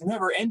parents more. It's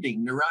never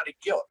ending neurotic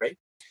guilt, right?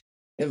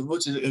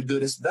 Which is a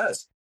Buddhist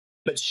does.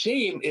 But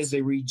shame is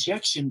a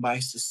rejection by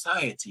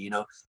society.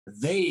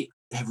 They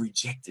have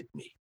rejected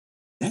me.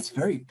 That's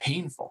very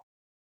painful.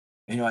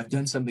 I've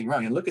done something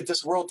wrong. And look at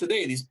this world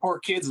today. These poor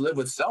kids live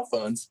with cell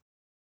phones.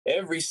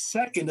 Every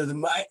second of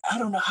them, I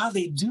don't know how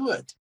they do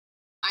it.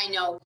 I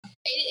know.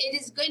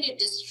 It is going to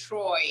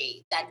destroy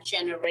that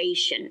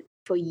generation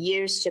for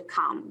years to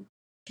come.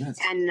 Yes.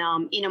 And,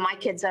 my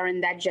kids are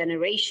in that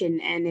generation.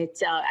 And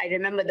I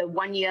remember the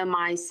 1 year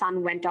my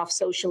son went off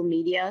social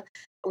media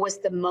was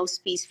the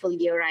most peaceful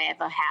year I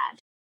ever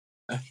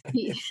had.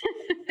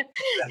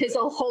 His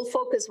whole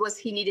focus was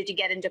he needed to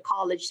get into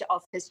college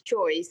of his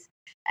choice.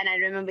 And I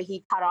remember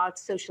he cut out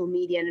social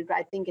media, and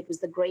I think it was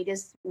the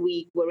greatest.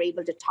 We were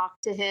able to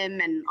talk to him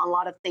and a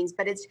lot of things,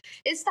 but it's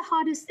the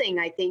hardest thing,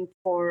 I think,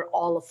 for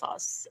all of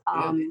us.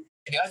 You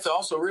have to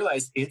also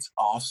realize it's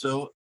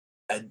also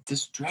a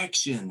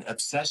distraction,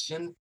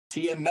 obsession,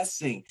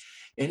 TMSing.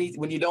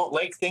 When you don't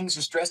like things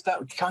or stressed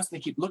out, you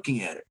constantly keep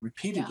looking at it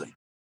repeatedly.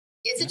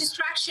 It's a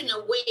distraction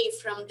away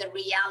from the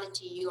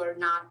reality you're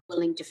not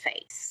willing to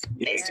face.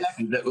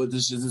 Exactly.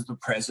 This is the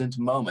present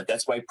moment.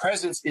 That's why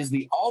presence is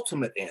the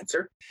ultimate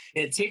answer.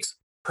 And it takes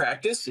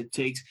practice.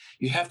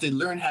 You have to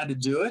learn how to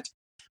do it.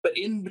 But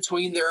in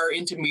between, there are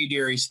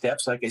intermediary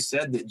steps. Like I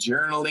said, that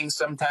journaling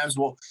sometimes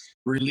will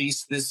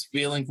release this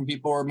feeling from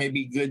people, or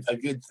maybe a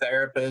good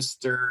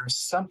therapist or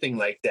something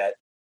like that.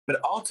 But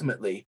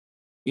ultimately,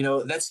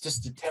 that's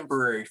just a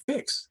temporary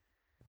fix.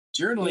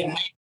 Journaling,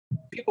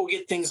 people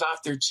get things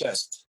off their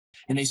chest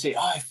and they say,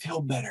 "Oh, I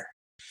feel better."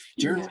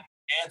 Journaling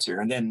answer.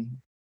 And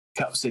then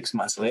 6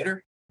 months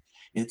later,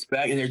 it's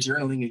back and they're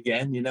journaling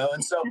again,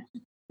 And so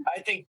I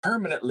think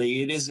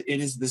permanently it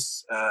is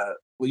this,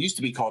 what used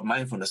to be called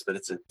mindfulness, but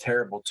it's a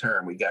terrible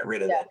term. We got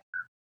rid of that.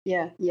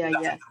 Yeah. The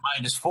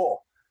mind is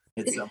full.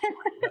 It's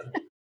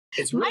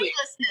it's really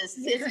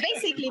mindlessness.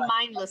 It's basically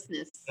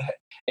mindlessness.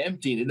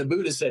 Empty. And the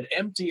Buddha said,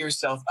 empty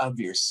yourself of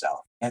yourself.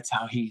 That's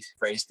how he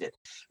phrased it,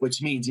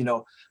 which means,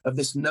 of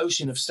this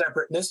notion of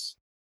separateness.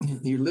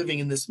 You're living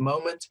in this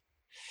moment.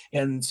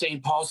 And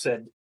St. Paul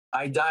said,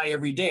 I die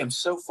every day. I'm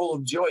so full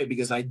of joy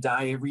because I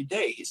die every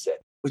day, he said,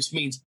 which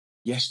means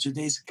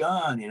yesterday's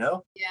gone, Yeah.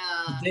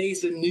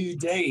 Today's a new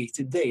day,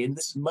 today, in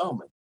this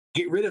moment.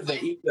 Get rid of the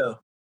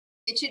ego.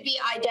 It should be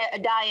I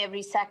die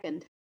every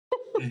second.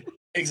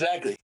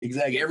 Exactly.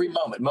 Every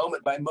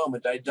moment by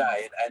moment, I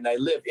die, and I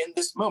live in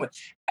this moment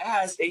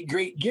as a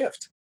great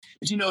gift.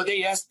 But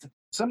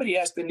somebody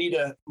asked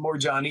Anita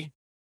Moorjani,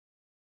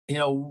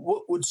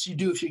 what would she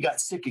do if she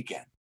got sick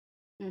again?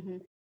 Mm-hmm.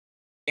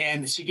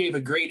 And she gave a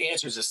great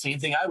answer. It's the same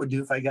thing I would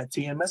do if I got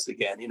TMS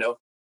again.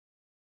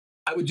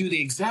 I would do the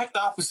exact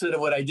opposite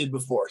of what I did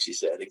before, she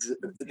said.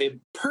 The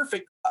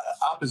perfect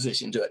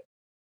opposition to it.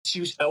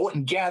 I went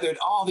and gathered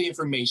all the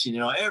information,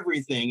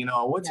 everything,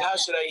 how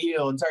should I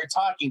heal, and start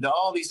talking to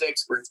all these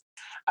experts.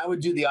 I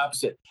would do the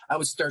opposite. I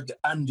would start to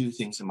undo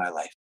things in my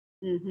life.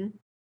 Mm-hmm.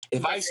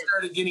 If I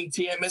started getting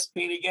TMS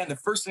pain again, the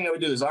first thing I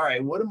would do is, all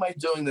right, what am I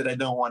doing that I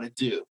don't want to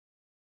do?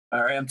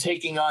 All right, I'm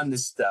taking on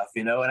this stuff,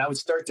 and I would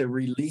start to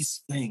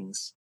release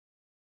things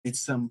at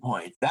some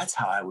point. That's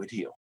how I would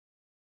heal.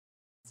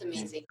 It's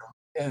amazing.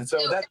 And so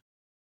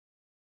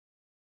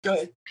go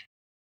ahead.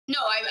 No,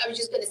 I was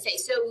just going to say,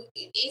 so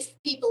if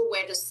people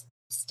were to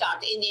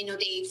start and,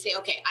 they say,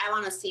 okay, I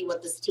want to see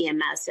what this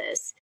TMS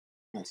is.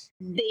 Yes.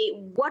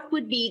 What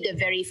would be the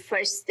very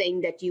first thing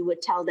that you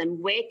would tell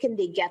them? Where can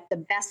they get the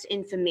best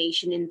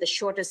information in the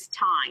shortest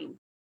time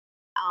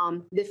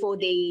before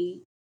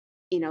they,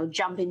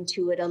 jump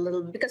into it a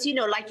little? Because,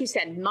 like you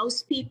said,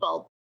 most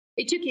people,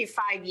 it took you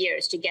 5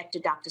 years to get to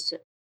Dr.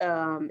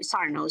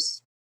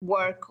 Sarno's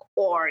work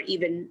or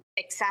even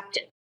accept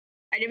it.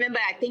 I remember,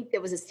 I think there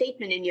was a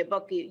statement in your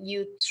book,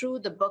 you threw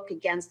the book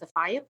against the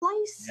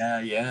fireplace.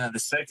 Yeah. The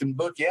second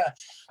book. Yeah.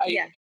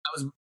 I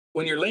was,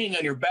 when you're laying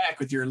on your back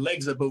with your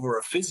legs up over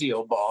a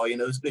physio ball,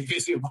 those big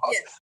physio balls.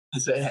 Yes. I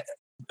said,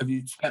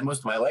 I've spent most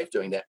of my life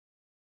doing that.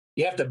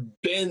 You have to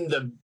bend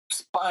the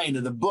spine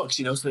of the books,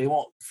 so they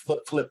won't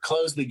flip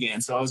closed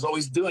again. So I was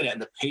always doing that,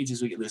 and the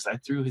pages would get loose. I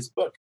threw his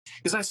book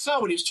because I saw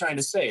what he was trying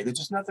to say. There's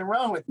just nothing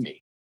wrong with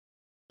me.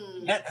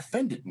 That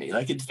offended me,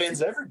 like it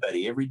offends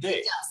everybody every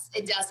day.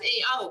 It does.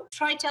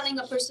 Try telling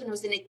a person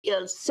who's in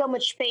so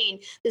much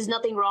pain, there's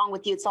nothing wrong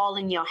with you, it's all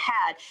in your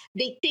head.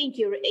 They think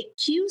you're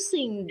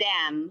accusing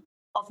them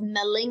of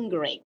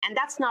malingering, and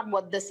that's not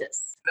what this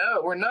is.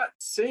 No, we're not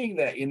saying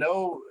that,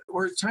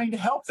 we're trying to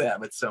help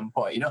them at some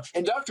point,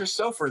 And Dr.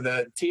 Sofer,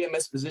 the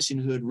TMS physician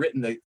who had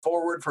written the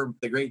foreword for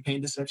The Great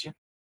Pain Deception,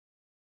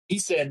 he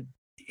said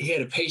he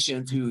had a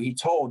patient who he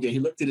told, he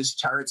looked at his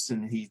charts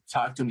and he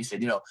talked to him. He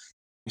said,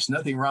 there's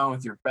nothing wrong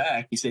with your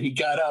back. He said he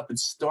got up and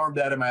stormed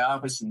out of my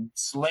office and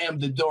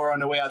slammed the door on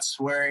the way out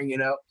swearing,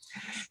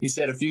 He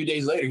said a few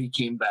days later he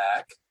came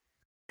back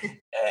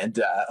and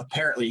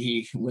apparently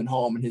he went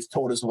home and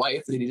told his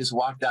wife that he just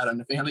walked out on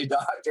the family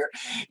doctor.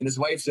 And his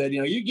wife said,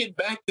 you get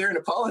back there and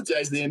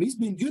apologize to him. He's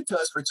been good to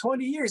us for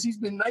 20 years. He's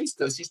been nice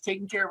to us. He's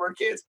taking care of our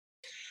kids.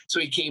 So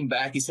he came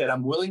back. He said,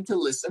 I'm willing to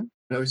listen.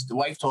 The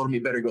wife told him he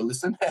better go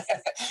listen.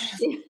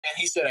 And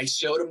he said, I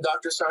showed him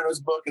Dr. Sarno's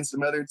book and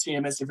some other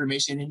TMS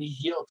information, and he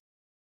healed.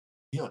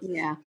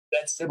 Yeah.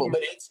 That's simple. Yeah.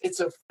 But it's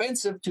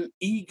offensive to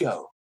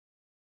ego.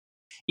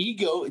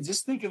 Ego,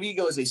 just think of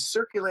ego as a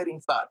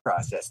circulating thought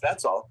process.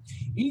 That's all.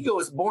 Ego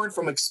is born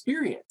from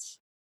experience.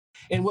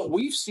 And what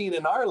we've seen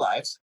in our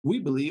lives, we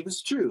believe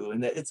is true,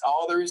 and that it's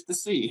all there is to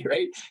see,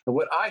 right? And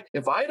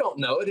if I don't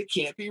know it, it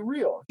can't be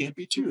real. It can't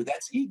be true.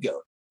 That's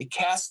ego. It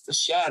casts a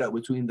shadow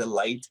between the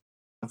light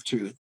of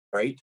truth,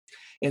 right?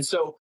 And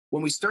so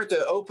when we start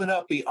to open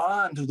up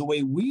beyond the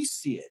way we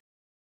see it,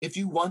 if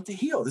you want to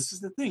heal, this is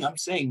the thing. I'm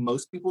saying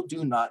most people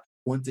do not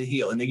want to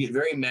heal. And they get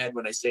very mad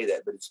when I say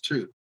that, but it's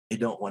true. They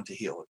don't want to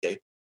heal, okay?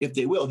 If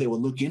they will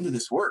look into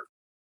this work.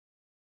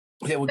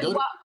 They will go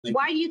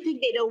why do you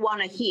think they don't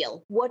want to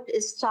heal? What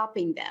is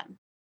stopping them?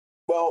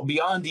 Well,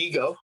 beyond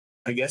ego,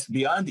 I guess,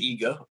 beyond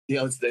ego,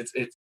 it's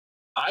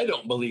I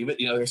don't believe it,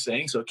 they're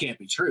saying, so it can't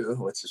be true.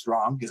 What's just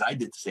wrong? Because I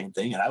did the same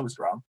thing and I was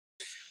wrong.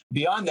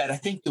 Beyond that, I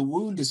think the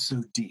wound is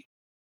so deep.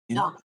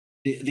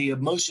 The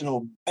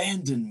emotional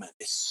abandonment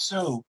is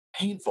so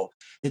painful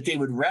that they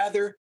would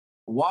rather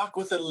walk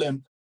with a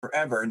limp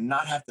forever and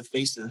not have to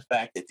face the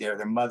fact that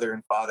their mother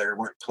and father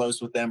weren't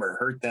close with them or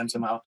hurt them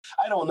somehow.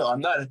 I don't know. I'm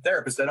not a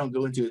therapist. I don't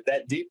go into it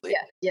that deeply.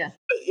 Yeah.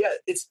 But yeah,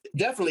 it's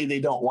definitely they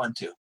don't want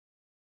to.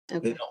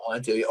 Okay. They don't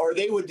want to. Or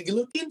they would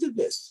look into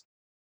this,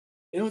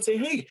 and say,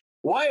 hey,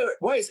 why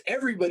is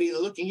everybody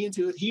looking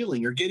into it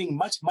healing or getting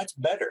much, much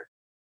better?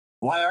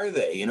 Why are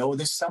they?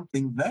 There's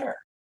something there.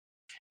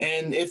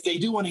 And if they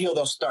do want to heal,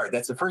 they'll start.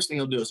 That's the first thing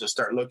they'll do is they'll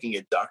start looking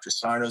at Dr.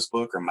 Sarno's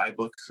book or my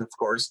books, of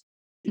course.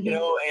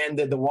 And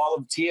the wall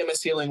of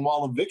TMS Healing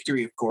Wall of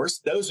Victory, of course.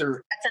 That's an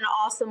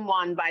awesome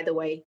one, by the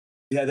way.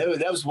 Yeah,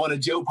 that was one of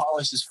Joe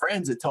Polish's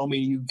friends that told me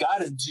you got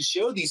to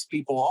show these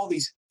people all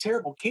these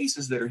terrible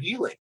cases that are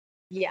healing.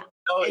 Yeah,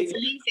 it's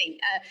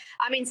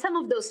amazing. Some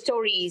of those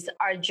stories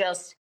are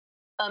just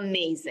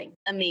amazing.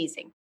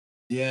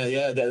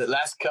 Yeah. The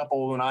last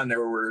couple went on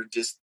there were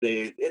just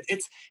they're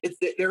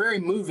very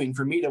moving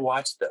for me to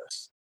watch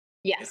those.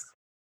 Yes.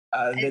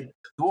 The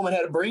woman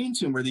had a brain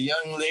tumor, the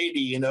young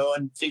lady, and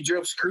they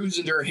drove screws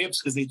into her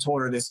hips because they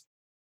told her this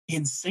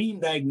insane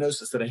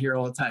diagnosis that I hear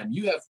all the time.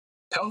 You have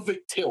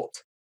pelvic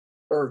tilt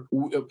or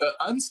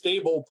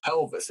unstable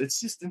pelvis. It's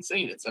just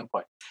insane at some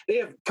point. They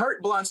have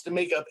carte blanche to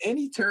make up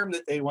any term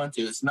that they want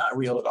to. It's not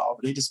real at all,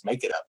 but they just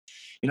make it up.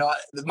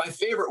 My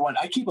favorite one,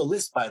 I keep a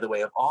list, by the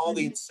way, of all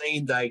the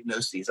insane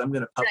diagnoses. I'm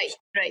going to publish.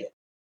 Right.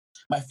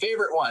 My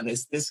favorite one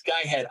is this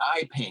guy had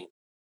eye pain,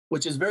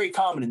 which is very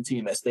common in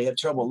TMS. They have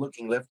trouble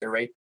looking left or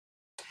right.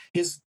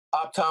 His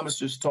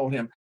optometrist told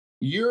him,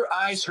 your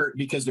eyes hurt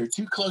because they're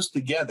too close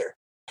together.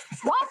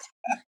 What?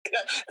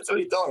 That's what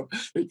he told him.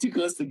 They're too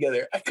close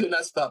together. I could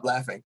not stop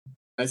laughing.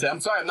 I said, I'm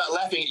sorry, I'm not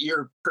laughing at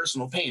your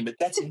personal pain, but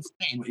that's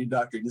insane what your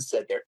doctor just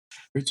said there.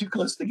 They're too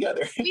close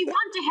together. We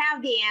want to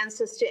have the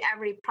answers to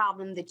every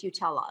problem that you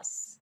tell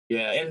us.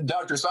 Yeah, and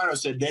Dr. Sarno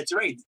said, that's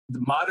right.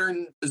 The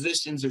modern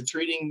physicians are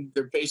treating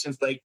their patients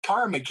like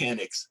car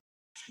mechanics.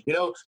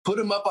 Put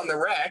them up on the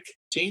rack,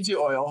 change the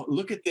oil,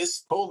 look at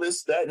this, pull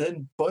this, that, and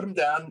then put them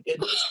down.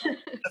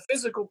 The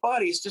physical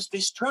body is just a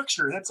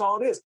structure. That's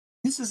all it is.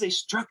 This is a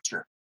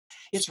structure.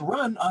 It's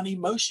run on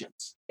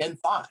emotions and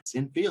thoughts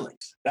and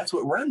feelings. That's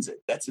what runs it.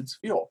 That's its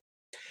fuel.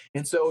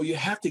 And so you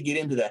have to get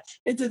into that,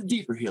 into the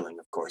deeper healing,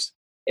 of course.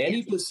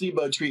 Any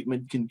placebo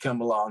treatment can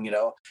come along,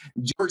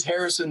 George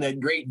Harrison, that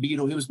great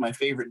Beatle, he was my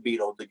favorite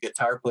Beatle, the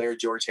guitar player,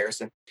 George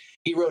Harrison.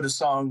 He wrote a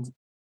song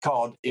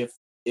called If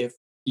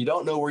You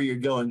Don't Know Where You're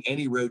Going,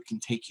 Any Road Can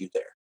Take You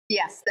There.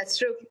 Yes, that's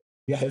true.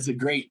 Yeah, it's a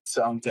great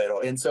song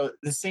title. And so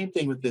the same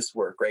thing with this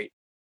work, right?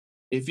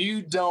 If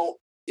you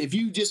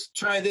just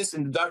try this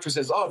and the doctor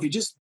says, if you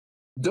just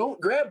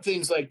don't grab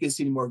things like this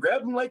anymore,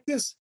 grab them like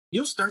this,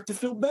 you'll start to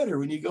feel better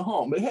when you go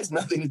home. It has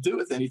nothing to do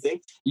with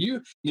anything.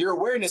 Your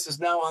awareness is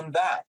now on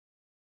that.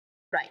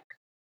 Right.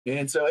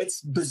 And so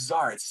it's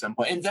bizarre at some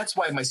point. And that's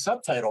why my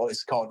subtitle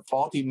is called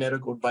Faulty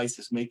Medical Advice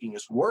is Making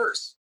Us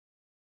Worse.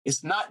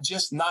 It's not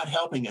just not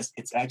helping us,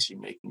 it's actually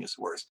making us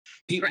worse.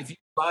 People, If you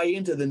buy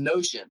into the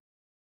notion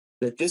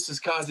that this is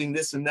causing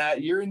this and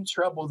that, you're in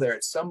trouble there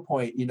at some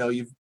point.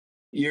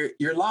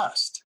 You're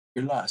lost.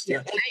 You're lost.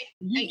 Yeah.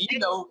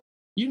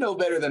 You know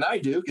better than I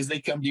do because they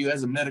come to you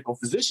as a medical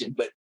physician,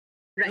 but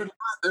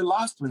they're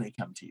lost when they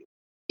come to you.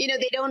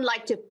 They don't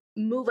like to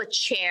move a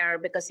chair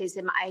because they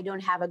say, I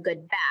don't have a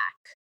good back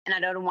and I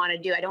don't want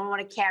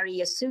to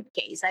carry a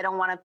suitcase. I don't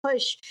want to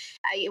push.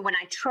 When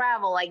I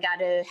travel, I got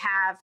to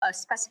have a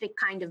specific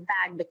kind of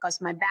bag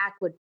because my back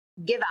would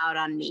give out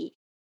on me.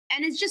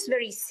 And it's just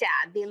very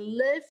sad. They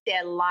live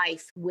their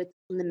life with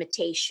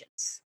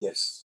limitations.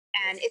 Yes.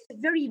 And it's a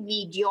very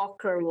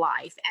mediocre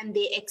life. And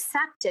they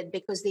accept it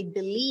because they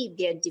believe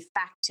they're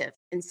defective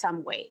in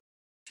some way.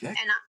 Okay.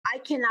 And I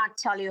cannot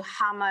tell you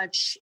how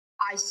much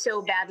I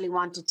so badly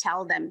want to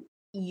tell them,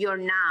 you're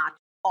not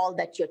all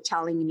that you're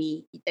telling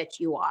me that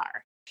you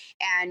are.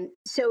 And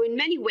so in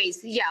many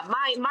ways,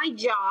 my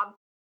job,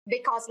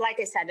 because like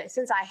I said,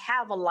 since I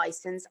have a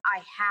license, I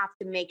have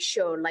to make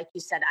sure, like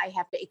you said, I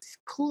have to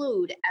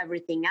exclude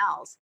everything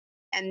else.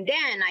 And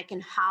then I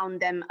can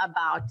hound them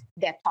about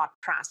their thought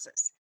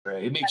process.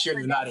 Right. Make sure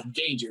they're not in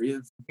danger.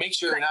 Make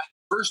sure they're not,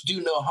 first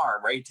do no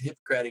harm, right?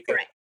 Hippocratic.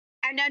 Right.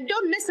 And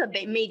don't miss a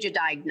major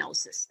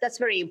diagnosis. That's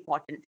very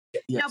important.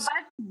 Yes. Now,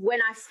 but when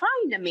I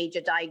find a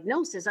major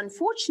diagnosis,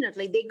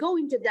 unfortunately, they go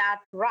into that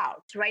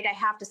route, right? I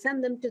have to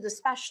send them to the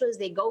specialist.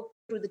 They go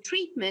through the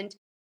treatment.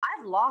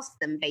 I've lost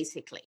them,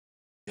 basically.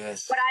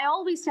 Yes. What I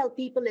always tell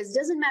people is,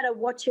 doesn't matter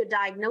what your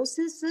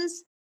diagnosis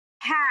is,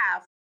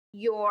 have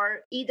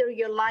either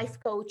your life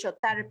coach or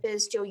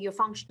therapist or your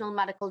functional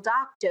medical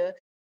doctor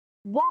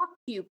walk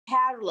you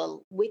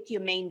parallel with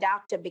your main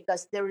doctor,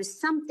 because there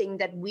is something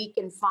that we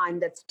can find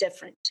that's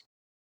different.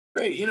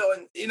 Right.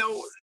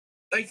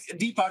 Like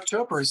Deepak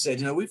Chopra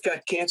said, we've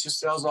got cancer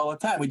cells all the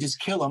time. We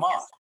just kill them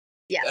off.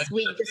 Yes,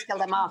 we just kill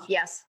them off.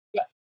 Yes.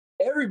 Yeah.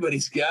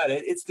 Everybody's got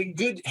it. It's the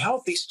good,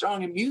 healthy,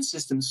 strong immune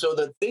system. So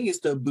the thing is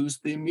to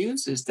boost the immune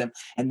system.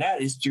 And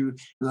that is through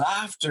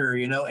laughter,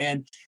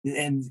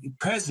 and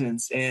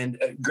presence and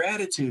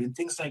gratitude and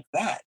things like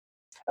that.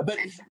 But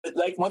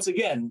like, once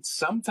again,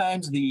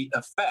 sometimes the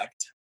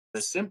effect,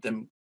 the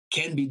symptom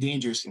can be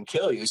dangerous and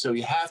kill you. So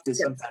you have to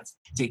sometimes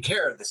take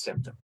care of the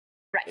symptom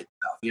itself.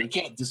 You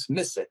can't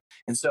dismiss it.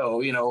 And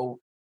so,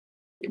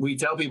 we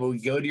tell people,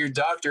 go to your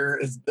doctor,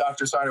 as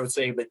Dr. Sarno would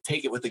say, but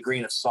take it with a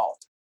grain of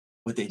salt.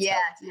 What they tell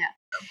you.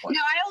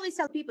 I always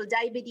tell people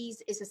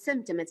diabetes is a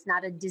symptom. It's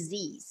not a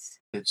disease.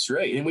 That's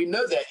right. And we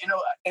know that,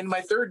 in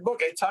my third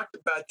book, I talked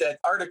about that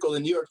article the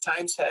New York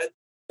Times had.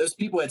 Those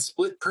people had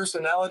split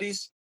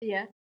personalities.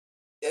 Yeah.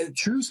 And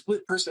true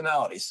split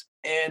personalities.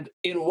 And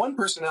in one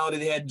personality,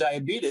 they had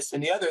diabetes,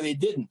 and the other, they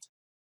didn't.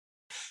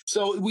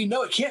 So we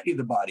know it can't be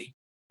the body.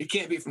 It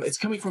can't be it's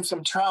coming from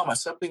some trauma.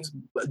 Something's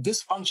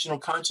dysfunctional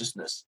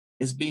consciousness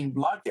is being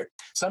blocked there.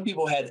 Some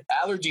people had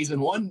allergies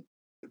in one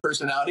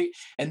personality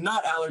and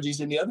not allergies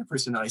in the other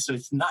personality. So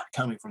it's not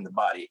coming from the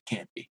body. It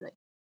can't be.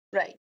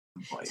 Right.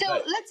 So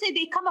let's say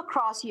they come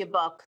across your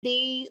book,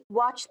 they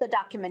watch the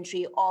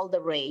documentary, All the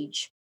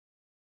Rage,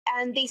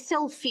 and they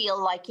still feel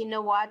like, you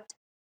know what?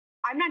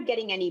 I'm not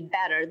getting any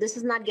better. This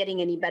is not getting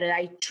any better.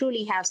 I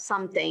truly have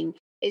something.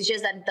 It's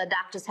just that the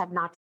doctors have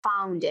not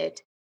found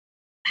it.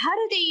 How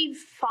do they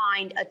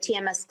find a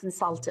TMS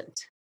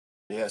consultant?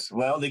 Yes,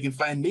 well, they can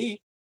find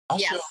me.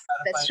 Yes,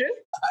 that's true.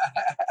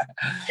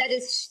 That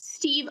is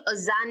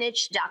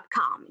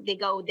steveozanich.com. They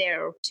go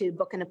there to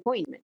book an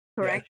appointment,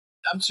 correct?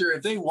 Yeah, I'm sure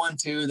if they want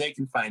to, they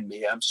can find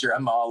me. I'm sure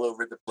I'm all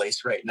over the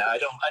place right now. I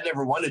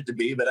never wanted to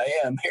be, but I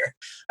am here.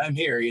 I'm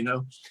here,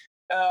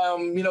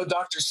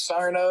 Dr.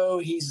 Sarno,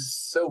 he's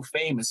so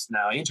famous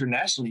now,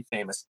 internationally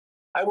famous.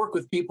 I work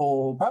with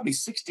people, probably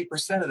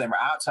 60% of them are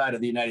outside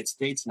of the United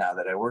States now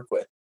that I work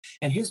with.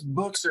 And his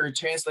books are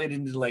translated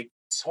into like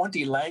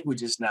 20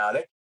 languages now.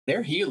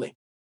 They're healing.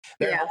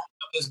 They're holding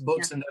up his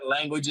books in their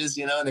languages,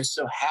 and they're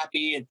so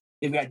happy, and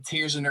they've got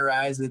tears in their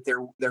eyes that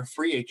they're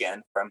free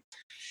again from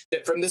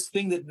this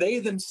thing that they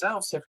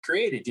themselves have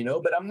created,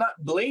 But I'm not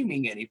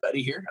blaming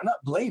anybody here. I'm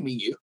not blaming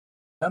you.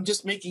 I'm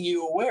just making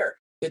you aware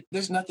that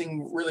there's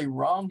nothing really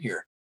wrong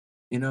here,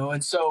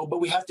 And so, but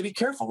we have to be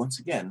careful. Once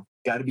again,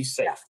 got to be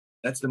safe. Yeah.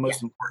 That's the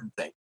most important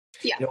thing.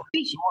 Yeah,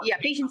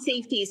 patient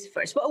safety is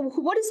first. But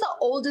what is the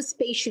oldest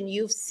patient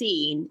you've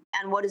seen,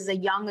 and what is the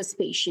youngest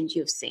patient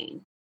you've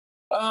seen?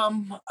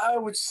 I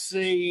would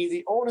say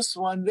the oldest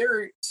one, there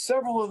are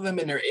several of them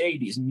in their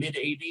 80s, mid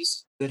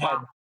 80s, that had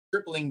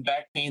crippling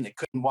back pain, that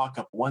couldn't walk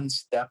up one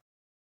step,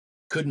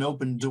 couldn't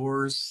open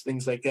doors,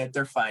 things like that.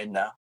 They're fine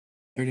now.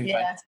 They're doing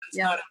fine. It's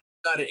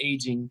not an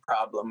aging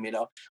problem,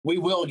 We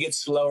will get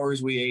slower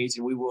as we age,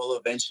 and we will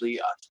eventually,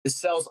 the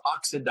cells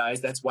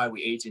oxidize. That's why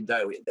we age and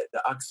die.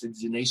 The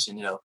oxygenation,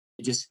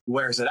 it just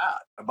wears it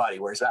out. Our body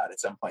wears out at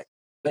some point.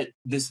 But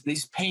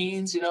these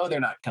pains, they're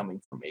not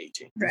coming from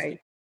aging. Right.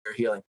 They're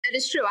healing. That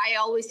is true. I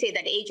always say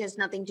that age has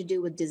nothing to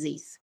do with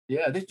disease.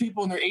 Yeah, there's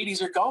people in their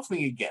 80s are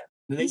golfing again.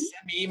 They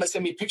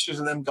send me pictures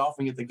of them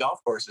golfing at the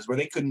golf courses where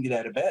they couldn't get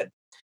out of bed.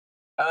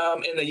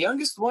 And the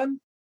youngest one,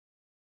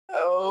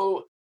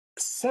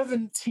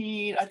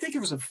 17, I think it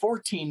was a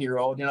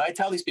 14-year-old. I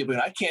tell these people,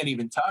 I can't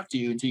even talk to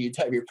you until you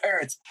tell your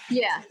parents.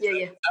 Yeah.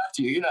 Talk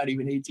to you. You're not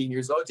even 18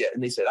 years old yet.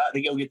 And they said,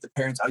 they go get the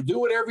parents. I'll do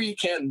whatever you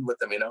can with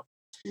them,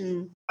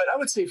 But I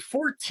would say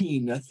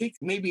 14, I think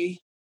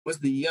maybe was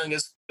the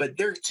youngest, but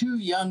they're too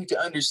young to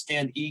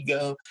understand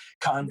ego,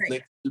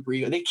 conflict,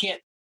 superego.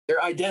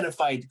 They're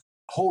identified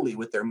wholly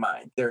with their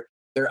mind. They're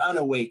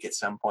unawake at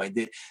some point.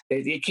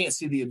 They can't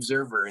see the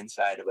observer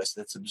inside of us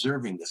that's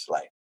observing this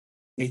life.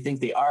 They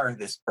think they are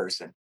this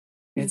person.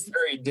 It's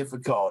very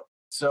difficult.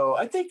 So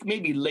I think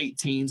maybe late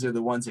teens are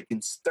the ones that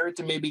can start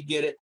to maybe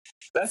get it.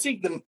 But I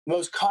think the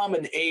most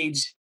common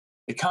age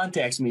that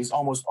contacts me is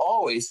almost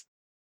always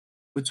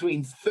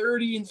between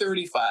 30 and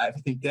 35. I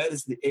think that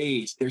is the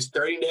age. They're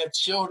starting to have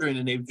children,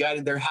 and they've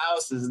got their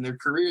houses, and their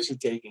careers are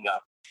taking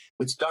off,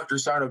 which Dr.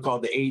 Sarno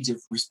called the age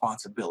of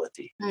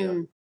responsibility.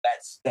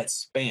 That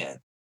span.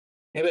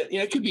 Yeah, but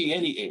it could be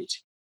any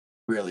age,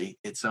 really,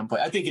 at some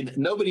point. I think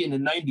nobody in the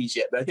 90s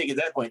yet, but I think at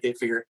that point they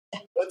figure,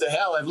 what the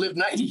hell? I've lived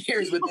 90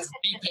 years with this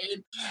knee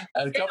pain.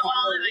 A couple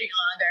more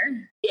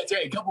longer. Yeah, that's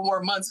right. A couple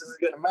more months is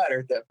going to matter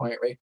at that point,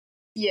 right?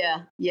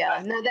 Yeah.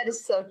 No, that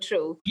is so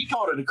true. He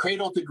called it a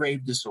cradle to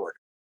grave disorder.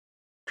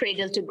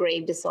 Cradle to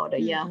grave disorder,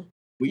 yeah.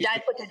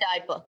 Diaper to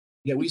diaper.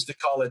 Yeah, we used to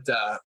call it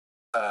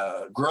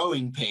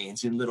growing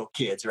pains in little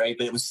kids, right?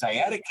 But it was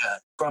sciatica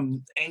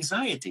from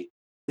anxiety.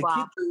 The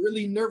kids are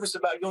really nervous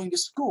about going to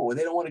school, and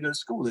they don't want to go to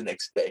school the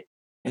next day.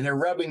 And they're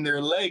rubbing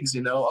their legs,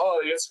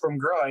 it's from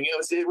growing. It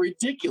was a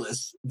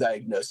ridiculous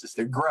diagnosis.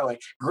 They're growing.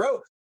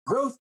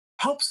 Growth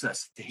helps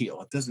us to heal.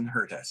 It doesn't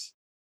hurt us.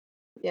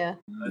 Yeah.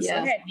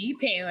 I had knee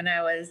pain when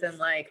I was in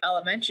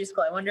elementary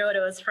school. I wonder what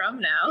it was from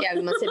now. Yeah,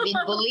 we must have been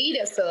bullied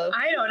or so.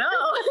 I don't know.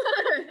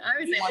 I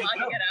was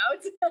blocking it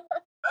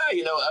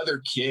out. Other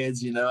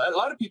kids, a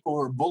lot of people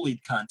who are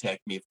bullied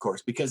contact me, of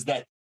course, because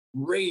that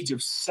rage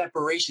of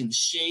separation,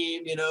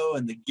 shame,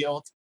 and the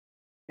guilt.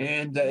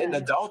 And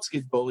adults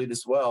get bullied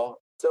as well.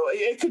 So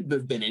it could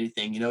have been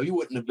anything, you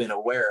wouldn't have been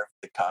aware of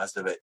the cause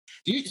of it.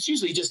 It's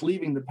usually just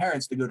leaving the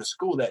parents to go to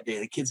school that day.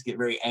 The kids get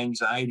very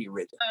anxiety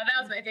ridden. Oh,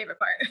 that was my favorite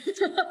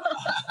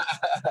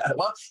part.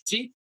 Well,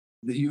 see,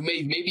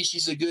 maybe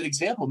she's a good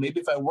example. Maybe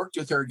if I worked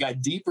with her,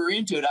 got deeper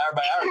into it hour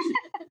by hour, she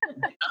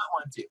might not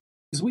want to.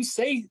 Because we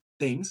say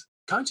things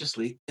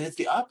consciously, and it's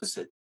the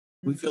opposite.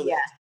 We feel the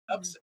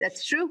opposite.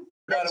 That's true.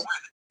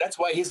 That's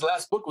why his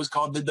last book was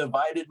called The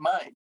Divided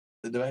Mind.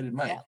 The Divided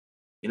Mind. Yeah.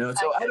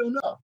 So I don't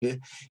know.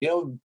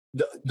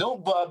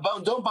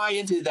 Don't buy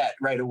into that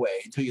right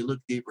away until you look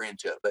deeper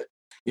into it. But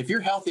if you're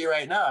healthy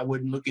right now, I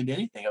wouldn't look into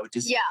anything. I would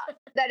just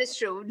that is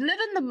true. Live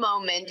in the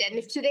moment, and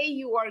if today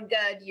you are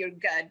good, you're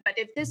good. But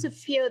if there's a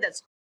fear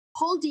that's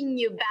holding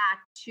you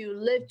back to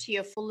live to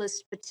your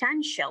fullest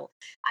potential,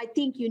 I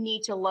think you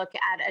need to look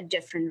at a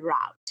different route.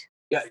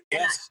 Yeah.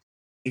 Yes.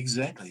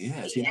 Exactly.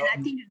 Yes. And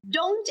I think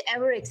don't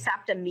ever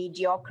accept a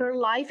mediocre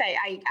life.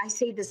 I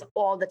say this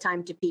all the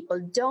time to people.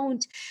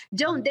 Don't.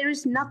 There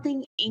is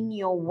nothing in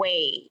your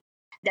way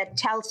that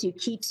tells you,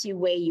 keeps you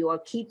where you are,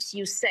 keeps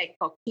you sick,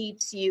 or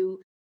keeps you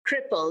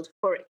crippled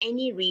for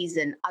any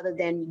reason other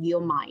than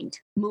your mind.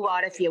 Move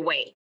out of your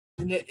way.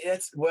 And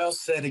it's well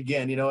said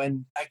again,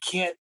 and I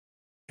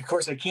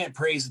can't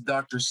praise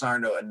Dr.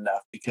 Sarno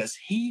enough, because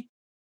he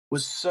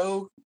was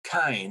so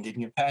kind and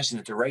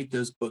compassionate to write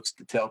those books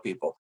to tell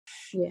people.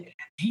 Yeah.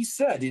 He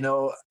said,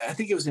 I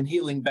think it was in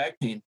Healing Back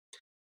Pain,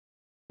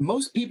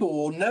 most people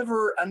will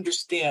never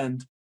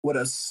understand what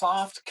a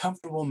soft,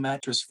 comfortable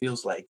mattress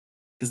feels like,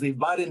 because they've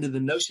bought into the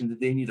notion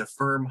that they need a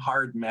firm,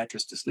 hard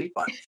mattress to sleep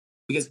on.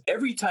 Because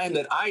every time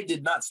that I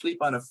did not sleep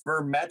on a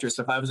firm mattress,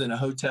 if I was in a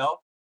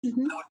hotel, I would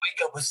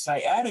wake up with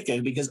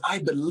sciatica because I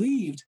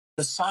believed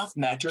the soft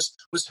mattress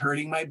was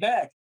hurting my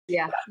back.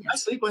 Yeah. I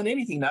sleep on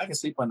anything now. I can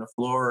sleep on the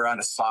floor or on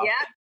a soft.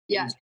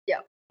 Yeah.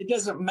 It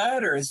doesn't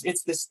matter.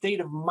 It's the state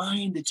of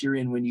mind that you're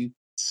in when you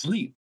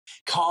sleep.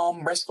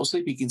 Calm, restful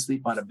sleep. You can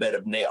sleep on a bed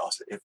of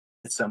nails if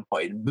at some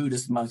point.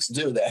 Buddhist monks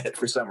do that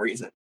for some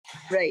reason.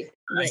 Right.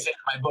 I said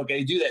in my book,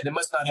 I do that. They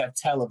must not have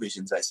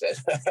televisions, I said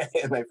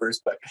in my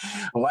first book.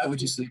 Why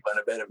would you sleep on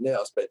a bed of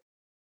nails? But,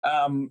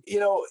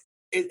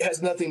 it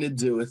has nothing to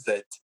do with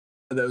it,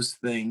 those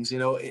things.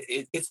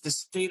 It's the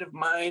state of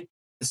mind,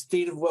 the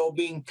state of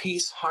well-being,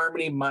 peace,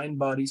 harmony, mind,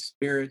 body,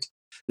 spirit,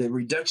 the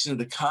reduction of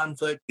the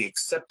conflict, the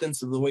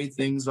acceptance of the way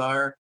things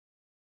are.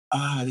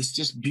 This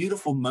just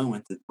beautiful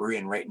moment that we're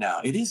in right now.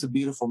 It is a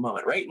beautiful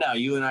moment. Right now,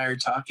 you and I are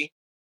talking.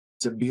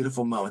 It's a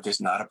beautiful moment. There's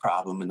not a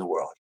problem in the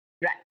world.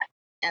 Right.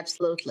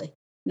 Absolutely.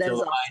 That is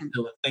awesome.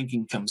 Until the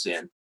thinking comes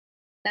in.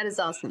 That is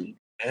awesome.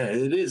 Yeah,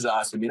 it is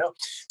awesome,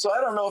 So I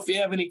don't know if you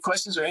have any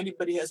questions or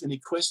anybody has any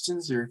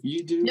questions, or if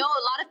you do. No, a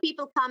lot of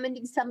people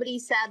commenting. Somebody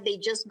said they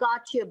just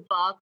got your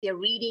book. They're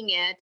reading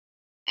it,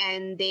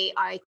 and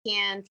I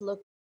can't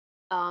look.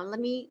 Let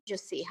me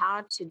just see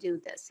how to do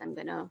this. I'm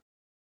going to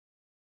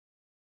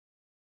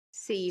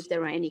see if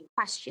there are any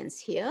questions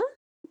here.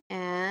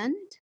 And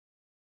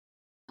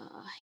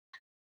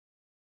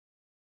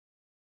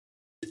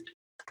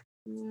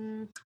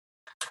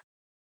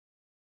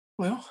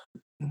well,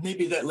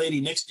 maybe that lady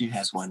next to you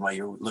has one while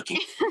you're looking.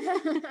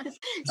 Let me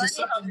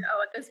help you out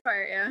with this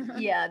part, yeah.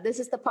 Yeah, this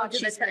is the part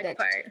she's good at.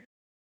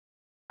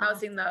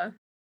 Mousing the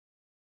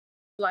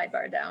slide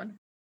bar down.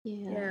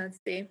 Yeah, let's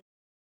see.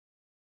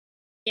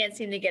 Can't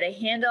seem to get a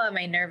handle on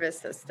my nervous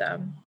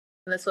system.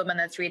 This woman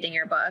that's reading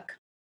your book.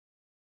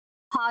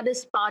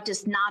 Hardest part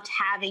is not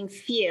having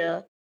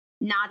fear,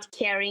 not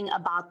caring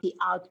about the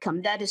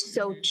outcome. That is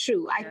so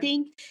true. I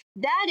think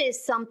that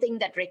is something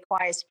that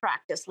requires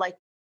practice, like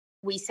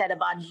we said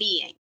about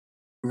being.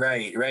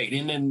 Right.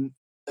 And then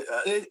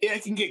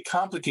it can get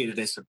complicated,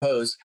 I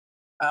suppose.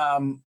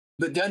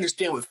 But to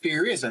understand what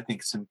fear is, I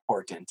think it's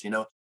important.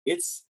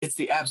 It's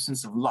the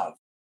absence of love.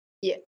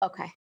 Yeah.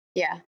 Okay.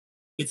 Yeah.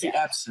 It's the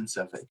absence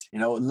of it.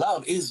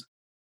 Love is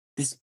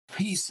this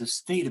peace of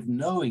state of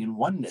knowing and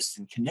oneness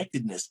and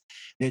connectedness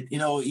that,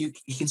 you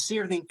can see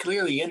everything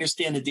clearly. You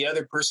understand that the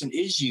other person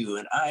is you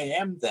and I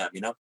am them.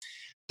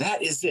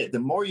 That is it. The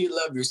more you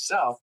love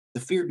yourself,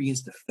 the fear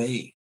begins to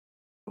fade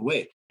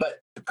away. But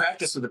the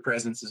practice of the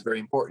presence is very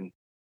important.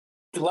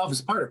 Love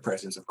is part of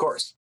presence, of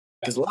course,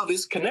 because love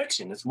is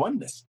connection. It's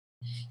oneness.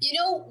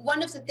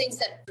 One of the things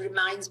that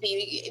reminds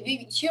me,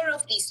 we hear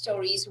of these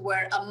stories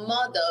where a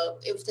mother,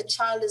 if the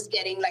child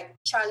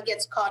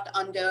gets caught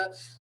under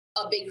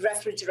a big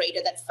refrigerator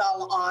that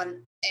fell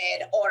on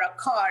it, or a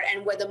car,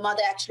 and where the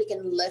mother actually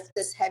can lift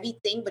this heavy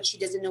thing, but she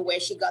doesn't know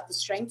where she got the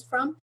strength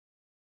from.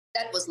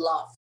 That was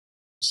love.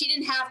 She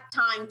didn't have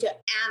time to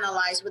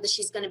analyze whether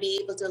she's going to be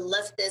able to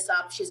lift this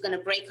up. She's going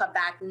to break her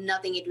back.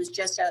 Nothing. It was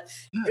just a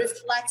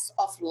reflex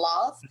of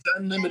love. It's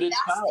unlimited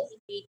power.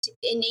 The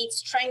innate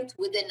strength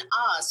within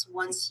us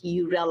once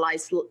you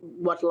realize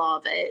what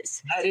love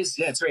is.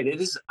 That's right. It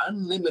is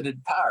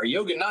unlimited power.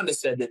 Yogananda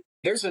said that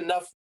there's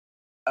enough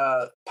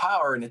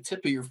power in the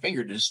tip of your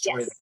finger to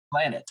destroy the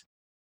planet.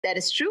 That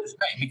is true. That's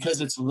right,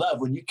 because it's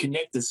love. When you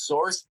connect the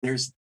source,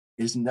 there's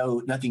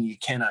nothing you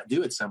cannot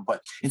do at some point.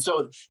 And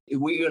so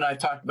you and I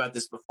talked about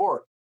this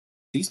before.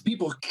 These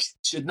people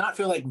should not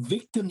feel like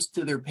victims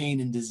to their pain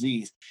and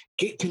disease.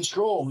 Get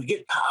control,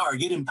 get power,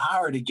 get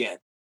empowered again.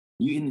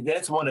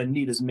 That's one of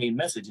Nita's main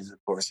messages, of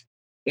course.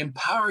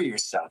 Empower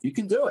yourself. You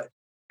can do it.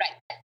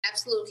 Right,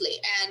 absolutely.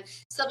 And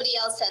somebody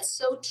else said,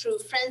 so true.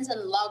 Friends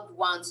and loved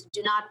ones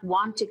do not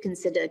Want to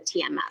consider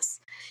TMS.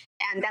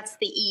 And that's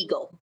the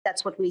ego.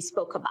 That's what we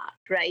spoke about,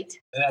 right?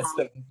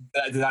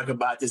 I talk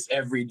about this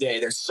every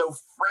day. They're so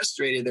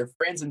frustrated. Their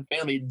friends and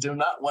family do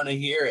not want to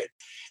hear it.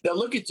 They'll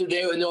look at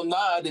you and they'll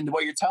nod into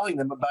what you're telling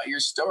them about your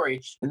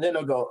story. And then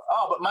they'll go,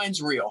 oh, but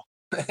mine's real.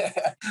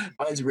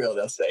 Mine's real,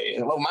 they'll say.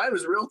 Well, mine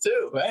was real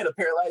too. I had a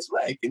paralyzed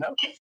leg,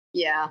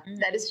 Yeah,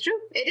 that is true.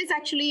 It is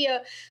actually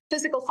a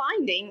physical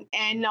finding.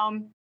 And,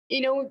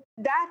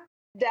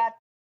 that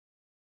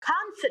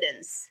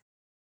confidence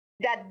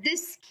that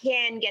this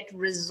can get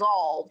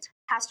resolved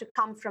has to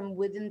come from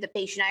within the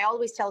patient. I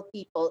always tell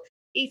people,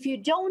 if you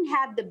don't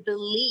have the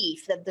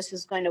belief that this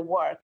is going to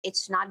work,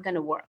 it's not going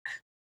to work.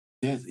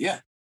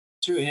 Yeah,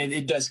 true. And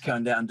it does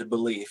come down to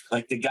belief.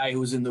 Like the guy who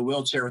was in the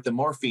wheelchair with the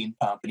morphine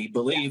pump, and he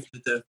believed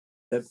that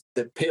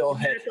the pill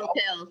had helped.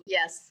 Pill,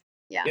 yes.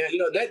 Yeah.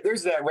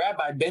 There's that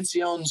Rabbi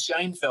Ben-Zion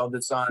Scheinfeld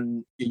that's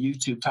on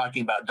YouTube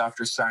talking about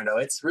Dr. Sarno.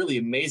 It's really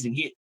amazing.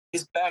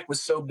 His back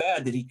was so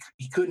bad that he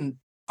couldn't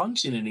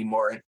function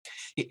anymore.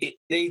 The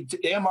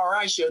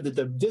MRI showed that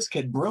the disc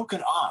had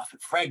broken off,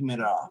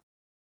 fragmented off.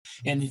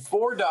 And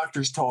 4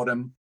 doctors told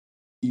him,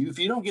 if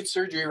you don't get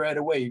surgery right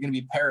away, you're going to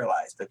be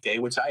paralyzed, okay?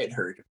 Which I had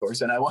heard, of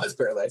course, and I was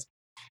paralyzed.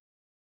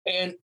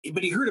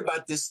 But he heard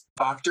about this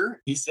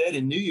doctor, he said,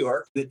 in New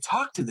York that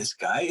talked to this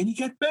guy, and he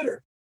got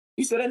better.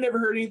 He said, I never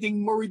heard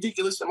anything more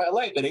ridiculous in my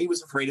life, and he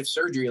was afraid of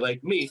surgery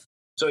like me.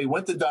 So he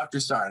went to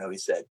Dr. Sarno, he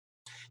said.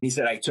 He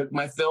said, I took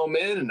my film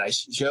in, and I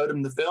showed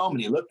him the film,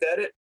 and he looked at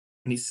it,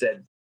 and he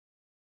said,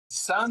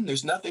 son,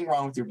 there's nothing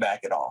wrong with your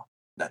back at all.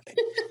 Nothing.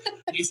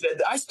 He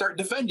said, I start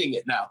defending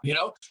it now,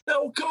 No,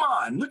 come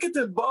on. Look at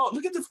the ball.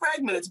 Look at the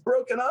fragment. It's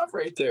broken off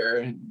right there.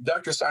 And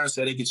Dr. Sarno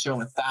said he could show him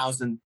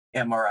 1,000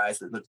 MRIs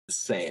that looked the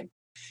same.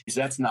 He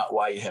said, that's not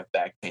why you have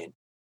back pain.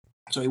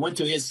 So he went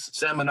to his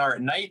seminar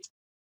at night,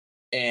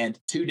 and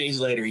 2 days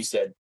later, he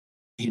said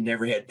he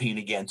never had pain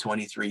again,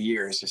 23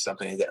 years or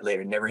something like that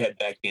later, never had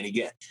back pain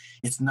again.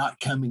 It's not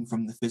coming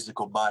from the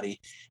physical body.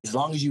 As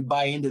long as you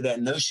buy into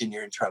that notion,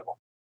 you're in trouble.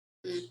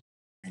 You're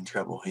in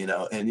trouble, and,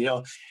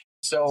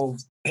 so,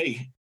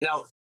 hey,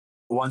 now,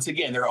 once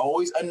again, there are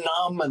always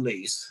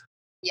anomalies.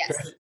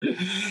 Yes.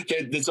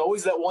 There's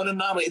always that one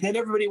anomaly. And then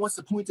everybody wants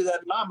to point to that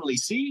anomaly.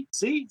 See,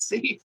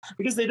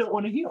 because they don't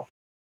want to heal.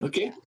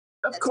 Okay.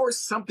 Of course,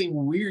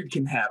 something weird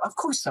can happen.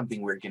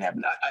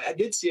 I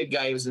did see a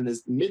guy who was in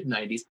his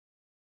mid-90s.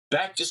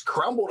 Back just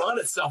crumbled on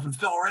itself and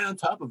fell right on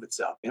top of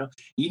itself. They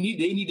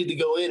needed to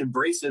go in and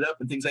brace it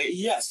up and things like that.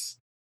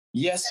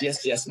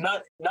 Yes.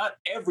 Not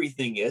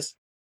everything is.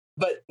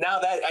 But now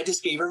that I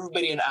just gave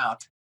everybody an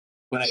out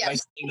when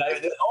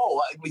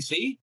we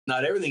see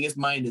not everything is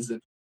mine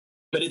isn't,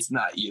 but it's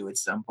not you at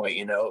some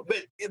point,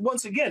 But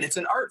once again, it's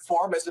an art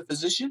form as a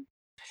physician,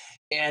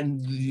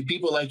 and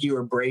people like you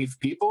are brave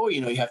people.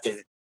 You have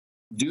to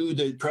do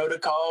the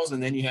protocols,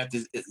 and then you have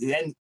to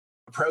then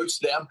approach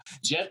them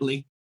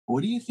gently.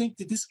 What do you think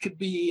that this could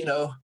be?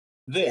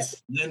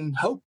 This, then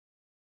hope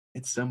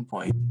at some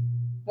point.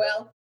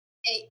 Well,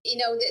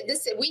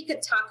 this we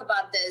could talk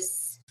about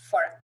this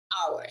for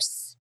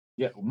hours.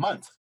 Yeah,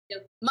 months.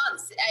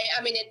 Months.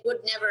 I mean, it would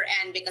never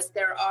end because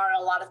there are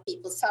a lot of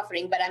people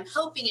suffering, but I'm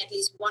hoping at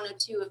least 1 or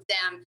 2 of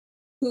them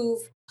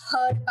who've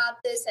heard about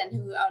this and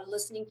who are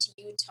listening to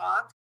you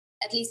talk,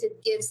 at least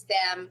it gives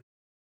them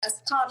a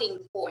starting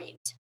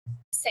point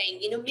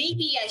saying,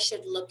 maybe I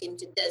should look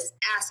into this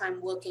as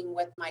I'm working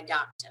with my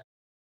doctor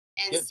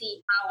and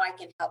see how I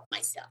can help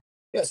myself.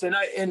 Yes.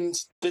 And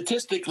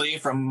statistically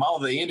from all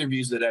the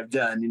interviews that I've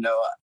done,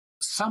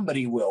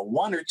 somebody will,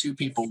 1 or 2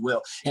 people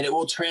will, and it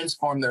will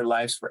transform their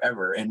lives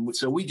forever. And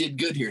so we did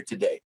good here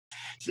today.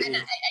 And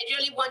I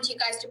really want you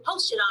guys to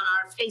post it on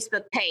our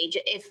Facebook page.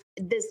 If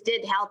this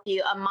did help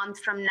you a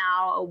month from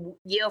now,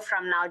 a year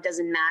from now, it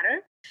doesn't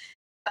matter.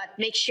 But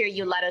make sure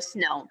you let us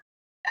know.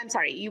 I'm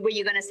sorry, were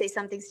you going to say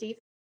something, Steve?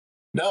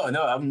 No,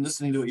 I'm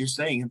listening to what you're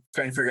saying. I'm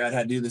trying to figure out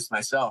how to do this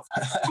myself.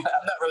 I'm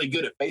not really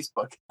good at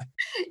Facebook.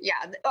 Yeah.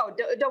 Oh,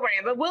 don't worry.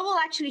 But we will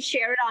actually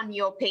share it on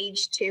your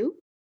page too.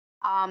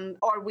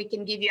 Or we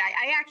can give you,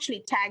 I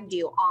actually tagged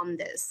you on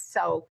this.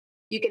 So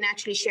you can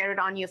actually share it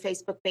on your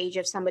Facebook page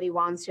if somebody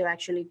wants to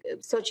actually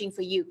searching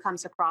for you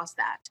comes across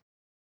that.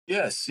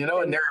 Yes.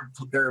 And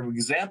there are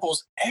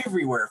examples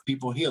everywhere of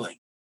people healing.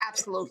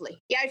 Absolutely.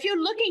 Yeah. If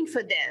you're looking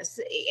for this,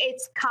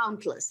 it's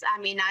countless. I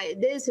mean,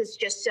 this is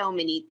just so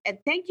many. And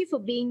thank you for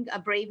being a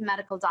brave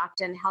medical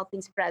doctor and helping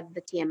spread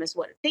the TMS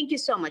word. Thank you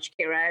so much,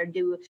 Kira. I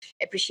do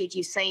appreciate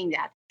you saying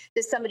that.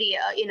 There's somebody,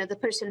 the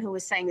person who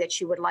was saying that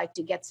she would like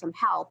to get some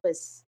help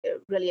is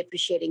really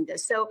appreciating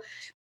this. So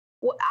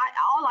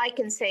all I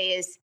can say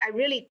is I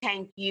really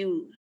thank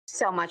you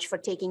so much for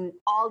taking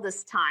all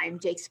this time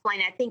to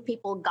explain. I think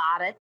people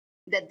got it,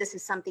 that this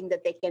is something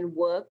that they can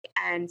work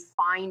and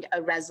find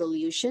a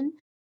resolution.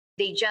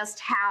 They just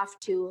have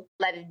to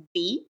let it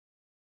be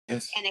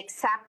Yes. and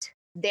accept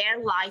their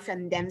life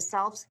and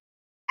themselves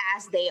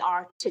as they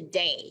are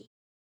today.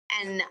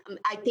 And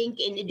I think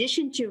in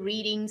addition to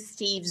reading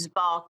Steve's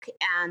book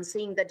and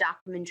seeing the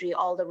documentary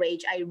All the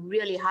Rage, I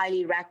really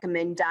highly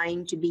recommend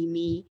Dying to Be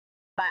Me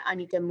by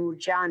Anita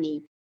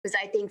Moorjani, because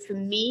I think for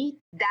me,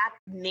 that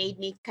made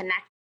me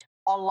connect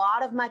a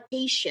lot of my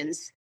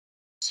patients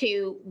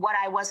to what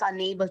I was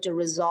unable to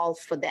resolve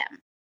for them.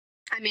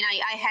 I mean,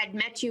 I had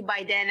met you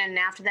by then, and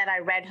after that, I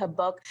read her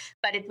book,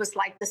 but it was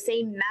like the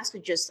same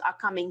messages are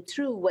coming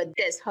through with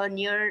this, her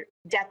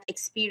near-death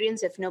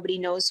experience, if nobody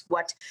knows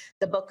what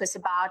the book is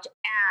about,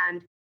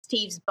 and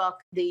Steve's book,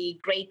 The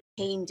Great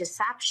Pain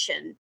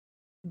Deception.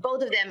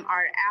 Both of them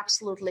are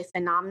absolutely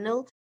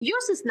phenomenal.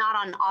 Yours is not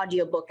on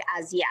audiobook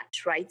as yet,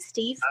 right,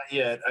 Steve? Not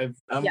yet.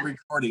 I'm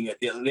recording it.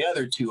 The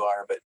other two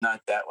are, but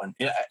not that one.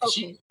 Yeah,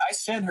 Okay. I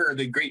sent her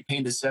The Great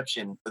Pain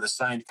Deception for the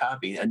signed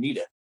copy,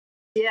 Anita.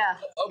 Yeah.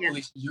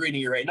 Hopefully she's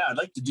reading it right now. I'd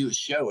like to do a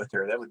show with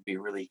her. That would be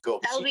really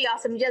cool. That would be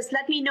awesome. Just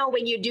let me know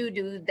when you do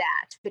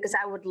that, because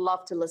I would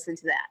love to listen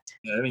to that.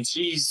 Yeah, I mean,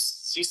 she's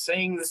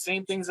saying the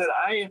same things that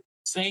I am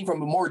saying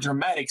from a more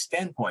dramatic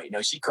standpoint. You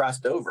know, she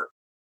crossed over.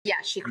 Yeah,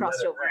 she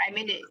crossed over. I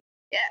mean,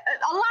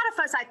 a lot of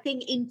us, I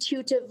think,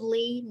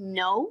 intuitively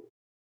know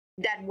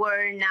that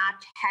we're not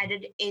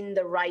headed in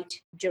the right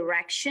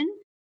direction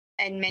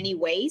in many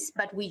ways,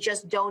 but we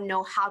just don't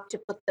know how to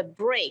put the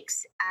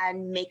brakes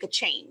and make a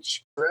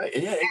change. Right.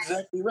 Yeah,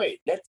 exactly right.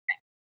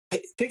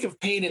 Think of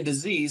pain and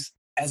disease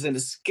as an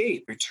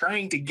escape. You're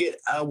trying to get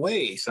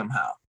away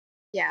somehow.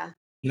 Yeah.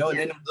 You know, and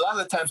then a lot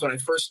of the times when I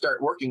first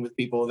start working with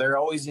people, they're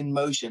always in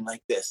motion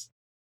like this.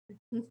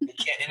 And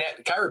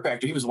that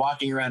chiropractor, he was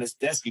walking around his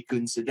desk. He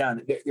couldn't sit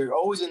down. They're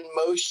always in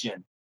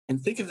motion.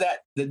 And think of that,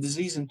 the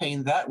disease and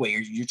pain that way.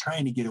 You're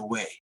trying to get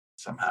away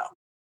somehow.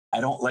 I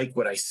don't like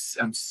what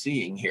I'm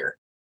seeing here.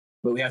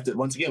 But we have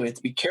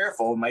to be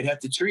careful. We might have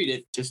to treat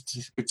it just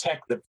to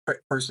protect the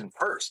person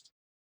first.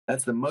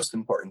 That's the most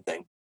important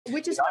thing.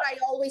 Which is what I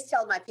always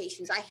tell my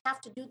patients. I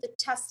have to do the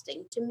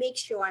testing to make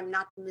sure I'm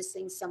not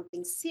missing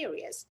something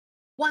serious.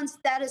 Once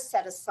that is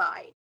set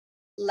aside,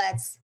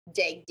 let's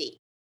dig deep.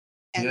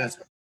 And Yes. that's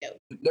what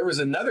we do. There was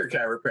another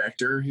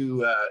chiropractor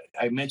who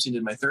I mentioned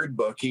in my third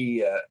book.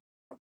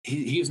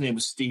 His name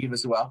was Steve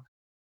as well.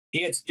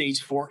 He had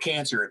stage 4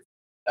 cancer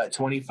at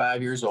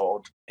 25 years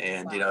old,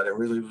 and Wow. you know there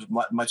really was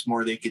much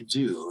more they could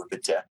do.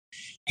 But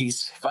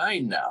he's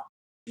fine now.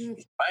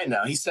 He's fine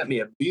now. He sent me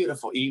a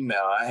beautiful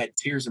email. I had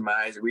tears in my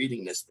eyes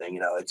reading this thing. You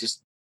know, it's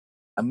just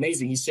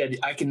amazing. He said,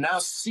 "I can now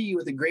see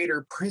with a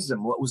greater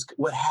prism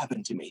what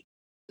happened to me."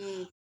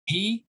 Mm.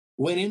 He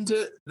went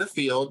into the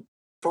field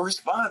for his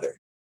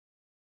father.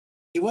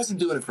 He wasn't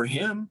doing it for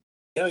him.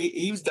 You know,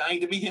 he was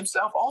dying to be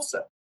himself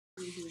also.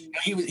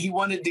 Mhm. He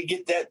wanted to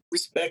get that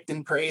respect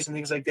and praise and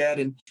things like that.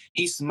 And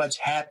he's much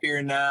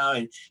happier now,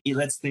 and he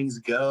lets things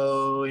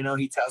go. You know,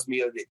 he tells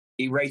me,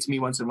 he writes me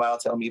once in a while,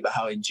 telling me about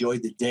how he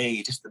enjoyed the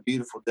day, just a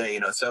beautiful day, you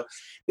know. So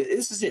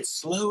this is it.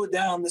 Slow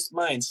down this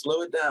mind,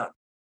 slow it down.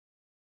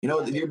 You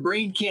know, your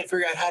brain can't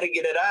figure out how to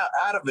get it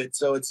out of it.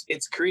 So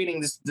it's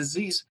creating this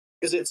disease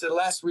because it's a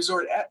last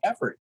resort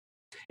effort.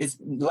 It's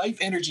life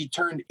energy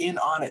turned in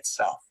on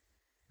itself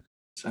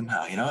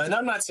somehow, you know. And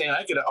I'm not saying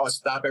I could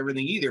stop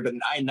everything either, but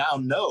I now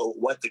know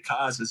what the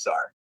causes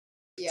are.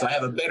 So I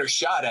have a better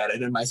shot at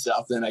it in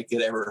myself than I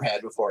could ever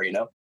had before, you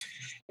know.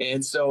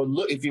 And so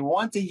look, if you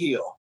want to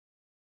heal,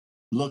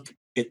 look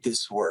at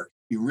this work.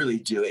 You really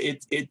do.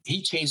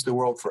 He changed the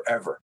world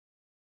forever.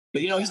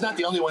 But, you know, he's not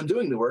the only one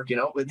doing the work, you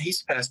know, but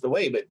he's passed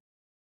away. But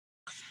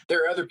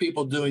there are other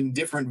people doing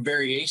different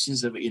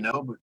variations of it, you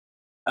know. But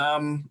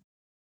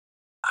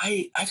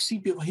I've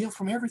seen people heal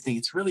from everything.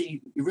 It's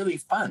really, really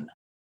fun.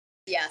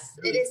 Yes,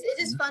 it is. It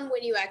is fun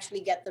when you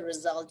actually get the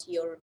result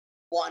you're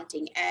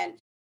wanting. And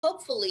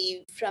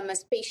hopefully, from a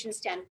patient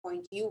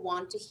standpoint, you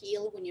want to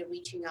heal when you're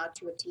reaching out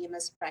to a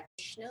TMS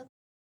practitioner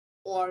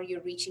or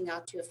you're reaching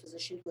out to a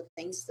physician who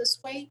thinks this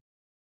way.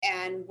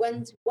 And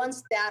once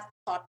that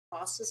thought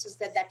process is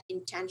that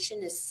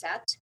intention is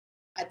set,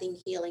 I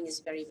think healing is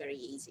very, very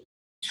easy.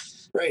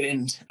 Right.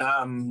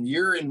 And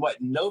you're in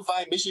what,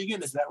 Novi,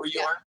 Michigan? Is that where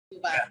you are?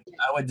 Yeah.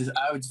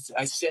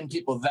 I send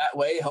people that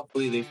way.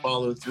 Hopefully they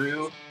follow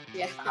through.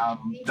 Yeah.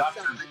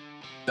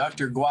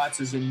 Dr. Gwatz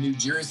is in New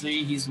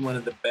Jersey. He's one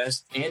of the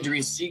best.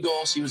 Andrea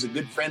Siegel, she was a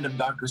good friend of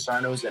Dr.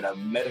 Sarno's and a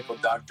medical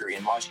doctor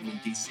in Washington,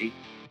 D.C.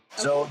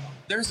 So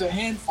there's a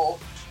handful,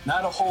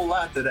 not a whole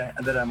lot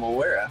that I'm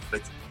aware of,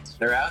 but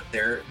they're out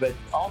there. But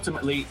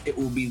ultimately, it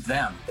will be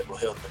them that will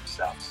heal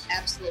themselves.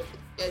 Absolutely.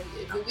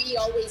 We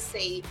always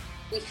say,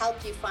 we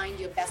help you find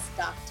your best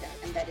doctor,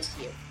 and that is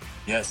you.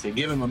 Yes, they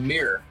give him a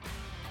mirror.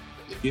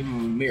 Give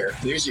him a mirror.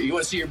 You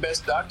want to see your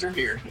best doctor?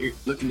 Here,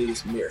 look into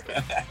this mirror.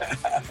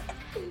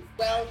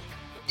 Well,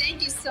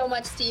 thank you so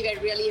much, Steve.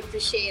 I really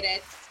appreciate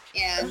it.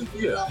 And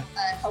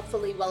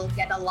hopefully we'll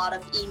get a lot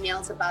of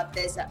emails about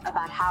this,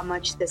 About how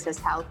much this has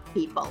helped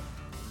people.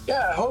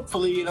 Yeah,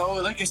 hopefully, you know,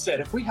 like I said,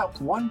 if we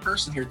helped one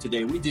person here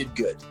today, we did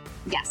good.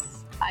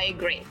 Yes, I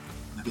agree.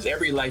 Because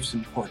every life's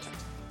important.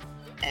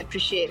 I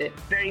appreciate it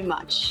very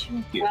much.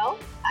 Thank you. Well,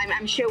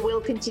 I'm sure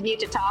we'll continue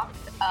to talk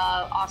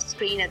off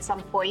screen at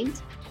some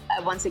point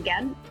once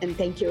again. And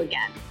thank you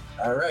again.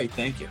 All right.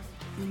 Thank you.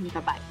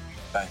 Bye-bye.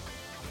 Bye.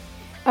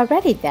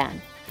 Alrighty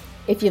then.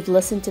 If you've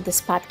listened to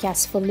this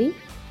podcast fully,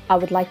 I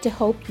would like to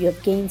hope you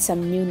have gained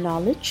some new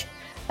knowledge,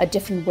 a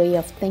different way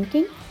of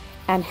thinking,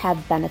 and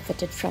have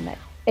benefited from it.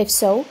 If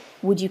so,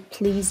 would you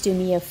please do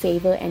me a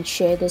favor and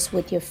share this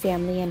with your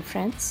family and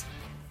friends?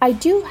 I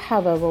do,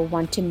 however,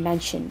 want to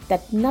mention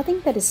that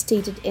nothing that is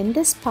stated in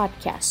this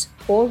podcast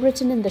or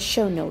written in the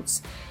show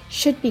notes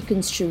should be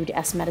construed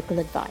as medical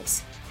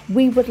advice.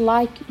 We would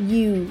like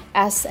you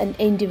as an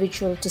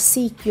individual to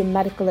seek your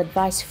medical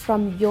advice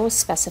from your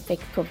specific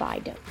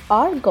provider.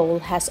 Our goal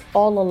has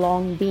all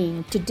along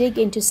been to dig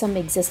into some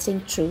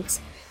existing truths,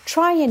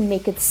 try and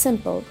make it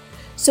simple,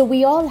 so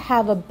we all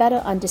have a better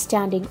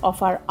understanding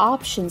of our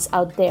options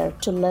out there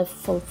to live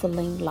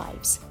fulfilling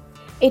lives.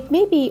 It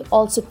may be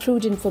also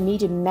prudent for me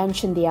to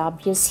mention the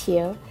obvious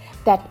here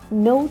that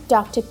no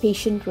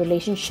doctor-patient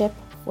relationship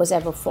was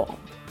ever formed.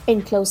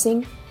 In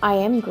closing, I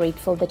am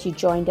grateful that you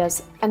joined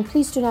us, and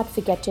please do not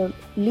forget to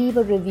leave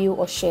a review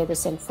or share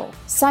this info.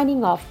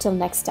 Signing off till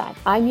next time,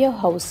 I'm your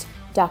host,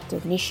 Dr.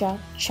 Nisha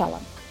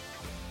Chalam.